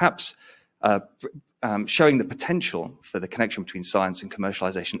 So perhaps showing the potential for the connection between science and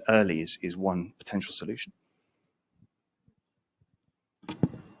commercialization early is one potential solution.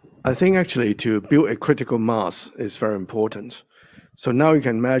 I think actually to build a critical mass is very important. So now you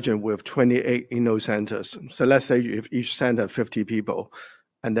can imagine with 28 Inno centers. So let's say if each center 50 people,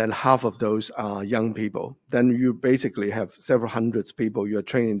 and then half of those are young people, then you basically have several hundreds people you're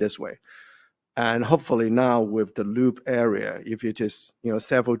training this way. And hopefully now with the loop area, if it is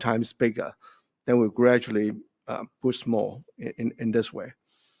several times bigger, then we'll gradually push more in this way.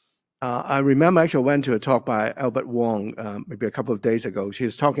 I remember actually I went to a talk by Albert Wong maybe a couple of days ago.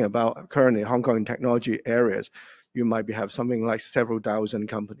 She's talking about currently Hong Kong technology areas, you might have something like several thousand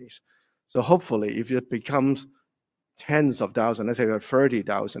companies. So hopefully if it becomes tens of thousands, let's say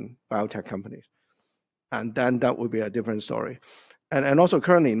 30,000 biotech companies, and then that would be a different story. And also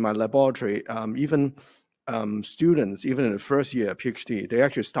currently in my laboratory, even students, even in the first year PhD, they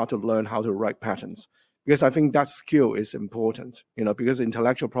actually start to learn how to write patents, because I think that skill is important, because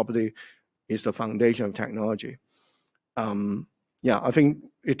intellectual property is the foundation of technology. Yeah, I think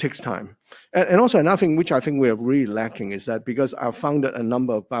it takes time. And also another thing which I think we are really lacking is that because I've founded a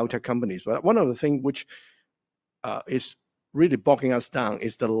number of biotech companies, but one of the things which is really bogging us down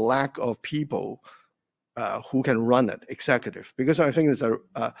is the lack of people who can run it, executive, because I think there's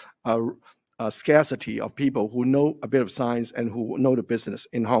a scarcity of people who know a bit of science and who know the business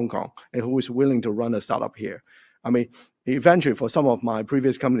in Hong Kong and who is willing to run a startup here. Eventually for some of my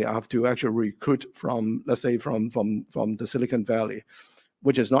previous company, I have to actually recruit from, let's say, from the Silicon Valley,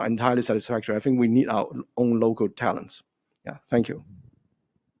 which is not entirely satisfactory. I think we need our own local talents. Yeah, thank you.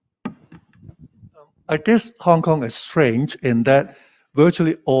 I guess Hong Kong is strange in that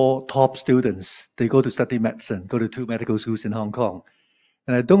virtually all top students, they go to study medicine, go to 2 medical schools in Hong Kong.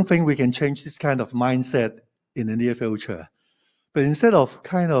 And I don't think we can change this kind of mindset in the near future. But instead of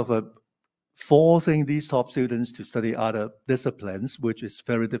forcing these top students to study other disciplines, which is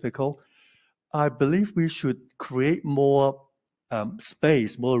very difficult, I believe we should create more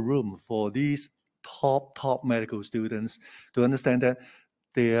space, more room for these top medical students to understand that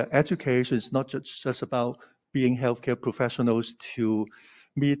their education is not just about being healthcare professionals to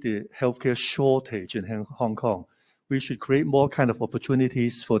meet the healthcare shortage in Hong Kong. We should create more kind of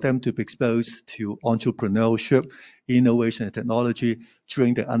opportunities for them to be exposed to entrepreneurship, innovation, and technology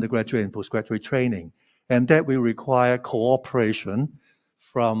during their undergraduate and postgraduate training. And that will require cooperation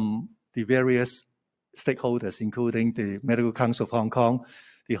from the various stakeholders, including the Medical Council of Hong Kong,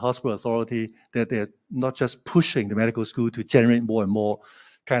 the Hospital Authority, that they're not just pushing the medical school to generate more and more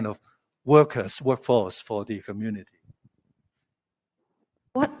kind of workforce for the community.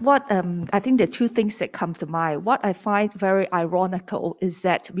 I think the two things that come to mind. What I find very ironical is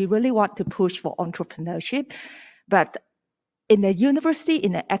that we really want to push for entrepreneurship, but in a university,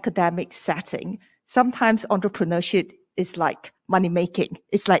 in an academic setting, sometimes entrepreneurship is like money making.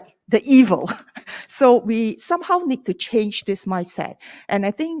 It's like the evil. So we somehow need to change this mindset. And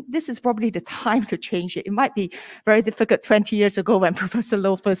I think this is probably the time to change it. It might be very difficult 20 years ago when Professor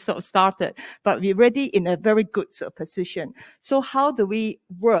Low first sort of started, but we're already in a very good sort of position. So how do we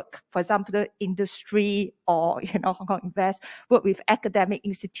work, for example, the industry or, Hong Kong Invest, work with academic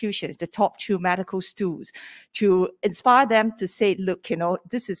institutions, the top 2 medical schools, to inspire them to say, look,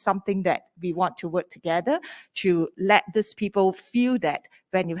 this is something that we want to work together to let these people feel that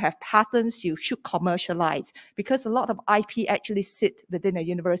when you have patents, you should commercialize, because a lot of IP actually sit within a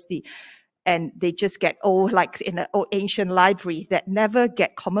university and they just get like in an old ancient library that never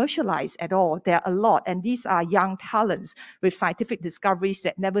get commercialized at all. There are a lot, and these are young talents with scientific discoveries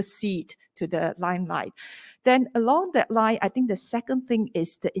that never see it to the limelight. Then along that line, I think the second thing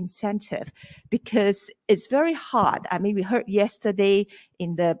is the incentive, because it's very hard. I mean, we heard yesterday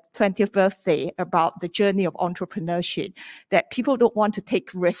in the 20th birthday about the journey of entrepreneurship, that people don't want to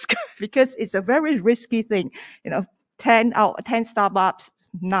take risk because it's a very risky thing. 10 out of 10 startups,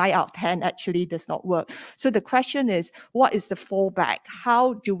 9 out of 10 actually does not work. So the question is, what is the fallback?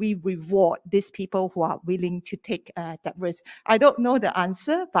 How do we reward these people who are willing to take that risk? I don't know the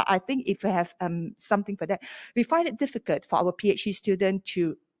answer, but I think if we have something for that, we find it difficult for our PhD student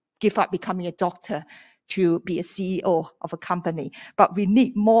to give up becoming a doctor to be a CEO of a company. But we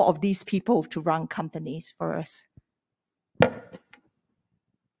need more of these people to run companies for us.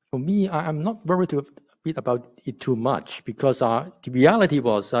 For me, I'm not worried to read about it too much, because the reality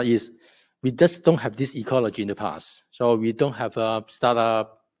is we just don't have this ecology in the past. So we don't have a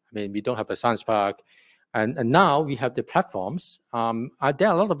startup. We don't have a science park, and now we have the platforms. There are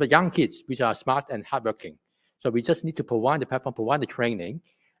a lot of the young kids which are smart and hardworking. So we just need to provide the platform, provide the training,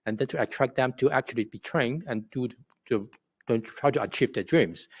 and then to attract them to actually be trained and to try to achieve their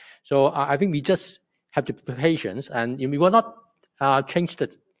dreams. So I think we just have to be patient, and we will not change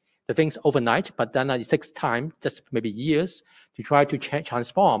the things overnight, but then it takes time, just maybe years, to try to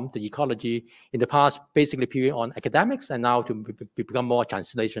transform the ecology in the past, basically period on academics, and now to become more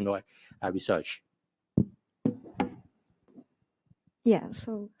translational research. Yeah,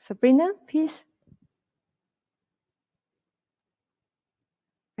 so Sabrina, please.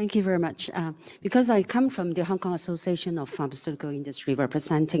 Thank you very much. Because I come from the Hong Kong Association of Pharmaceutical Industry,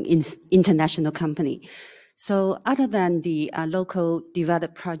 representing international company. So other than the local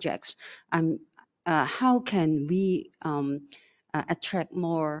developed projects, how can we attract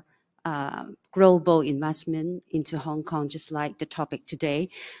more global investment into Hong Kong, just like the topic today,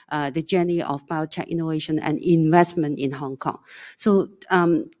 the journey of biotech innovation and investment in Hong Kong? So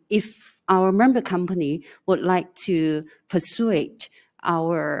if our member company would like to persuade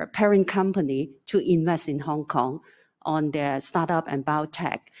our parent company to invest in Hong Kong on their startup and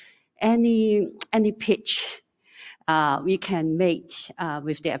biotech, any pitch we can make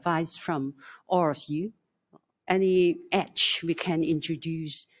with the advice from all of you? Any edge we can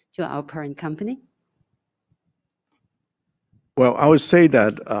introduce to our parent company? Well, I would say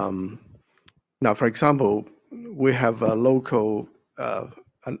that now, for example, we have a local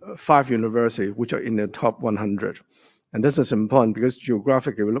 5 universities which are in the top 100. And this is important because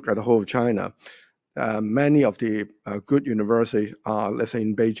geographically, we look at the whole of China. Many of the good universities are, let's say,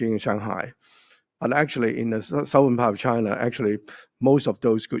 in Beijing and Shanghai. But actually, in the southern part of China, actually, most of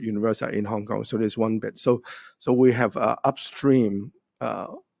those good universities are in Hong Kong. So there's one bit. So we have upstream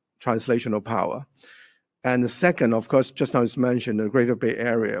translational power. And the second, of course, just now it's mentioned, the Greater Bay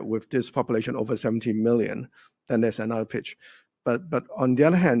Area with this population over 17 million, then there's another pitch. But on the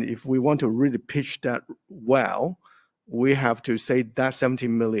other hand, if we want to really pitch that well, we have to say that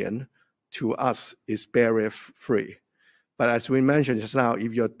 17 million to us is barrier-free. But as we mentioned just now,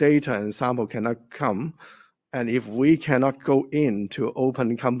 if your data and sample cannot come, and if we cannot go into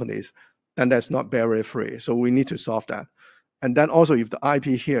open companies, then that's not barrier-free. So we need to solve that. And then also, if the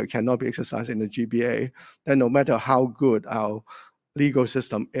IP here cannot be exercised in the GBA, then no matter how good our legal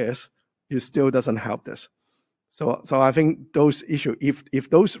system is, it still doesn't help this. So I think those issues, if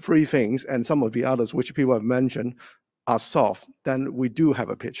those 3 things and some of the others which people have mentioned are solved, then we do have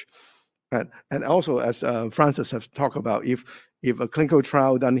a pitch. And also, as Francis has talked about, if a clinical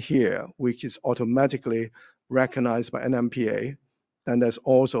trial done here, which is automatically recognized by NMPA, then that's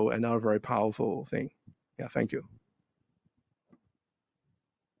also another very powerful thing. Yeah, thank you.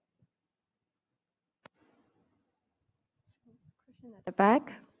 Question at the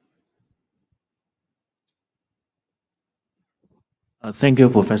back. Thank you,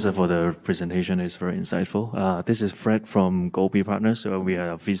 Professor, for the presentation. It's very insightful. This is Fred from Goldby Partners. We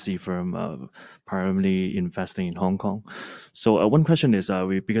are a VC firm primarily investing in Hong Kong. So one question is,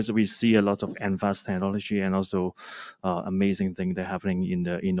 because we see a lot of advanced technology and also amazing things that are happening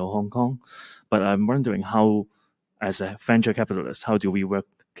in Hong Kong, but I'm wondering how, as a venture capitalist, how do we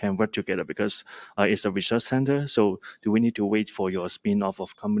can work together? Because it's a research center. So do we need to wait for your spin-off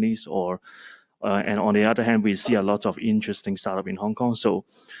of companies, or and on the other hand, we see a lot of interesting startup in Hong Kong. So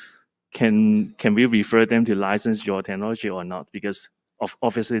can we refer them to license your technology or not? Because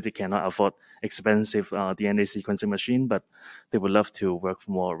obviously they cannot afford expensive DNA sequencing machine, but they would love to work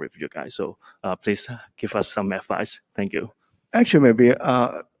more with you guys. So please give us some advice. Thank you. Actually, maybe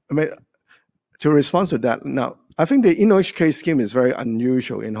to respond to that, now, I think the InvestHK scheme is very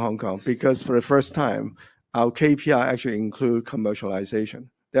unusual in Hong Kong because for the first time, our KPI actually include commercialization.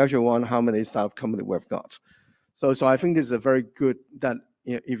 They actually want how many startup company we've got. So I think this is a very good that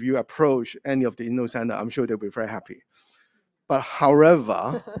if you approach any of the Inno Center, I'm sure they'll be very happy. But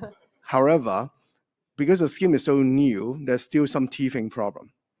however, because the scheme is so new, there's still some teething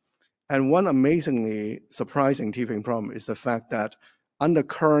problem. And one amazingly surprising teething problem is the fact that under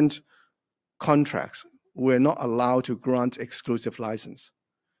current contracts, we're not allowed to grant exclusive license.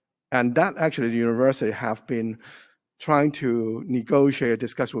 And that actually the university have been trying to negotiate,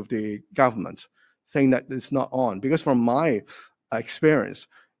 discuss with the government, saying that it's not on. Because from my experience,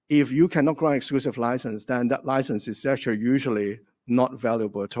 if you cannot grant exclusive license, then that license is actually usually not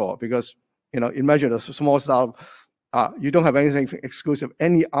valuable at all. Because imagine a small startup, you don't have anything exclusive.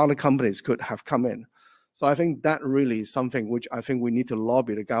 Any other companies could have come in. So I think that really is something which I think we need to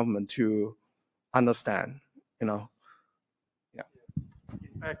lobby the government to understand. In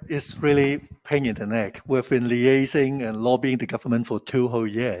fact, it's really pain in the neck. We've been liaising and lobbying the government for 2 whole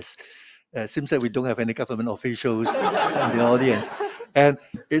years. It seems that we don't have any government officials in the audience. And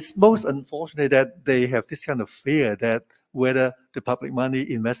it's most unfortunate that they have this kind of fear that whether the public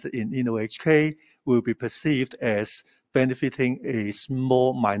money invested in InvestHK will be perceived as benefiting a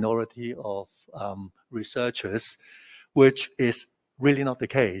small minority of researchers, which is really not the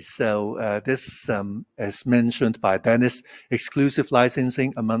case. So this, as mentioned by Dennis, exclusive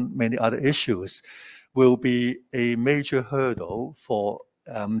licensing, among many other issues, will be a major hurdle for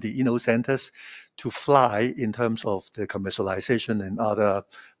the Inno centers to fly in terms of the commercialization and other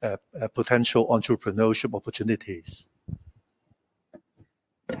potential entrepreneurship opportunities.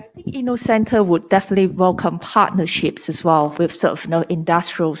 I think Inno Center would definitely welcome partnerships as well with sort of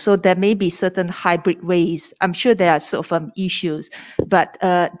industrial. So there may be certain hybrid ways. I'm sure there are sort of issues, but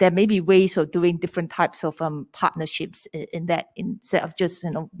there may be ways of doing different types of partnerships in that instead of just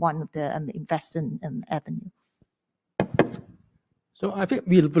one of the investment avenue. So I think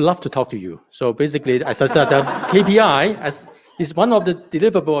we would love to talk to you. So basically, as I said, KPI is one of the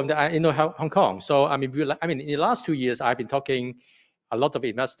deliverables in Hong Kong. So I mean, in the last 2 years, I've been talking a lot of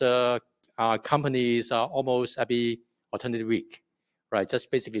investor companies almost every alternative week, right? Just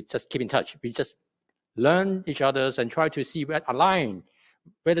basically just keep in touch. We just learn each other's and try to see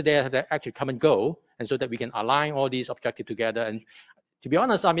whether they have actually come and go, and so that we can align all these objectives together. And to be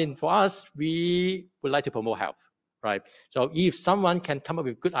honest, I mean, for us, we would like to promote health, right? So if someone can come up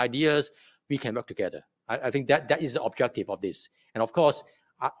with good ideas, we can work together. I think that is the objective of this. And of course,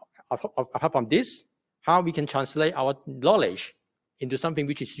 apart from this, how we can translate our knowledge into something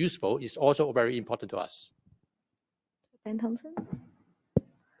which is useful is also very important to us. Ben Thompson?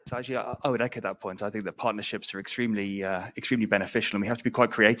 So actually, I would echo that point. I think that partnerships are extremely beneficial, and we have to be quite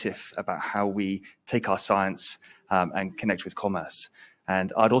creative about how we take our science and connect with commerce.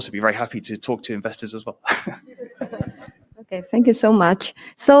 And I'd also be very happy to talk to investors as well. Okay, thank you so much.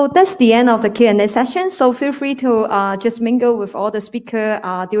 So that's the end of the Q&A session. So feel free to just mingle with all the speakers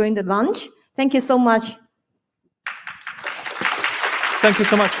during the lunch. Thank you so much. Thank you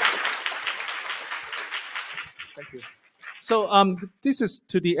so much. Thank you. So this is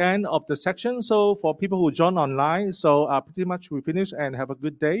to the end of the section. So for people who join online, so pretty much we finished and have a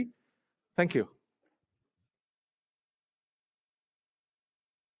good day. Thank you.